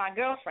she was my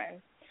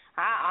girlfriend,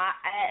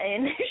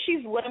 and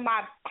she's one of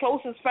my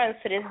closest friends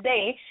to this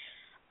day.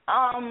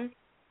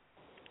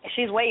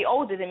 She's way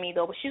older than me,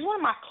 though, but she's one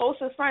of my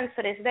closest friends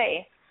to this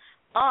day.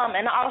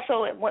 And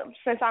also,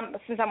 since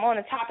I'm on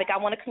the topic, I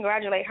want to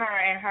congratulate her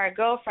and her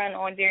girlfriend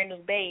on their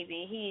new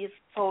baby. He is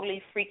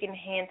totally freaking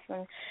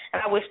handsome,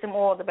 and I wish them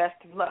all the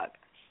best of luck.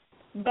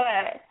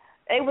 But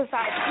it was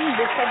like,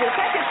 the second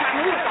time,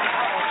 he was like,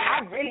 oh, I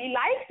really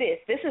like this.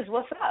 This is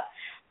what's up.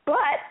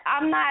 But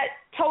I'm not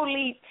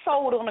totally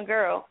sold on a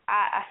girl.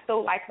 I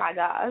still like my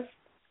guys.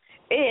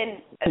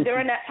 And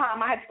during that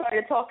time, I had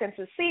started talking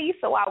to C,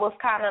 so I was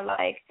kind of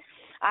like,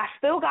 I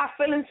still got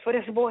feelings for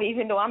this boy,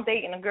 even though I'm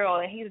dating a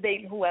girl and he's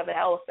dating whoever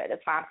else at the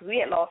time, because we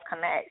had lost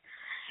connect.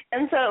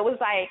 And so it was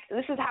like,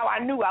 this is how I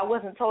knew I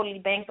wasn't totally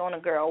banked on a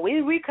girl.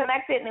 We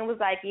reconnected, and it was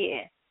like,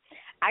 yeah,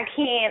 I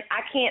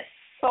can't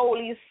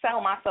solely sell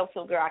myself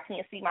to a girl. I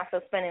can't see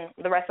myself spending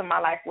the rest of my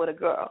life with a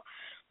girl.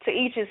 To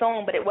each his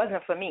own, but it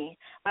wasn't for me.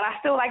 But I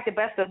still like the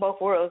best of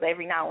both worlds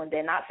every now and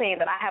then. Not saying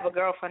that I have a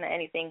girlfriend or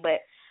anything,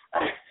 but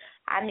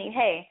I mean,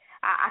 hey,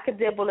 I could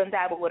dibble and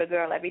dabble with a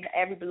girl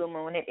every blue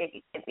moon.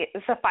 It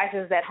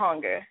suffices that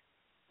hunger.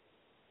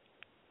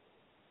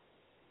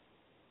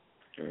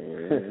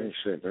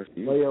 Shit, that's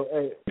you.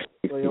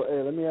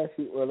 Let me ask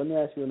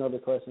you another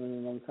question,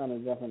 and I'm kind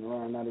of jumping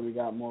around now that we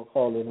got more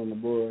callers on the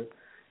board.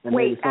 And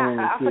wait,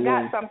 I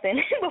forgot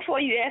something before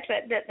you ask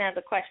that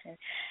another question.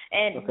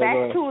 And okay,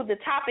 back to the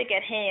topic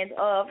at hand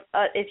of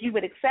if you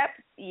would accept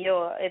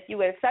your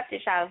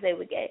child, they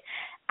would get.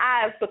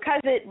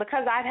 Because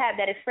I've had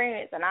that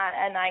experience and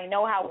I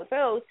know how it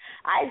feels,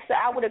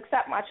 I would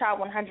accept my child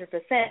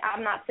 100%.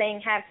 I'm not saying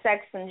have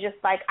sex and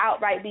just like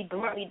outright be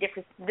bluntly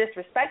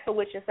disrespectful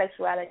with your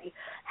sexuality.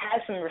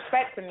 Have some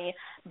respect for me,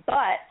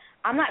 but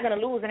I'm not going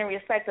to lose any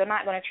respect or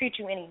not going to treat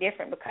you any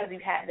different because you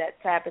have that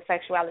type of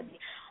sexuality.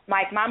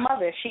 Like my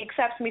mother, she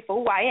accepts me for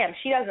who I am.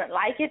 She doesn't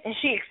like it, and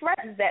she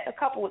expresses that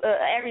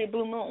every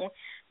blue moon.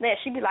 That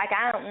she be like,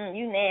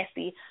 you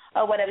nasty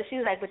or whatever.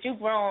 She's like, but you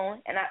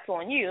grown, and that's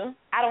on you.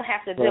 I don't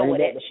have to deal with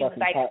it. She's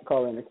like,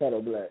 calling the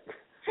kettle black.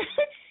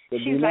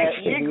 She's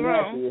like, you're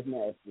grown. Nasty is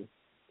nasty.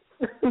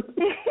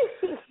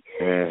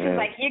 She's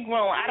like, you're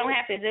grown. I don't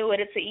have to deal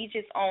with it. To each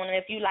his own. And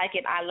if you like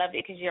it, I love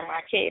it because you're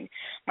my kid.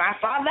 My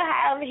father,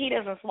 however, he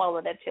doesn't swallow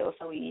that pill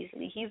so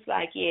easily. He's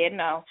like, yeah,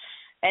 no.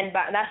 And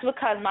that's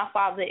because my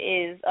father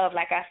is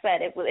like I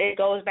said, it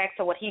goes back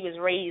to what he was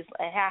raised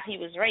and how he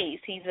was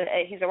raised. He's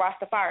a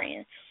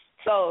Rastafarian,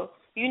 so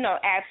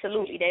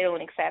absolutely they don't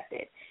accept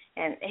it.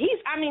 And he's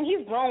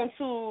grown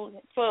for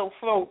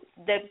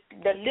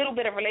the little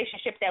bit of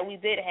relationship that we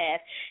did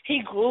have.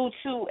 He grew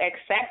to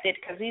accept it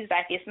because he's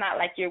like, it's not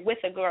like you're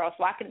with a girl,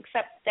 so I can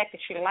accept the fact that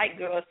you like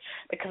girls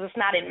because it's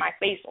not in my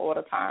face all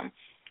the time.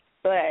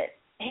 But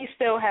he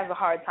still has a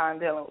hard time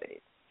dealing with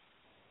it.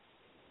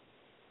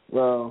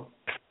 Well,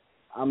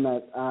 I'm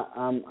not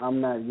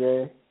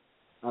gay.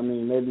 I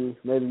mean, maybe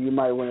you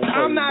might want to.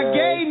 I'm not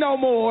gay no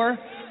more.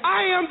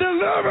 I am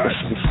delivered.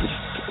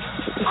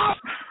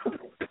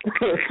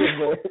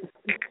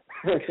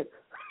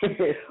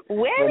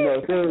 Where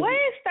is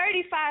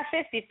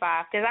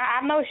 3555? Because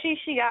I know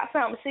she got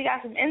something. She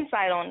got some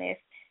insight on this.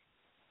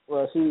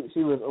 Well,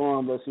 she was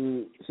on, but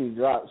she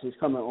dropped. She's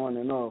coming on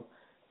and off.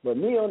 But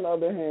me, on the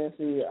other hand,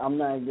 see, I'm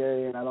not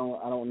gay, and I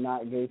don't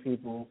knock gay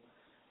people,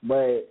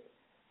 but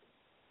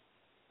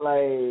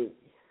like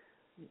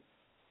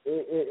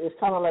it's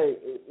kind of gonna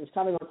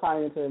tie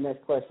into the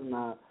next question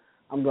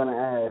I'm gonna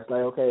ask.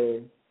 Like,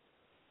 okay,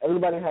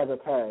 everybody has a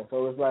past,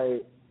 so it's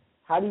like,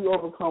 how do you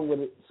overcome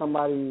with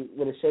somebody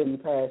with a shady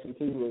past, and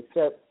can you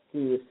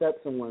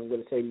accept someone with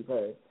a shady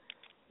past?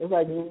 It's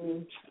like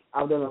me,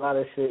 I've done a lot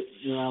of shit,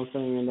 you know what I'm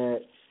saying,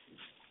 that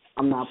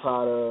I'm not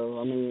proud of.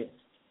 I mean,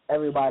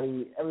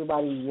 everybody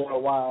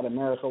worldwide,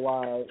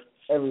 America-wide,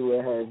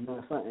 everywhere has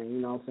done something, you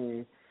know what I'm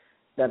saying,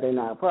 that they're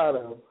not proud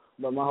of.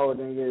 But my whole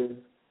thing is,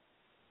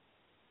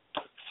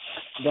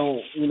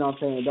 don't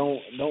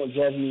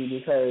judge me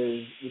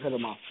because of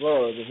my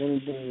flaws. If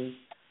anything,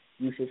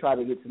 you should try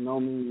to get to know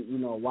me,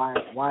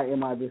 why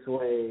am I this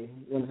way,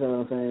 you understand what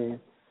I'm saying?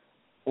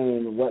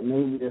 And what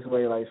made me this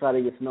way, like, try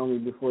to get to know me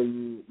before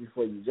you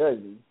judge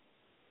me.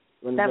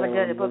 Never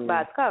judge a book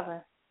by its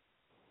cover.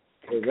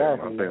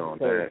 Exactly. My thing on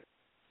that.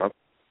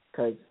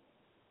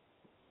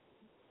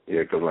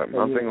 Because like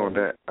my thing on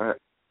that,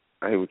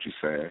 I hear what you're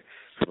saying.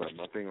 But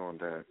my thing on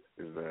that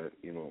is that,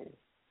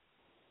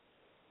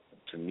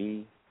 to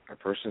me, a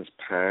person's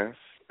past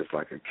is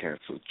like a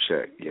canceled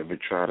check. You ever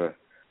try to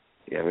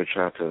You ever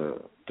try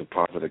to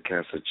deposit a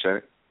cancer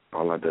check?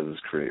 All that does is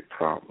create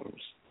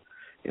problems.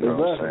 You know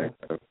what I'm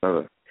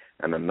saying?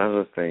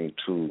 Another thing,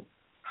 too,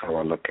 how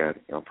I look at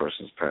a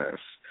person's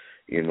past.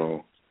 You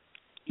know,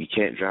 you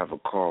can't drive a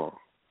car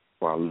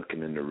while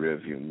looking in the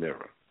rearview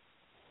mirror.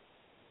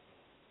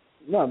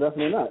 No,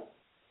 definitely not.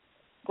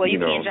 Well, you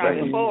can't drive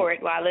it forward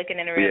while looking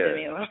in the rearview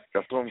mirror.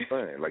 That's what I'm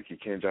saying. Like, you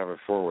can't drive it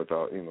forward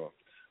without,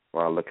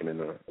 while looking in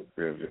the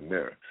rearview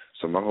mirror.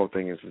 So my whole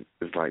thing is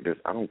like this.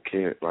 I don't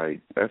care.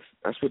 Like,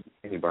 that's what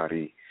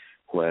anybody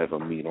who I ever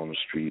meet on the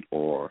street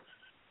or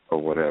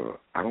whatever.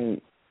 I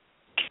don't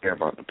care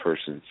about the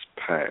person's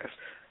past.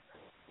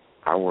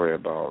 I worry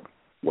about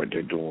what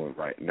they're doing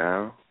right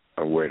now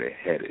and where they're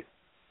headed.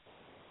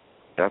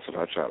 That's what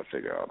I try to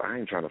figure out. I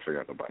ain't trying to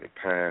figure out nobody's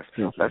past.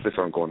 That's if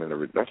I'm going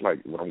in that's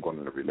like when I'm going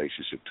in a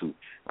relationship too.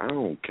 I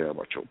don't care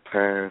about your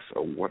past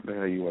or what the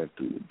hell you went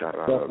through.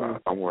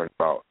 I'm worried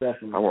about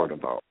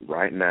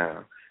right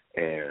now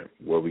and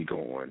where we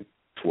going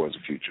towards the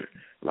future.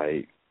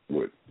 Like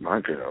with my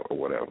girl or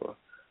whatever.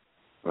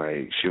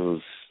 Like she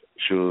was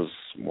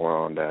more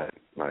on that.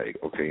 Like,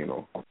 okay,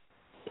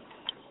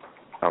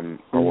 I'm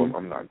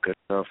not good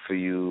enough for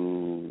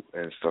you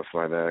and stuff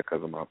like that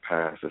because of my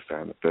past, this,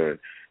 that, and the third.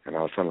 And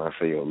I was telling her, I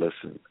said, yo,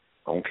 listen,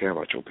 I don't care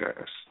about your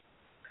past.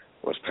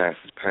 What's past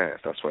is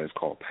past. That's why it's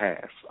called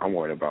past. I'm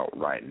worried about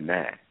right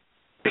now.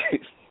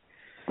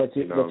 But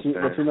you know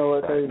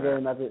what,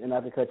 Thursday, not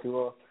to cut you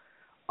off.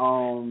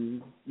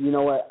 You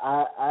know what,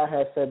 I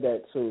have said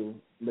that too.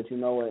 But you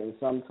know what, and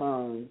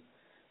sometimes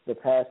the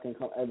past can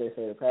come, as they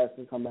say, the past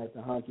can come back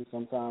to haunt you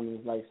sometimes.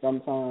 It's like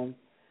sometimes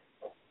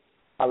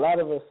a lot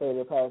of us say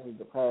the past is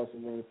the past,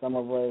 and then some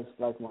of us,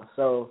 like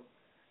myself,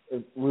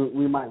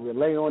 we might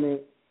relate on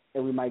it,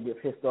 and we might get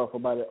pissed off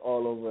about it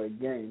all over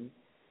again.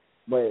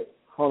 But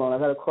hold on, I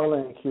got to call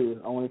in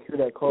queue. I want to cue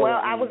that call. Well,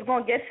 I was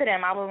going to get to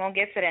them. I want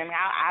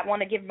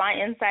to give my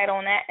insight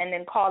on that and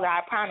then call her.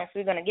 I promise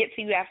we're going to get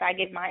to you after I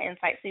give my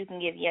insight so you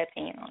can give your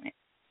opinion on it.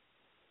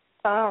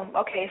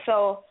 Okay,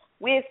 so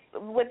with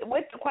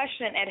the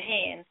question at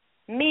hand,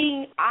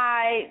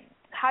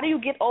 how do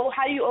you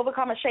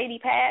overcome a shady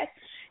past?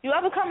 You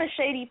overcome a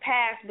shady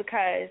past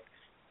because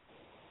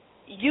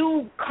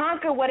you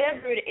conquer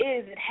whatever it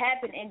is that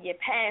happened in your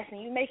past,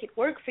 and you make it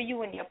work for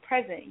you in your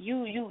present.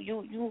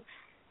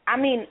 I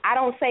mean, I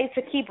don't say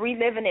to keep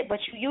reliving it, but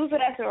you use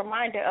it as a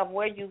reminder of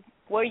where you've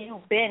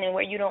been and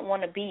where you don't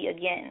want to be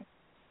again.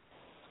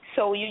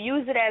 So you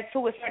use it as,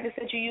 to a certain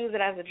extent, you use it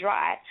as a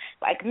drive.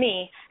 Like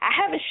me, I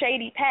have a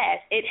shady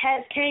past. It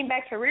has came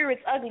back to rear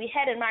its ugly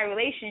head in my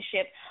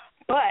relationship,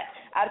 but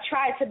I've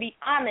tried to be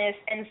honest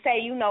and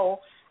say,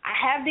 I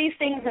have these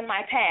things in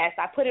my past.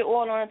 I put it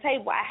all on the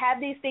table. I have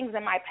these things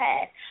in my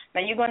past.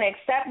 Now, you're going to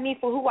accept me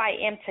for who I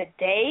am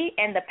today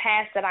and the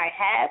past that I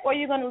have, or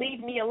you're going to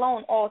leave me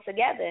alone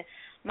altogether.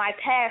 My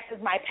past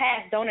is my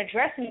past. Don't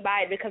address me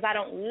by it because I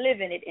don't live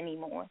in it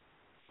anymore.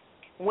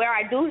 Yes,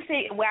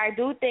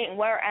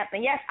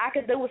 I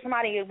could deal with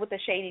somebody with a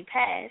shady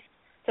past,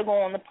 to go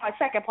on the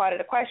second part of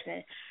the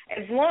question.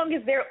 As long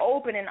as they're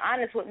open and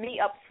honest with me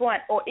up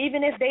front, or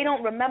even if they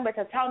don't remember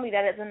to tell me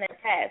that it's in their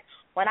past,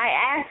 when I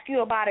ask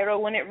you about it or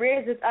when it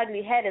rears its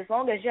ugly head, as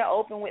long as you're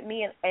open with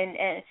me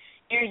and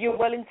you're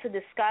willing to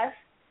discuss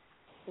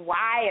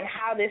why and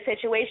how this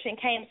situation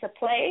came to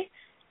play,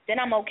 then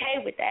I'm okay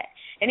with that.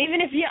 And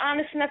even if you're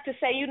honest enough to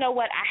say, you know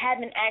what, I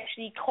haven't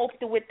actually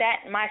coped with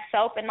that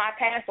myself in my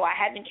past, or I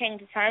haven't came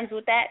to terms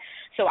with that,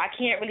 so I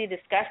can't really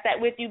discuss that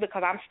with you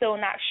because I'm still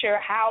not sure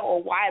how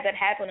or why that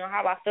happened or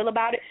how I feel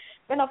about it,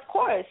 then of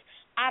course,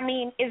 I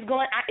mean, it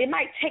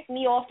might tick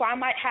me off, or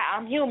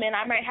I'm human,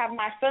 I might have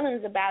my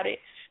feelings about it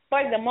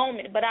for the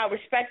moment, but I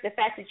respect the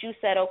fact that you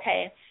said,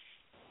 okay,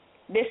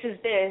 this is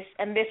this,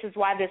 and this is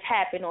why this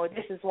happened, or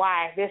this is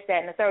why this,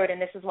 that, and the third, and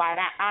this is why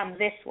I'm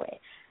this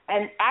way.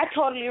 And I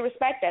totally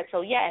respect that.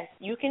 So, yes,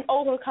 you can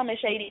overcome a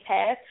shady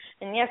past,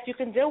 and, yes, you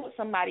can deal with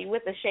somebody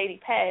with a shady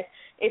past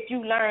if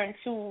you learn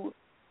to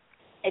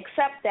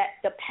accept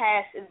that the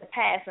past is the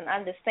past and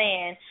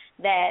understand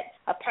that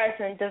a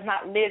person does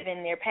not live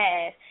in their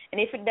past.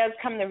 And if it does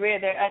come to rear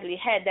their ugly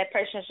head, that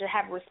person should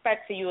have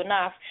respect for you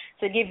enough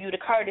to give you the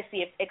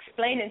courtesy of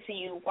explaining to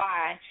you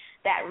why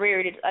that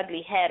reared its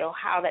ugly head or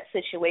how that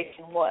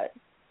situation was.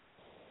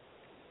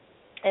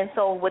 And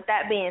so with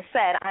that being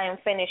said, I am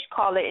finished.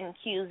 Caller in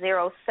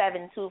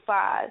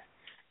Q0725.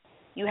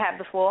 You have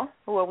the floor.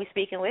 Who are we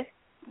speaking with?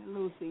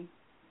 Lucy.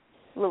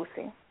 What's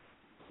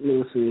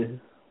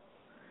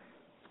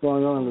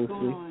going on, Lucy?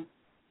 What's going on?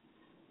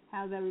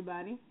 How's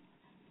everybody?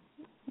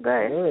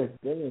 Good.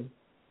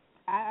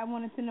 I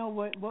wanted to know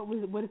what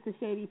is the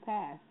shady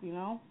past,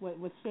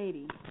 What's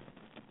shady?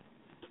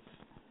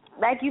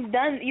 Like you've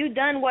done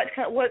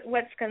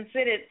what's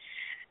considered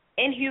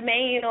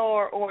inhumane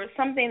or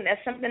something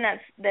that's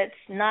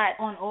not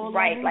on all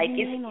right. Levels, like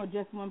you it's mean, or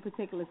just one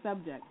particular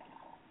subject.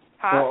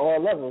 Huh? On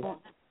all levels.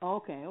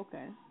 Okay.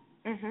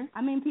 Mhm.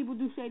 I mean, people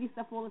do shady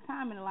stuff all the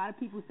time, and a lot of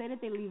people say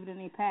that they leave it in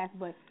their past,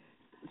 but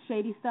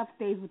shady stuff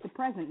stays with the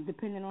present,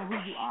 depending on who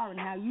you are and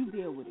how you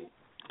deal with it.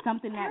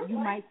 something that you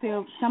might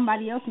feel,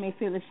 somebody else may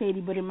feel is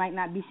shady, but it might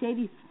not be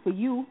shady for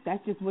you.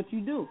 That's just what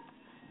you do.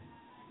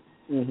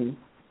 Mhm.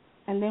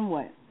 And then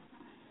what?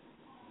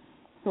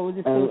 So is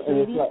it still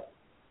shady?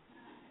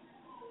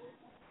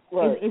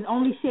 It's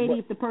only shady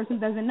if the person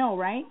doesn't know,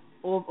 right?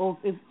 Or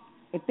if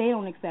they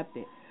don't accept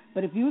it.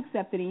 But if you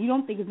accept it and you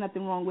don't think there's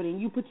nothing wrong with it,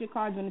 and you put your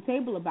cards on the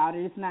table about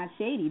it, it's not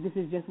shady. This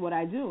is just what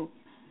I do.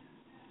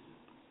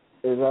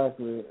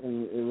 Exactly,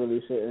 and it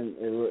really shouldn't.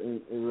 It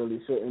really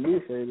shouldn't be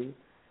shady.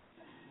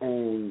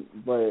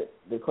 But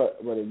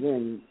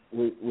again,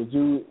 would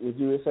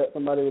you accept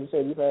somebody with a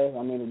shady past?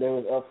 I mean, if they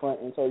was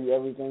upfront and told you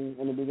everything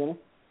in the beginning.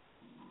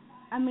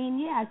 I mean,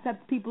 yeah, I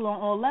accept people on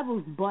all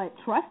levels, but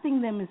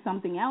trusting them is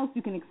something else.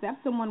 You can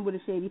accept someone with a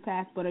shady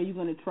past, but are you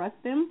going to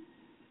trust them?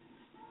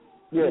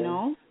 Yeah. You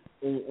know.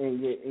 And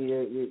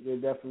you're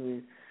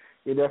definitely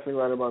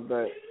right about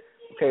that.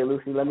 Okay,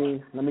 Lucy, let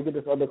me get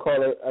this other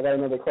caller. I got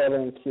another caller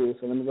in the queue,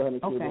 so let me go ahead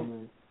and queue them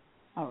in.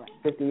 All right.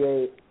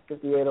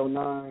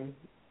 5809.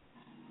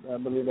 I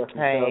believe that's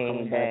Michelle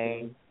coming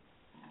back.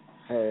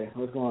 Hey,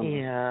 what's going on?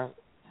 Yeah.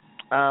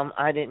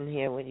 I didn't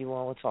hear what you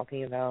all were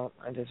talking about.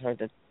 I just heard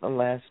the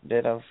last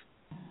bit of,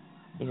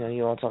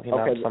 you all talking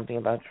about something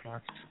about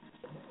trust.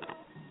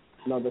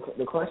 No,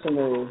 the question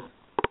is,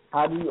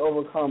 how do you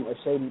overcome a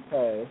shady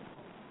past,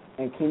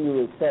 and can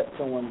you accept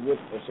someone with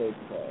a shady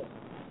past?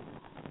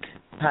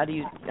 How do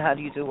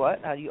you do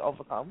what? How do you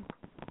overcome?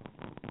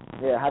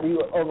 Yeah, how do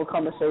you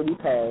overcome a shady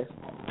past,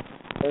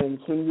 and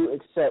can you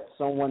accept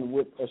someone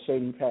with a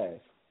shady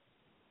past?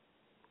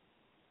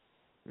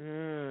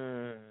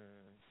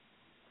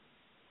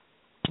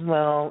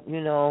 Well,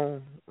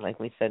 like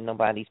we said,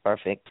 nobody's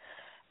perfect.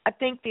 I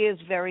think there's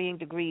varying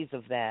degrees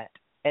of that,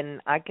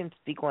 and I can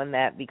speak on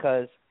that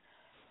because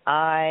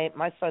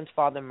my son's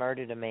father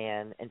murdered a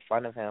man in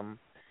front of him,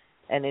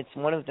 and it's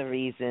one of the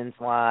reasons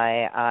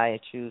why I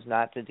choose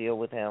not to deal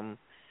with him,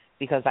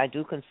 because I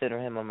do consider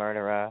him a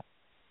murderer,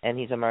 and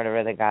he's a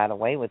murderer that got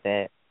away with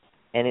it,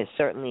 and it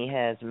certainly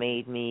has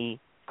made me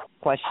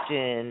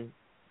question,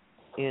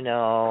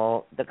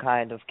 the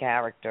kind of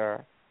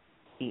character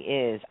he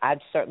is. I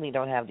certainly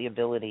don't have the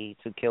ability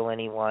to kill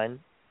anyone,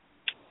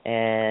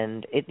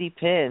 and it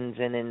depends.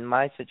 And in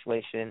my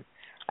situation,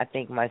 I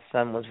think my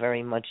son was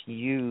very much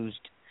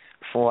used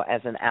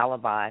as an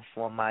alibi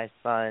for my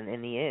son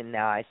in the end.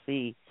 Now I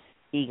see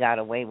he got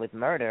away with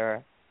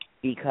murder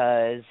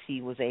because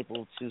he was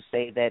able to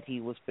say that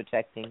he was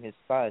protecting his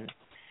son.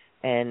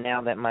 And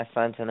now that my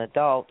son's an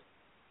adult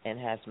and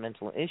has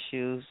mental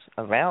issues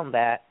around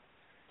that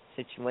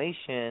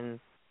situation,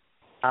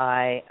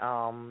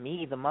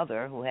 me, the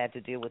mother, who had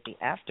to deal with the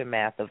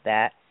aftermath of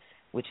that,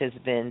 which has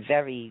been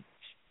very,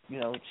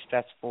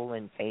 stressful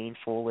and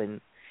painful,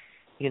 and,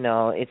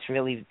 it's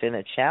really been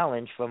a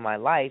challenge for my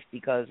life,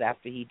 because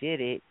after he did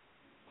it,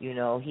 he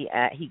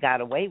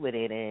got away with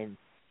it. And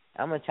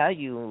I'm going to tell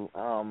you,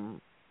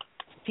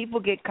 people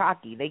get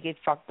cocky. They get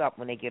fucked up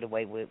when they get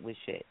away with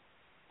shit,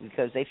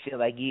 because they feel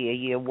like,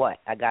 yeah, what?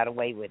 I got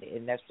away with it.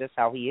 And that's just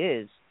how he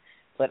is.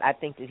 But I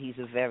think that he's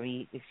a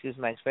very, excuse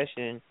my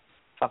expression,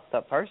 fucked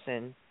up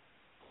person,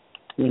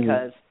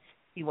 because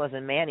he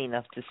wasn't man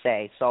enough to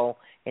say. So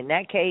in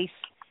that case,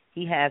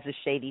 he has a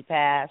shady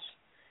past.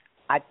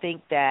 I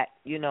think that,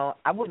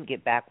 I wouldn't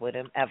get back with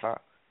him ever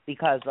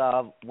because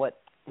of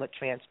what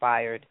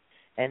transpired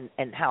and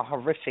how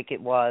horrific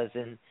it was,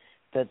 and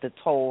the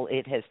toll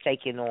it has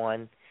taken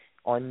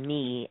on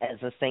me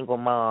as a single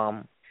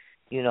mom,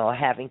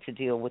 having to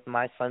deal with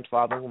my son's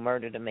father who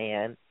murdered a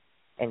man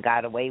and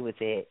got away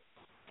with it.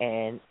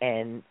 And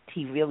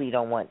he really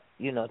don't want,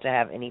 to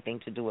have anything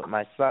to do with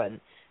my son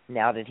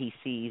now that he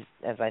sees,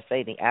 as I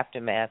say, the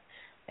aftermath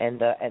and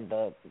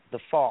the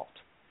fault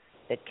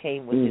that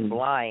came with his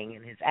lying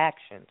and his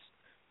actions.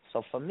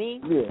 So for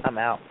me, I'm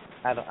out.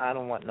 I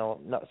don't want no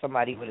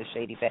somebody with a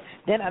shady past.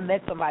 Then I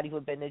met somebody who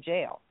had been to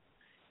jail,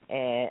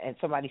 and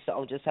somebody said,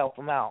 "Oh, just help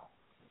him out."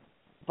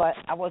 But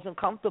I wasn't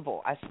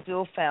comfortable. I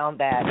still found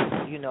that,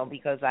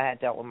 because I had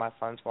dealt with my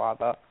son's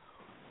father,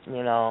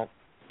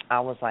 I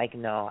was like,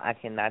 no, I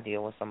cannot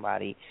deal with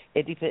somebody.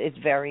 It's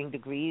varying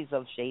degrees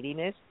of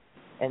shadiness,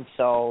 and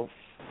so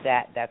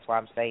that's why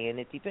I'm saying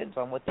it depends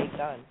on what they've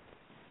done.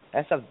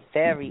 That's a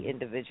very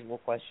individual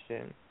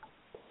question.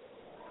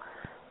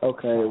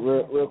 Okay,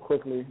 real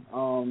quickly.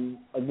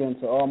 Again,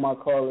 to all my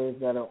callers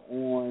that are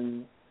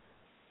on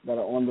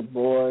the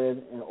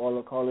board and all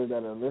the callers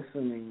that are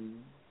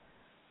listening,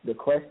 the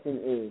question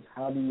is,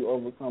 how do you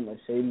overcome a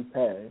shady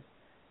past?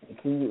 And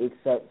can you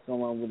accept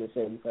someone with a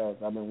shady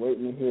past? I've been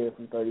waiting to hear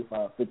from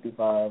 35,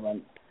 55.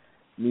 I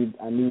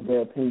need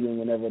their opinion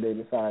whenever they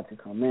decide to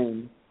come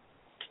in.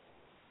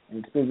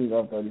 And speaking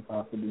of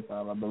 35,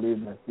 55, I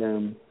believe that's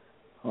them.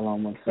 Hold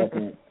on one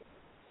second.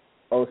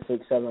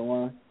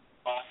 0671.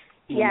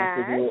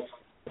 Yeah.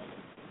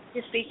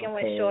 You're speaking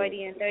with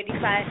Shorty and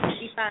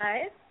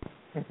 3555.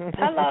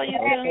 Hello, you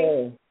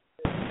two.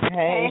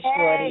 Hey,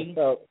 Shorty.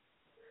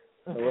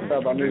 So what's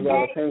up? I need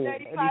your opinion.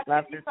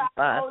 85.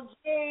 OG,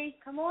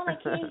 come on, I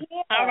can't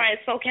hear. All right,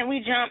 so can we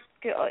jump?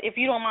 If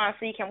you don't mind,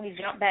 see, can we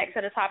jump back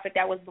to the topic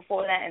that was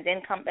before that, and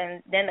then touch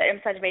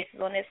bases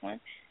on this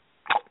one?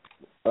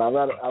 But I'd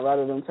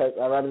rather just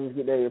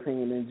get their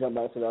opinion and jump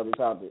back to the other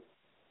topic.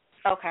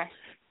 Okay.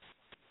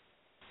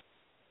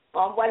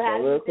 What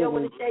happened to deal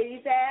with the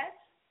Shady's ass?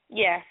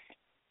 Yes.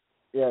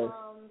 Yes.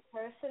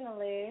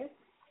 Personally,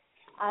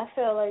 I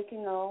feel like,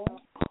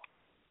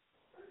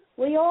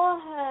 we all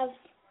have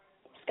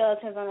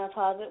skeletons in our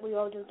closet. We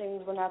all do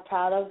things we're not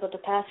proud of, but the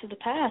past is the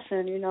past,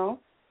 and,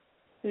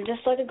 we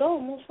just let it go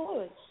and move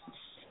forward.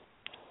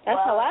 That's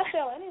how I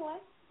feel anyway.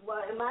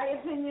 Well, in my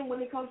opinion,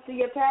 when it comes to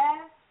your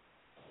past,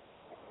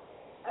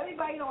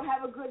 everybody don't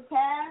have a good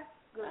past.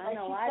 I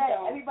know I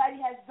don't. Everybody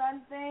has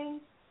done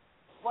things,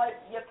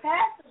 but your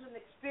past is an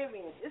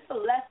experience. It's a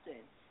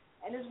lesson,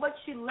 and it's what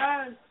you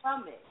learn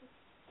from it.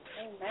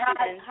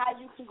 Amen. How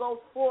you can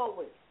go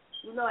forward.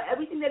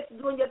 Everything that you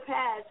do in your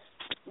past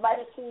might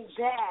have seemed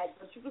bad,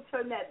 but you can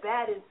turn that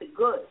bad into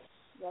good.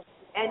 Yes.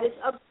 And it's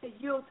up to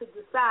you to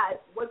decide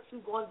what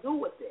you're going to do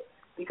with it.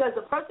 Because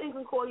a person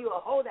can call you a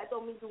hoe, that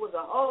don't mean you was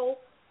a hoe.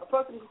 A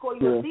person can call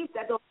you a thief,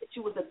 that don't mean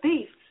you was a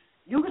thief.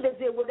 You could have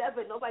did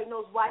whatever. Nobody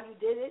knows why you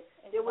did it.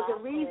 Exactly. There was a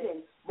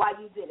reason why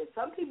you did it.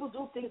 Some people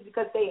do things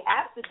because they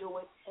have to do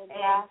it, and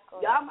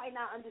y'all might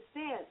not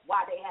understand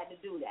why they had to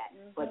do that.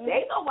 Mm-hmm. But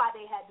they know why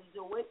they had to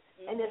do it,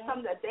 and there's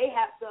something that they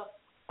have to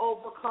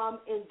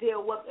overcome and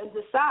deal with and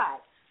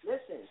decide.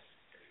 Listen,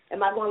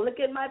 am I going to look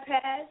at my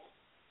past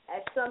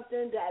as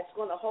something that's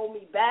going to hold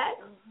me back?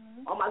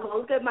 Mm-hmm. Or am I going to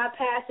look at my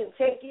past and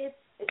take it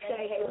and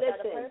say, hey,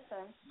 listen,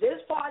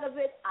 this part of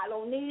it, I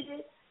don't need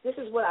it. This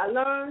is what I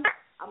learned.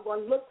 I'm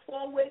going to look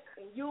forward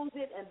and use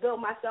it and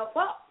build myself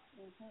up.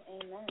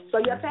 Mm-hmm. Amen. So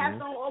your past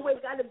don't always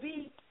got to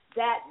be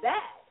that bad.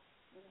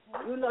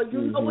 Mm-hmm. You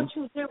know what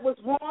you did was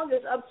wrong.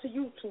 It's up to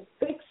you to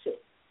fix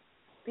it.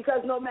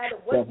 Because no matter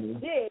what you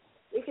did,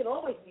 it can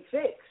always be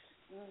fixed.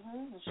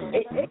 Mm-hmm.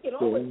 It can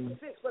always be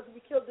fixed, whether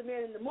you killed the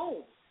man in the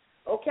moon.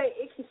 Okay,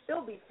 it can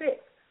still be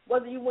fixed.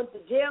 Whether you went to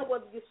jail,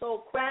 whether you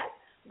sold crack,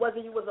 whether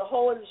you was a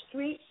hoe in the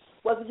street,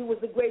 whether you was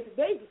the greatest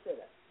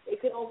babysitter, it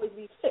can always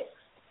be fixed.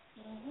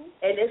 Mm-hmm.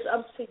 And it's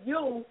up to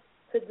you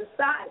to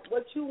decide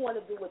what you want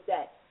to do with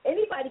that.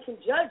 Anybody can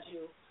judge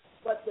you,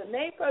 but the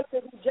main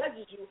person who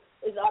judges you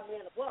is our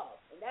man above,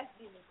 and that's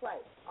Jesus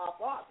Christ, our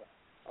Father.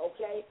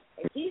 Okay?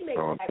 And he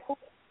makes that cool.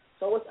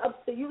 So it's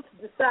up to you to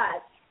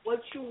decide what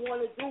you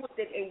want to do with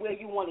it and where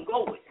you want to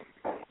go with it.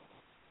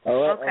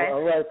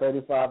 All right,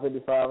 35,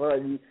 55. All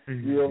right, you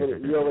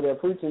over there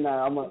preaching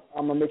now. I'm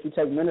gonna make you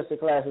take minister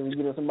classes and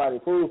get somebody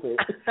to prove it.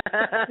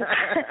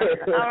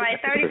 All right,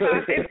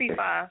 35,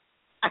 55.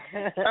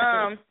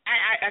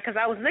 Because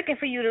I was looking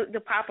for you to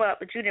pop up,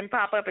 but you didn't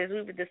pop up as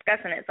we were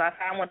discussing it. So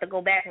I want to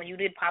go back when you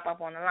did pop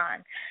up on the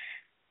line.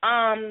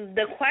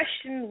 The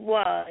question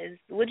was,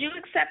 would you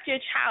accept your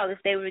child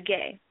if they were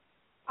gay?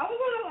 I was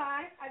on the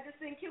line. I just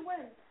think you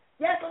win.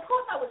 Yes, of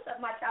course I would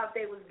accept my child if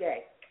they was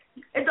gay.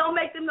 It don't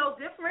make them no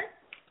different.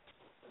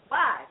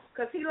 Why?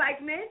 Because he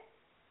like men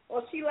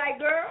or she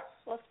like girls?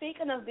 Well,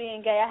 speaking of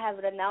being gay, I have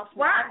an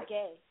announcement. Why? I'm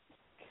gay.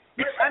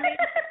 I mean,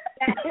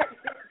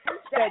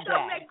 that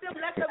don't make them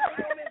less of a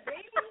human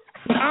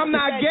being. I'm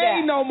not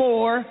gay no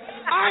more.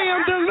 I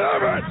am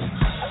delivered.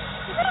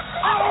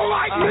 I don't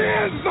like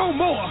men no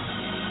more.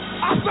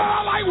 I said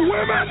I like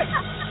women.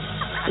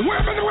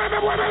 Women.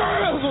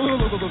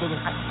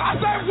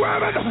 I said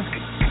women.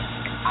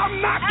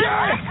 I'm not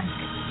gay.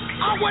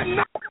 I would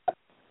not.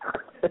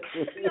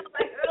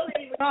 Like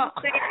earlier, the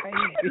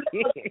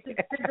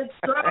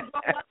girls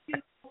go up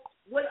to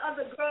what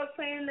other girls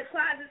playing in the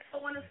closet, so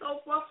on and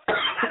so forth.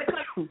 I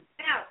gotta cut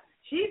out.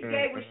 She's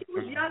gay. When she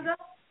was younger,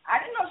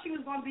 I didn't know she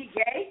was gonna be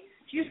gay.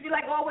 She used to be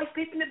like always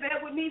sleeping in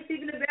bed with me. I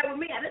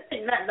didn't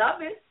think nothing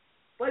of it,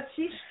 but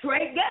she's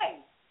straight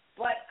gay.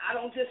 But I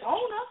don't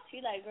disown her.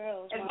 She like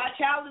girls. If my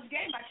child is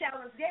gay, my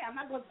child is gay. I'm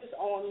not gonna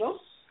disown them.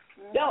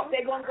 No, if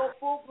they're gonna go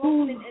full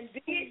blown and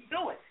be it,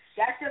 do it.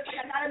 That's just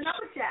like I got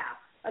another child.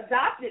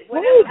 Adopted.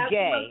 Who's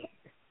gay?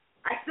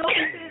 I still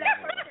consider that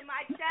person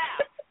my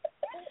child.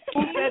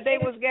 Who said they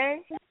was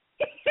gay?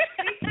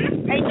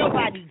 Ain't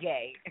nobody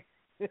gay.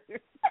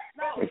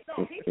 No,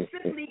 he's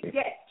strictly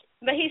gay.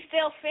 But he's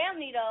still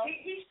family, though.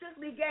 He's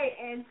strictly gay,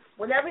 and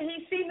whenever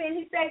he see me and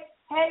he say,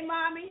 hey,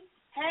 mommy,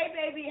 hey,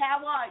 baby,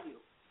 how are you?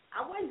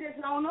 I wouldn't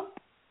disown him.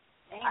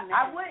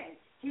 I wouldn't.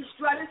 He's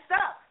strutting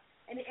stuff,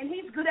 and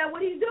he's good at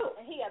what he do.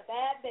 And he a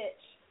bad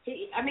bitch.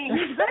 He's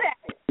good at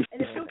it. And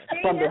if you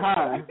see from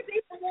behind.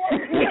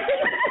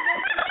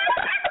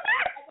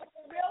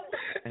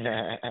 you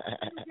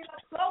get up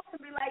close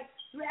and be like,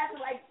 you have to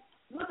like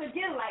look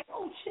again, like,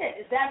 oh shit,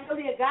 is that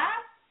really a guy?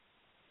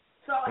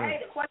 So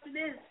hey, the question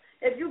is,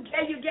 if you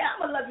gay, you gay.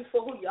 I'm gonna love you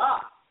for who you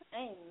are.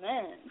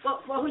 Amen.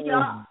 For who you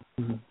are.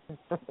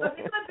 But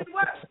it could be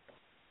worse.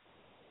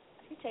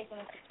 She's taking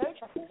us to church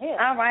up in here.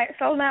 All right,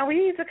 so now we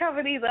need to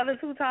cover these other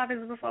two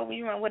topics before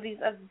we run. With these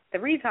other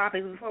three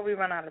topics before we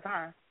run out of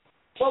time.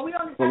 Well, we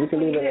can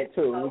leave it at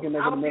two. We can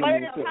make it a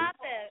minimum of two.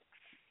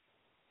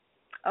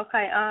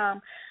 Okay.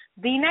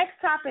 The next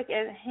topic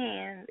at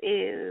hand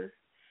is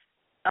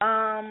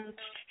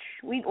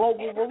we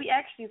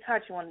actually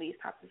touched one of these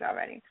topics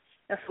already.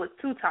 That's with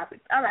 2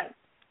 topics. All right.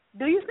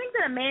 Do you think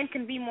that a man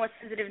can be more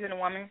sensitive than a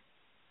woman?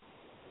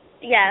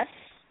 Yes.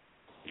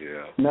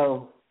 Yeah.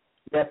 No.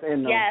 Yes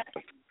and no. Yes.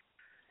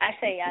 I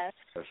say yes.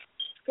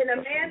 Can a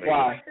man be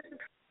more sensitive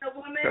than a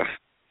woman?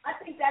 I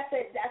think that's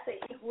an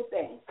equal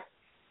thing.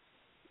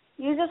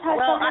 You just have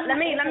let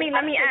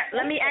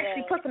me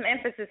actually put some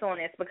emphasis on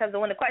this, because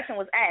when the question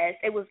was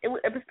asked, it was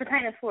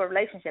pertaining to a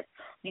relationship.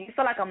 Do you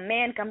feel like a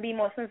man can be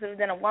more sensitive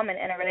than a woman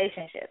in a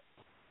relationship?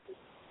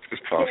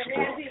 It's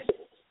possible.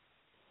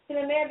 Can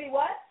a man be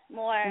what?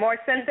 More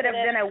sensitive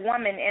than a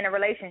woman in a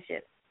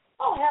relationship?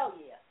 Oh, hell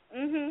yeah.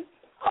 Mhm.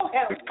 Oh,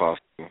 hell yeah. It's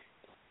possible.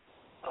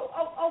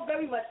 Oh,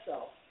 very much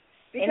so.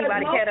 Because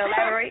anybody care to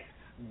elaborate?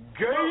 Most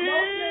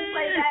men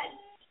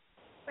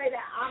play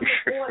that I'm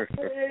the boy,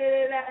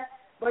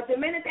 but the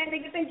minute that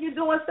nigga think you're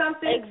doing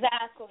something,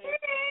 exactly.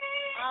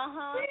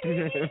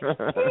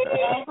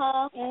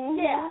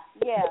 Yeah.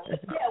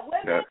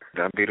 Women.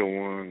 That be the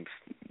ones.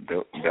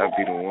 That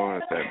be the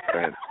ones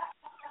that.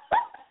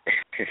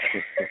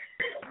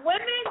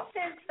 Women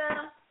tend to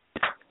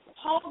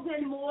hold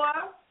in more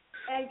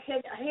and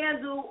can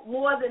handle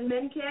more than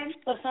men can.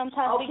 But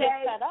sometimes we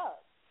get fed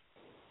up.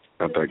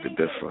 I beg to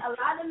differ. A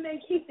lot of men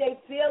keep their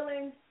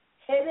feelings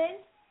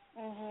hidden.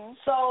 Mhm.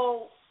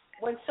 So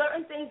when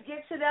certain things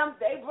get to them,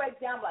 they break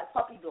down like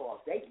puppy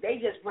dogs. They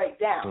just break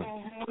down.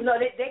 Mhm. You know,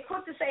 they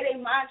quick to say they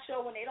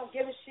macho when they don't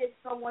give a shit,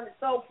 so on and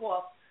so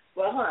forth.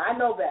 But I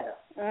know better.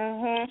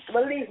 Mhm.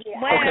 Believe me.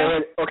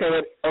 Okay,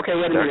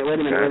 wait a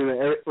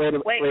minute.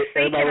 Wait,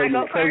 can I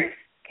go first?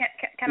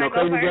 Can I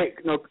go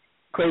first?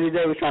 Crazy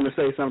J was trying to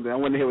say something. I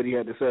want to hear what he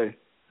had to say.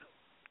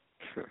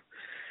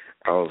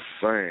 I was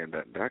saying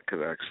that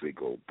could actually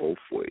go both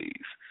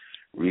ways.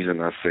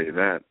 Reason I say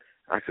that,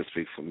 I could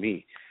speak for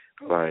me.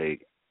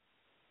 Like,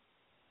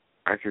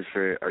 I could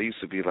say I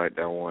used to be like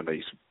that one that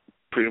used to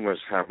pretty much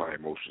have my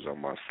emotions on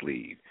my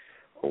sleeve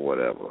or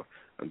whatever,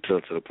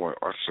 until to the point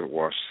I should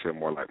say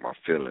more like my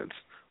feelings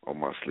on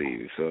my sleeve,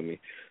 you feel me?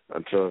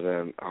 Until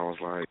then, I was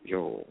like,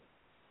 yo,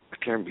 I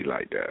can't be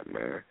like that,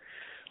 man.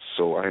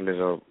 So I ended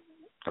up,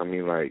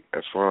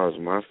 as far as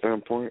my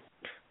standpoint,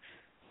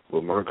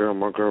 with my girl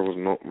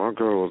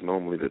was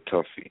normally the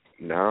toughie.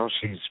 Now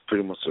she's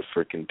pretty much a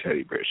freaking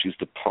teddy bear. She's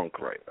the punk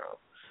right now.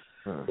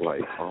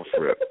 Like, off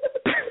rip.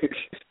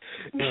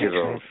 You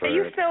know what I'm saying? So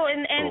you still,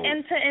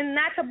 and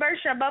not to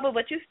burst your bubble,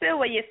 but you still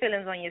wear your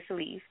feelings on your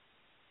sleeve.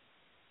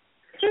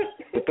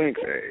 Well,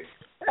 thanks, A.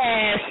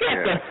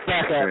 Shut the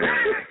fuck up.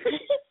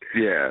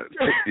 Yeah.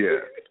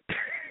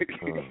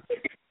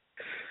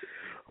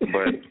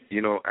 But,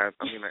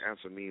 as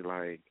for me,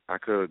 like, I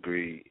could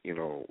agree,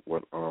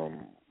 what,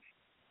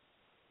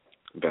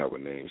 bad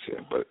with names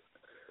here, but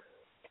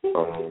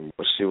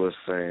what she was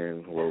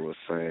saying,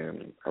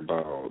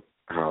 about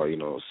how,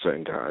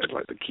 certain guys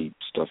like to keep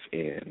stuff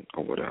in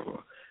or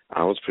whatever.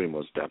 I was pretty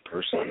much that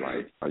person.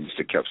 Like, I used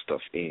to keep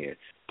stuff in,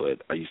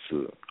 but I used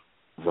to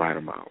write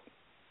them out.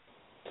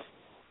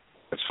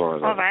 As far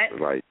as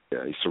I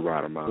used to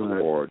write them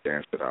out or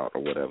dance it out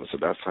or whatever. So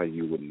that's how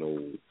you would know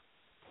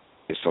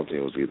if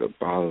something was either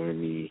bothering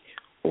me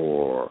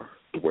or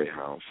the way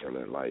how I'm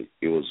feeling. Like,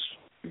 it was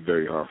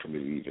very hard for me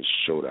to even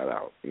show that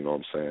out. You know what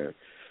I'm saying?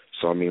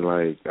 So,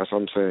 that's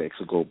what I'm saying. It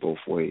could go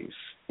both ways.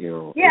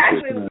 Yeah, I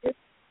agree with you.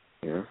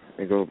 Yeah,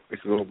 it could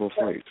go both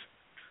ways.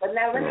 But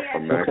now let me ask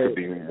you. A man could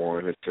be more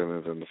in his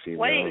feelings than the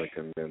female.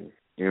 And then,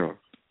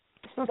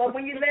 But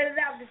when you let it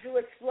out, did you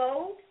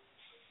explode?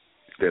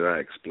 Did I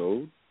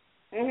explode?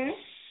 Mhm.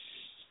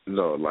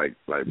 No, like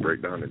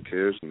break down in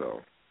tears?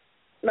 No.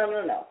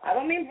 No. I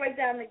don't mean break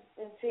down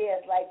in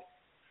tears. Like,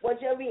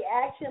 was your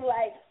reaction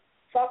like,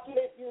 fuck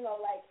it,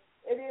 like,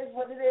 it is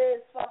what it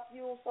is, fuck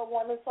you, so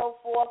on and so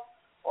forth?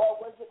 Or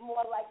was it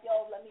more like,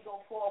 yo, let me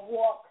go for a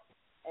walk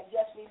and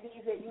just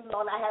release it,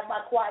 and I have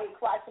my quiet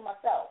cry to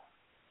myself?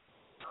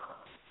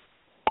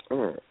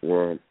 Oh,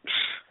 well,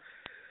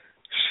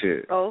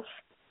 shit. Both?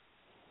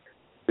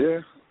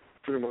 Yeah,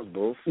 pretty much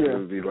both. Yeah. It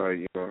would be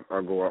like,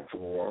 I'll go out for a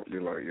walk, be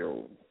like,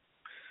 yo,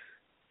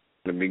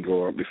 let me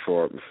go out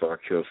before I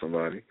kill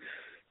somebody,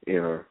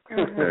 And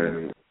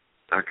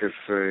I could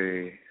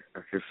say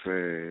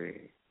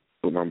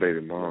with my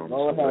baby moms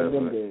or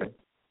whatever,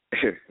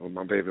 with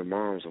my baby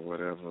moms or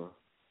whatever,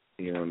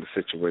 the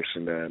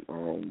situation that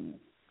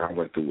I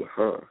went through with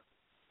her,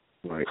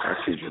 like, I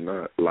kid you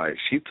not, like,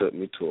 she took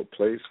me to a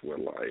place where,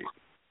 like,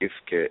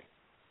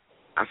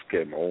 I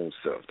scared my own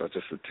self. That's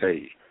just to tell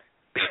you.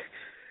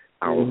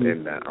 I was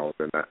in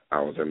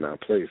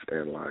that place,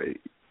 and like,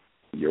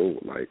 yo,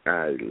 like,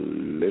 I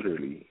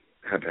literally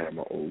had to have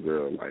my old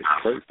girl like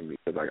pray for me,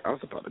 because like I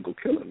was about to go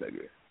kill a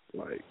nigga,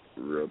 like,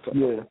 real talk.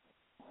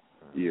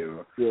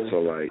 Yeah. So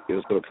like, it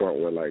was to the point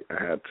where like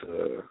I had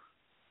to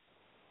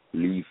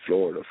leave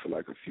Florida for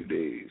like a few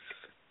days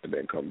and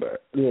then come back.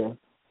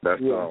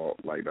 That's how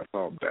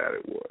bad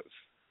it was.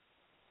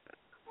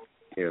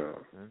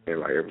 And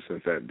like ever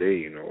since that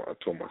day, I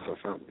told myself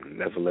I'm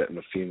never letting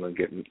a female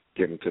get me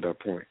to that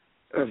point.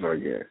 That's our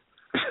yeah.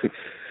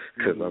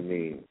 Because, I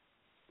mean...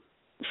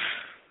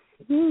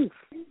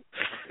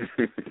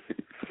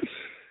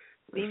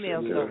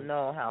 Females don't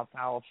know how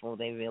powerful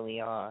they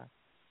really are.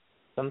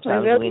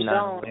 Sometimes we're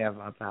not aware of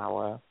our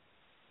power.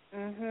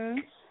 Mhm.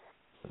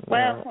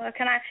 Well,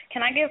 can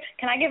I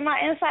give my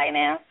insight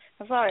now?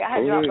 I'm sorry, I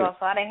had dropped off,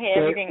 so I didn't hear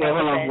everything.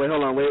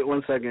 Wait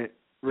 1 second,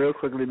 real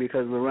quickly,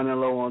 because we're running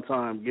low on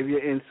time. Give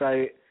your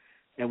insight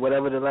and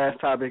whatever the last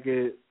topic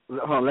is.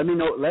 Hold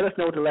on, let us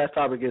know what the last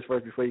topic is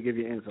first before you give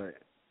your insight.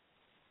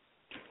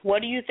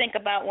 What do you think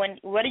about when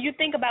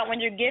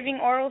you're giving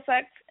oral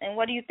sex, and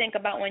what do you think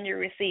about when you're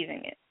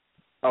receiving it?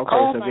 Okay,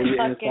 oh so my give your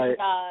fucking insight.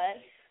 God.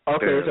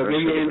 Okay, so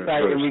give your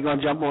insight, and we're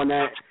gonna jump on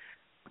that.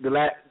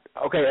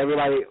 Okay,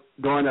 everybody,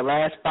 during the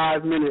last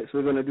 5 minutes,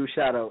 we're gonna do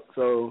shout out.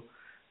 So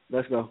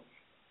let's go.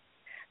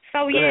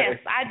 So yes,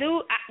 I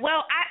do.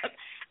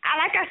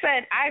 Like I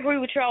said, I agree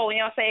with y'all when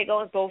y'all say it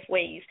goes both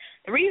ways.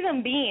 The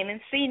reason being,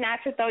 and see, not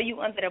to throw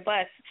you under the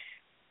bus.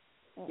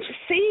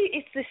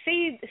 C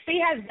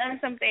has done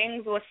some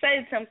things or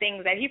said some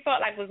things that he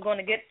felt like was going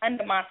to get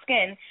under my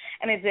skin,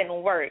 and it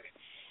didn't work.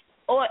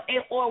 Or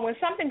when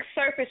something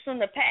surfaced from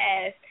the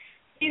past,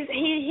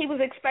 he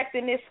was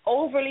expecting this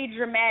overly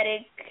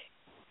dramatic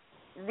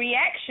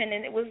reaction,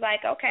 and it was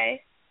like,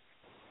 okay,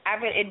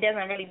 it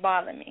doesn't really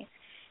bother me.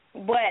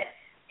 But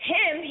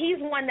he's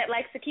one that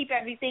likes to keep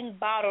everything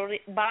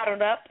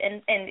bottled up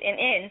and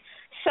in.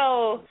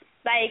 So,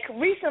 like,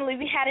 recently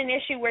we had an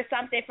issue where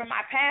something from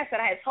my past that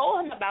I had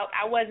told him about,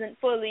 I didn't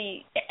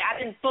fully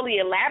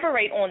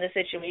elaborate on the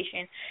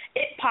situation.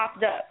 It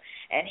popped up,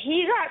 and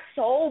he got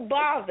so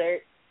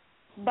bothered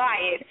by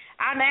it.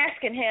 I'm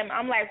asking him,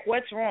 I'm like,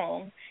 what's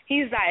wrong?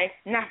 He's like,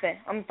 nothing,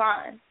 I'm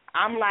fine.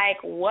 I'm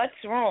like,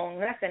 what's wrong?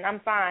 Nothing, I'm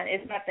fine.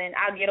 It's nothing,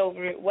 I'll get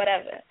over it,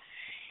 whatever.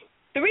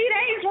 3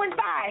 days went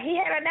by. He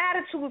had an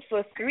attitude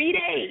for 3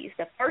 days.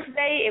 The first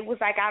day, it was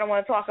like, I don't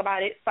want to talk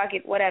about it. Fuck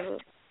it, whatever.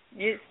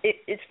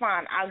 It's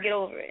fine. I'll get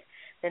over it.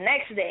 The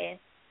next day,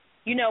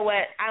 you know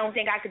what? I don't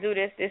think I could do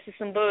this. This is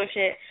some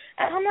bullshit.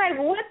 And I'm like,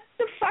 what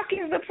the fuck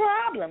is the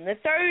problem? The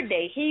third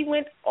day, he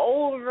went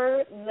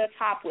over the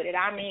top with it.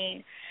 I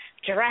mean,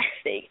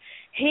 drastic.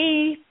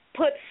 He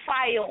put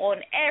fire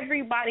on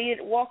everybody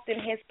that walked in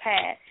his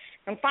path.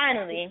 And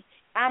finally,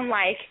 I'm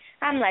like,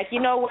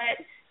 you know what?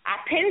 I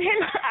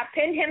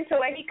pinned him to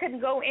where he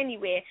couldn't go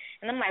anywhere.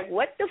 And I'm like,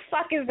 what the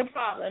fuck is the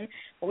problem?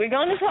 We're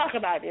going to talk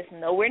about this.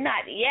 No, we're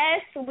not. Yes,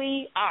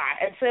 we are.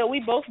 Until we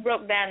both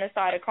broke down and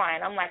started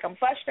crying. I'm like, I'm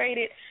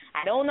frustrated.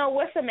 I don't know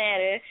what's the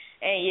matter.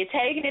 And you're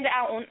taking it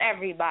out on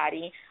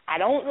everybody. I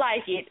don't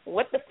like it.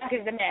 What the fuck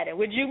is the matter?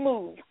 Would you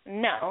move?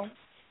 No.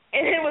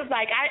 And it was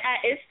like,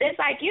 it's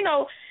like, you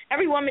know,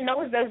 every woman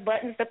knows those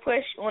buttons to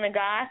push on a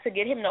guy to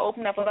get him to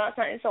open up about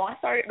something. So I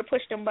started to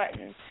push them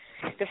buttons.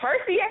 The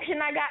first reaction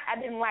I got, I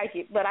didn't like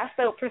it, but I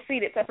still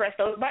proceeded to press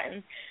those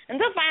buttons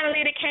until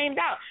finally it came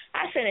out.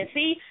 I said, and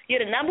see,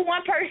 you're the number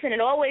one person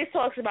that always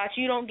talks about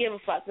you don't give a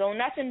fuck,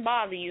 don't nothing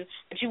bother you,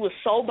 but you were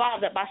so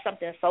bothered by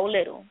something so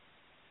little.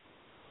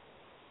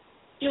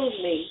 Excuse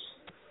me,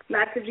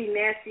 not to be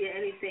nasty or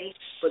anything,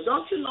 but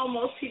don't you know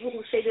most people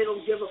who say they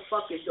don't give a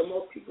fuck is the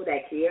most people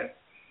that care?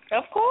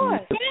 Of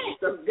course.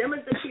 Them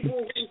is the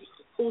people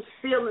whose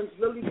feelings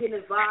really get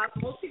involved.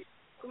 Most people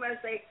come out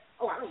and say,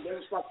 oh, I don't give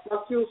a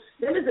fuck you.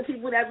 Them is the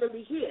people that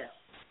really care.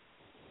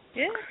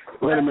 Yeah.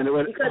 Wait a minute.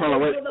 Hold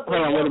on, wait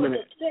a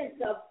minute.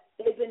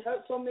 They've been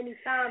hurt so many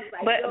times.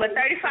 Like, but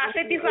 35,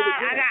 55,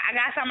 I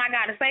got something I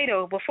got to say,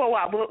 though,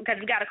 because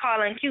we got a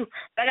call in queue.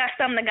 I got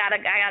something I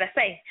got to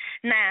say.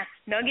 Now,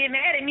 don't get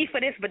mad at me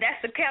for this, but that's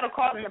the kettle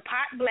calling the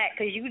pot black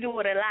because you do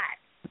it a lot.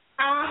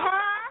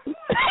 Uh-huh. It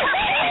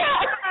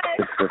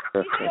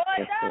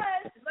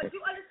does. But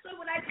you understood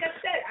what I just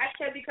said. I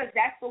said because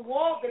that's the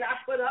wall that I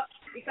put up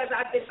because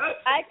I've been hurt.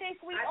 I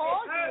think we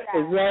all do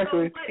that.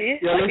 Exactly.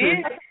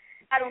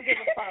 I don't give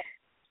a fuck.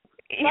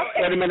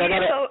 Wait a minute.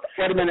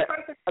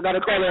 I got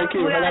to call in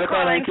queue. Wait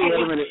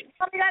a minute.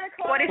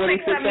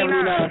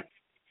 4679.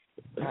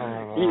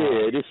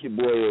 Yeah, this your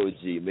boy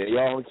OG, man.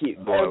 Y'all don't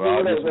keep going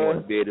around. I just want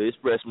to be able to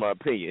express my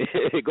opinion.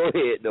 Go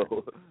ahead,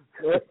 though.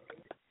 Go ahead.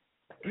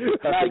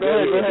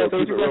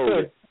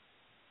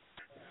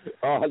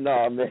 Oh,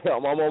 no, man.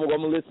 I'm going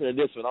to listen to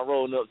this one. I'm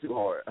rolling up too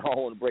hard. I don't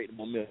want to break the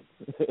momentum.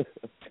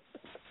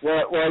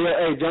 well,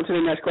 hey, jump to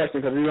the next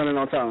question because we're running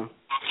on time.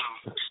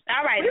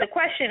 All right, the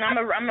question, I'm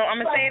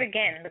gonna say it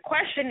again. The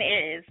question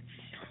is,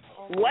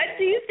 what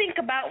do you think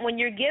about when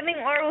you're giving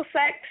oral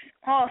sex?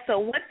 Also,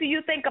 what do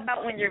you think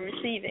about when you're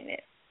receiving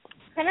it?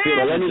 Let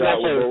me go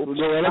first.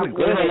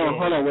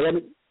 Hold on. Let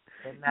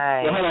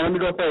me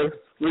go first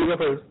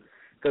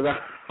because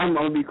I'm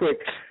going to be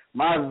quick.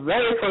 My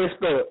very first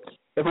thought,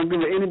 if I'm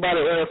giving anybody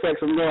oral sex,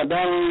 I'm going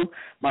down.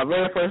 My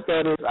very first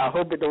thought is, I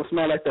hope it don't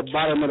smell like the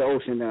bottom of the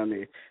ocean down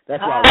there.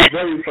 That's my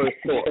very first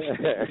thought.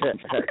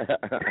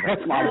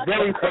 That's my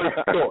very first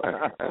thought.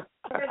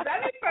 The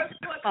very first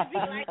thought would be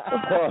like,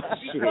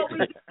 before we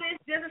do this,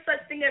 there's a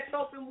such thing as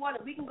soap and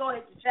water. We can go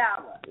into the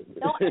shower.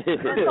 Soap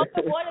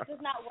and water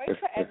does not work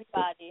for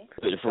everybody.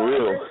 For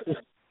real.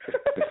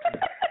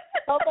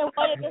 Soap and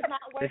water does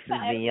not work This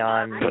is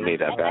beyond. You need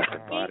that back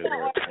and body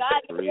work.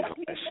 That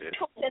shit.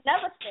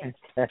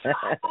 I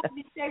have to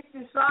be safe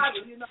and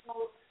sorry, you know.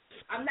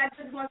 I'm not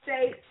just going to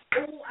say,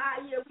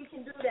 yeah, we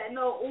can do that.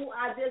 No,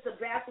 there's a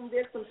bathroom,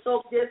 there's some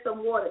soap, there's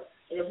some water.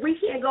 And if we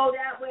can't go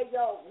that way,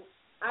 yo,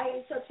 I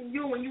ain't touching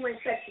you and you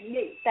ain't touching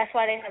me. That's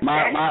why they have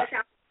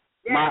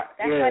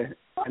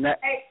And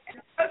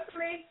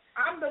personally,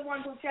 I'm the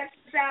one who checks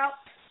this out.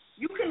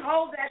 You can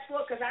hold that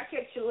foot because I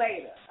catch you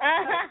later.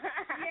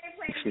 You ain't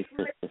playing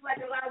this like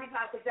a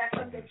lollipop because that's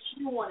something that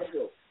you want to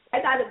do.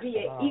 That got to be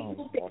an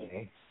equal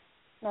thing.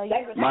 No,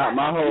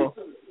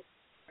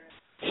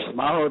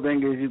 my whole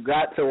thing is you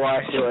got to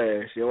wash your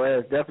ass. Your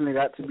ass definitely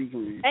got to be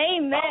clean.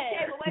 Amen.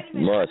 Okay, but wait a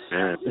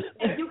minute.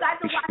 If you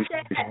got to wash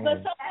that ass,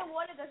 but soap and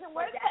water doesn't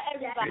work for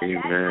everybody.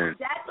 Amen.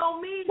 That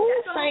don't mean.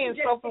 Who's saying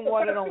soap and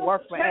water don't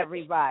work for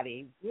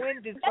everybody?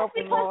 When did soap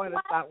and water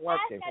stop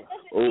working?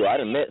 Oh, I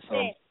done met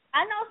some.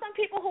 I know some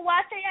people who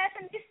wash their ass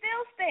and they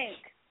still stink.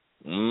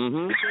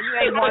 Mm-hmm. You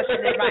ain't washing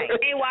it right.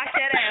 They wash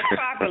that ass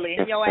properly.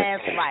 Your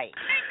ass right.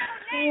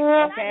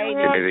 Okay,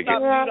 there's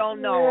something you don't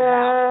know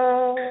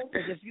about.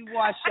 Because if you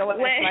wash your ass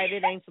right,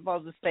 it ain't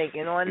supposed to stink.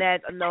 And on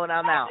that note,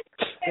 I'm out.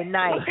 Good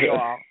night,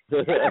 y'all.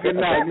 Good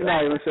night,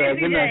 Michelle.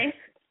 Good night.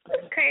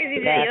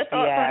 Crazy J, your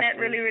thoughts on that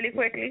really, really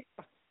quickly?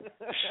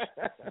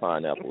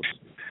 Pineapples.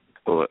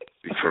 But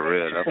for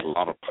real, that's a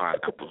lot of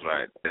pineapples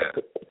right there.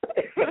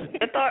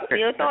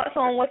 Your thoughts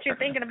on what you're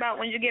thinking about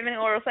when you're giving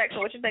oral sex,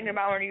 or what you're thinking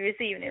about when you're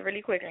receiving it,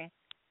 really quickly.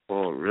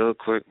 Well, real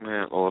quick,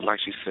 man. Or like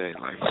she said,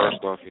 like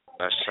first off,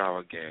 that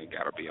shower game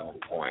gotta be on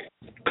point.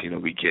 You know,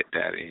 we get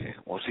that in.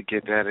 Once we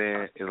get that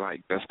in, it's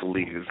like best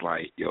believe it's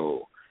like,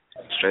 yo,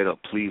 straight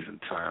up pleasing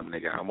time,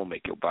 nigga. I'm gonna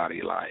make your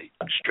body like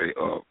straight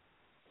up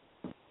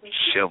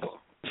shiver.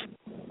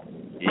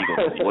 You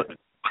gonna what?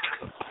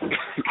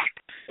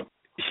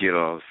 You know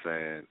what I'm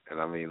saying?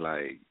 And I mean,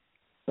 like,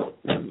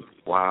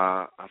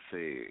 while I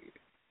say,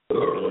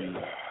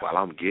 while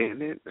I'm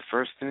getting it, the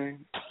first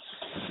thing,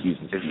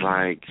 it's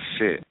like,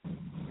 shit,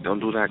 don't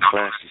do that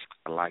classy shit.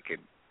 I like it.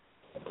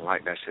 I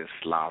like that shit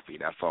sloppy.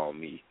 That's all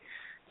me.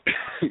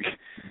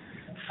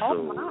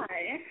 Oh, my.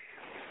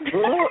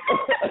 Damn,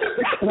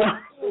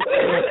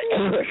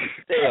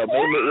 man,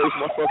 where's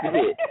my fucking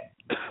head?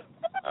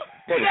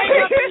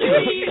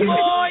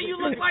 Boy, you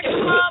look like a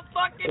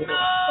motherfucking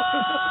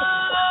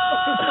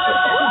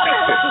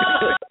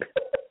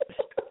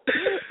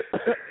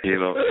You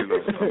know.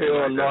 And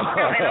I'm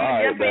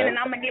gonna jump in and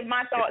I'm gonna give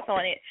my thoughts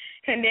on it,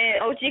 and then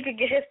OG could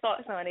get his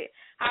thoughts on it.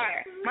 All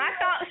right, my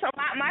thoughts on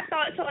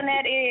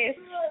that is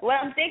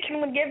what I'm thinking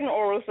when giving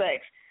oral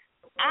sex.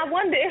 I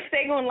wonder if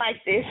they're gonna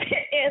like this.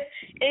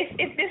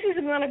 If this is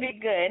gonna be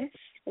good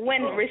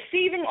when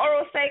receiving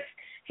oral sex.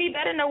 He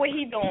better know what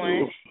he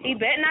doing. He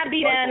better not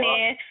be down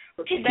there.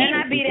 He better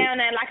not be down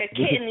there like a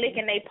kitten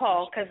licking their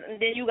paw, because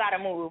then you got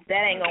to move.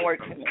 That ain't going to work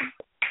for me.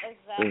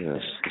 Exactly.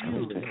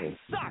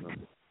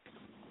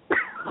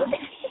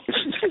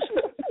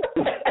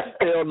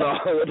 Hell no.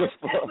 What the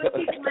fuck?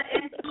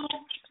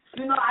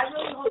 You know, I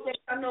really hope that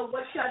y'all know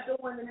what y'all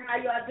doing and how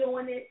y'all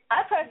doing it.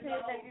 I personally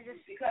think you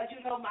just because,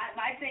 you know,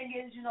 my thing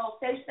is, you know,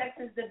 safe sex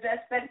is the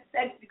best sex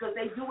because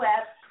they do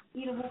have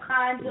eatable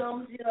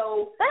condoms, you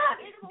know.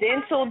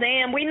 Dental,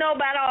 damn. We know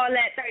about all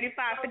that,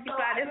 35,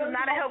 55. This is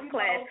not a health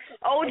class.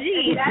 OG.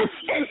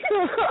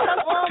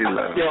 Hold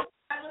on.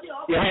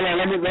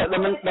 Let me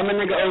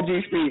nigga OG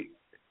speak.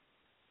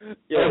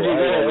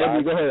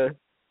 OG, go ahead.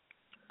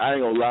 I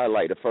ain't gonna lie,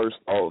 like, the first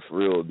thought for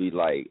real would be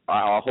like,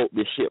 I hope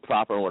this shit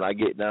proper when I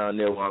get down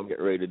there when I'm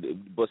getting ready to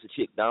bust a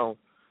chick down.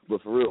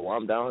 But for real, while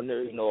I'm down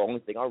there, you know, the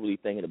only thing I'm really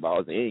thinking about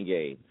is the end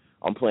game.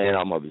 I'm playing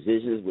out my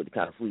positions with the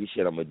kind of freaky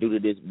shit I'm going to do to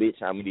this bitch,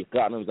 how many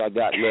condoms I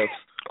got left.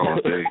 All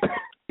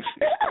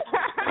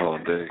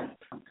day.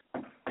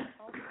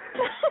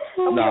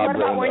 What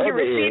about when you're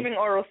receiving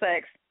oral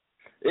sex?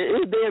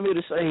 It's damn near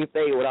the same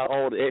thing without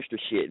all the extra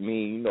shit. I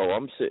mean, you know,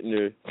 I'm sitting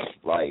there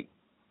like,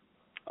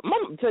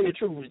 I'm tell you the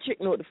truth, the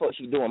chick know what the fuck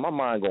she doing. My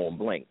mind going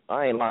blank.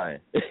 I ain't lying.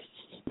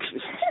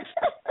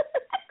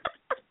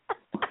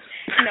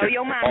 No,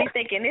 your mom be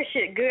thinking this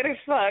shit good as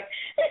fuck.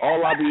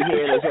 All I be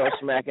hearing is her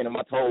smacking and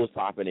my toes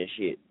popping and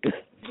shit. Toes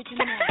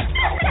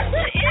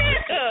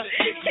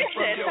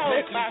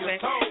popping.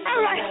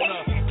 I'm like,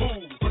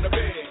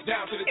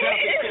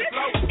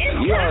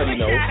 you already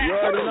know.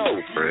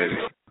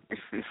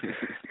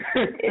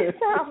 It's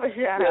time for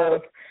shout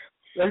out.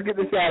 Let's get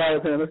the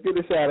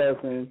shout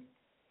outs in.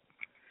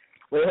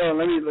 Wait, hold on.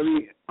 Let me.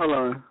 Hold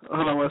on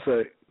 1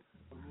 sec.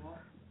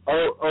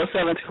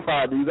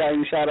 0725. Do you got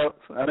any shout outs?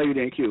 I know you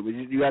didn't queue, but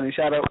you got any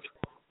shout outs?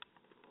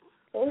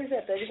 What was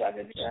that? 35?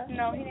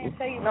 No, he didn't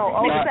say you. No,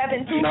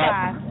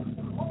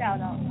 0725.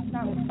 Shout out.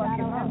 Shout out to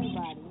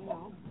everybody,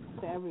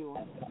 to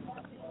everyone.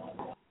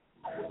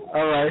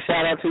 All right,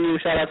 shout out to you.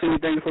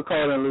 Thank you for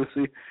calling,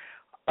 Lucy.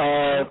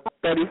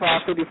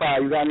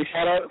 3555. You got any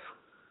shout outs?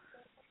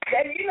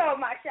 You know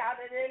my shout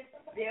out is.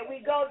 There we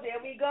go.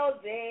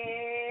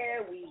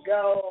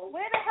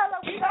 Where the hell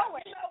are we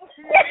going?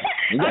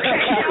 Okay,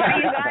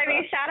 you got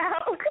any shout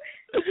out?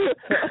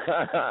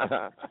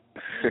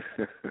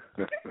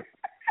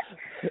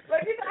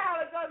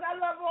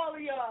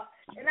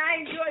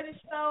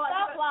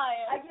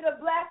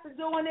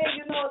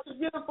 it's a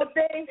beautiful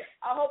thing.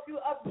 I hope you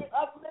get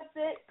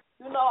uplifted.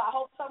 You know, I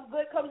hope something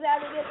good comes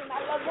out of this, and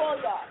I love all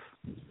y'all.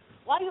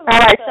 Why you all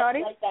right,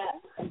 Shorty? Like that?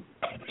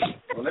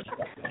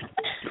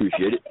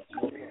 Appreciate it.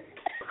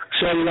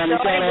 Shorty, let me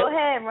shout out. Go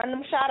ahead, run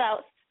them shout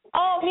outs.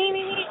 Oh, me.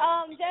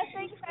 Just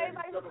thank you for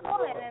everybody for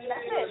calling, and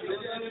that's it.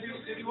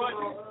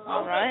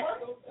 All right.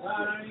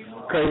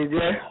 Crazy.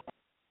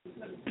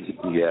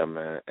 Yeah,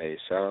 man. Hey,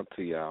 shout out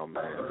to y'all,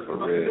 man, for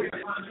real.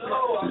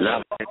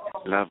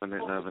 Loving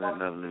it. We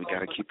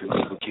gotta keep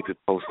it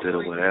posted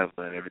or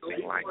whatever and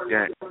everything like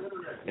that.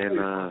 And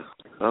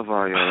love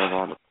all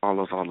y'all,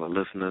 love all the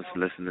listeners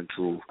listening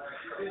to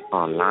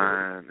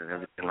online and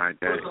everything like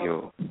that.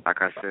 Yo,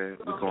 like I said,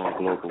 we're going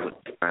global with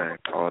this thing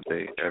all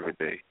day, every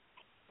day.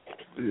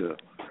 Yeah.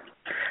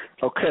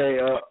 Okay,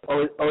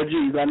 OG,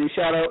 you got any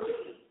shout outs?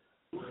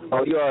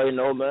 Oh, you already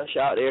know, man.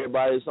 Shout out to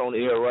everybody that's on the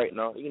air right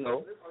now. You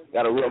know,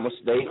 got to rep my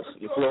states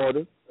in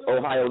Florida,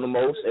 Ohio the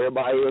most.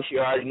 Everybody else, you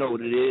already know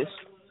what it is.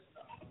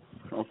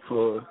 Of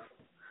course.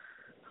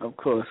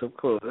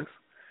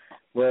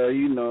 Well,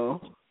 you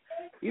know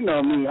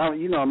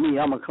me.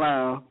 I'm a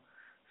clown.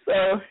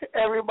 So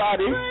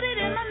everybody.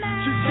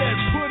 She said,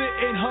 put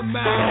it in her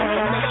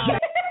mouth.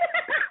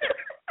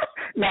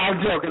 No,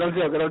 I'm joking.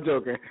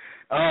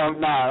 Well,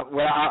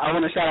 I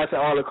want to shout out to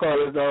all the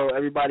callers, though.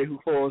 Everybody who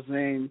calls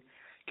in,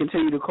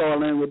 continue to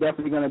call in. We're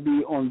definitely going to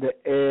be on the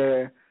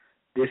air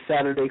this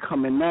Saturday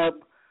coming up.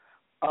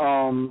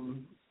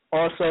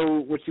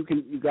 Also,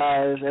 you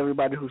guys,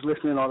 everybody who's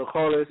listening, all the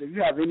callers, if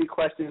you have any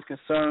questions,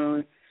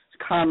 concerns,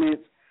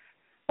 comments,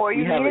 or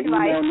you have need an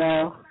advice email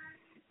now,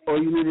 or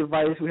you need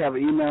advice, we have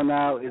an email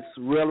now. It's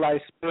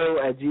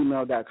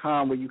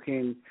reallifespill@gmail.com, where you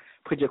can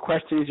put your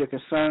questions, your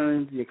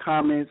concerns, your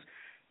comments,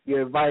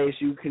 your advice.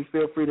 You can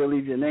feel free to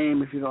leave your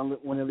name. If you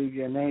don't want to leave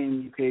your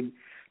name, you can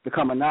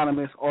become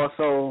anonymous.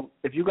 Also,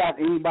 if you got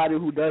anybody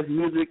who does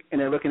music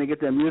and they're looking to get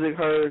their music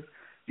heard,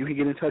 you can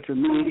get in touch with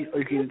me or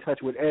you can get in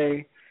touch with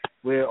A.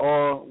 We're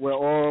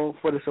all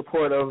for the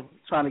support of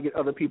trying to get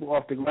other people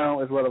off the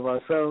ground as well as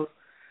ourselves.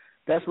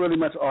 That's really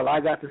much all I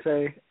got to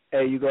say.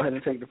 Hey, you go ahead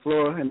and take the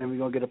floor, and then we're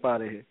going to get up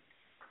out of here.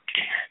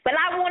 But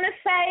I want to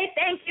say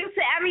thank you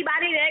to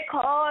everybody that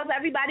calls,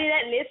 everybody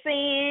that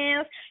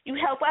listens. You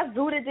help us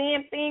do the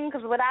damn thing,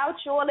 because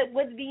without y'all, it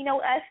would be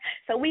no us.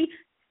 So we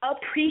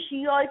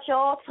appreciate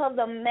y'all to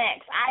the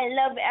max. I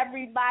love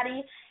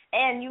everybody.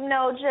 And,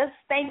 just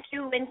thank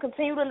you and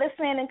continue to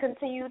listen and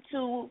continue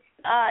to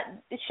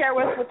share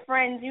us with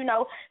friends.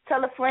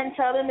 Tell a friend,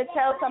 tell them to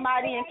tell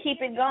somebody and keep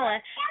it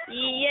going.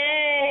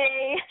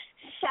 Yay.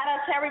 Shout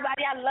out to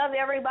everybody. I love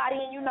everybody.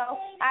 And,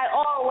 I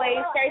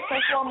always, first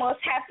and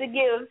foremost, have to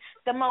give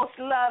the most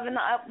love and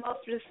the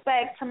utmost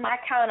respect to my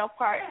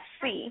counterpart,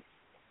 C.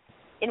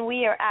 And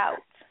we are out.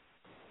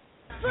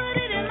 She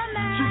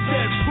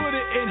said put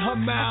it in her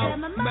mouth.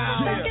 Yeah.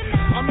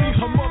 I mean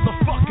her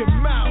motherfucking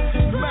mouth.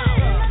 She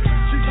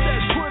said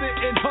put it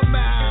in her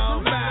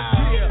mouth.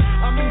 Yeah.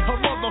 I mean her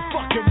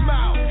motherfucking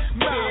mouth.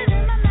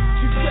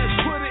 She said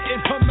put it in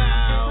her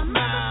mouth.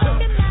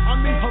 I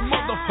mean her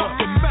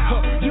motherfucking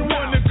mouth. You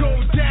wanna go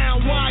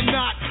down? Why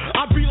not?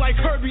 I'll be like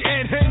Herbie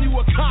and hand you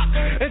a cock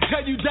and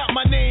tell you that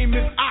my name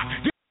is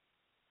I.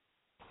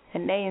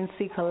 And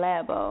ANC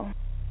collabo.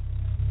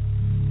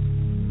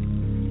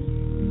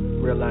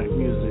 Real life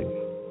music.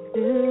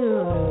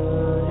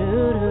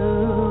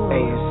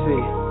 ANC.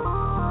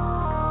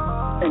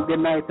 And good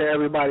night to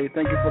everybody.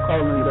 Thank you for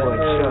calling the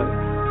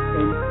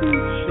ANC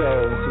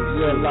show.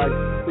 Real life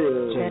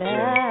still.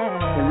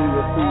 And we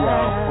will see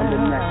y'all on the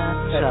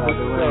next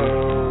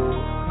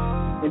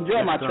episode.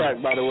 Enjoy my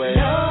track, by the way.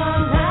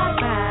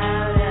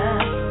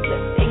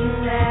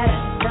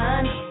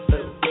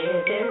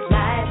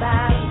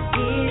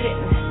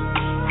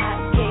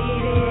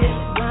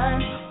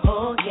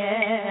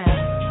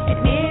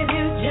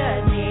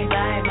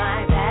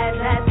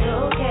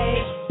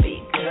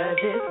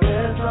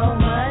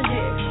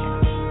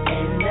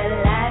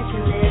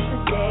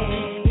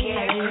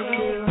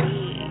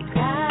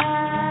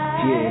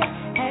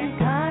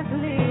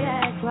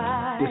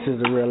 This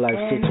is a real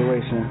life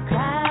situation.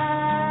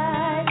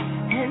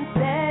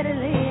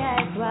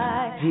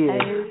 Yeah. I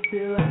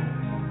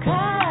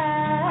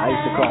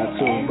used to cry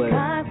too, but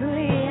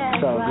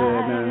it's all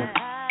good now.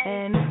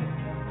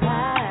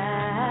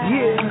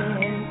 Yeah.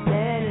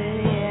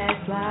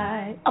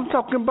 I'm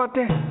talking about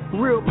that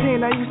real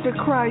pain. I used to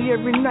cry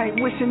every night,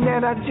 wishing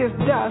that I just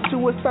died.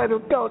 Suicidal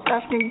thoughts,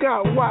 asking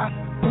God why.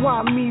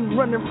 Why me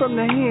running from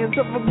the hands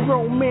of a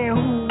grown man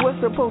who was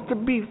supposed to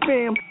be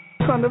fam?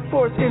 Trying to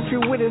force entry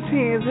with his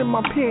hands in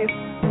my pants.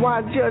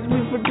 Why judge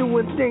me for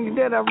doing things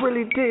that I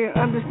really didn't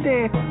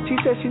understand? She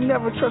said she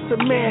never trusts a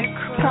man.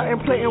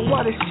 Contemplating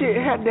why this shit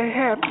had to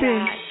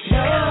happen.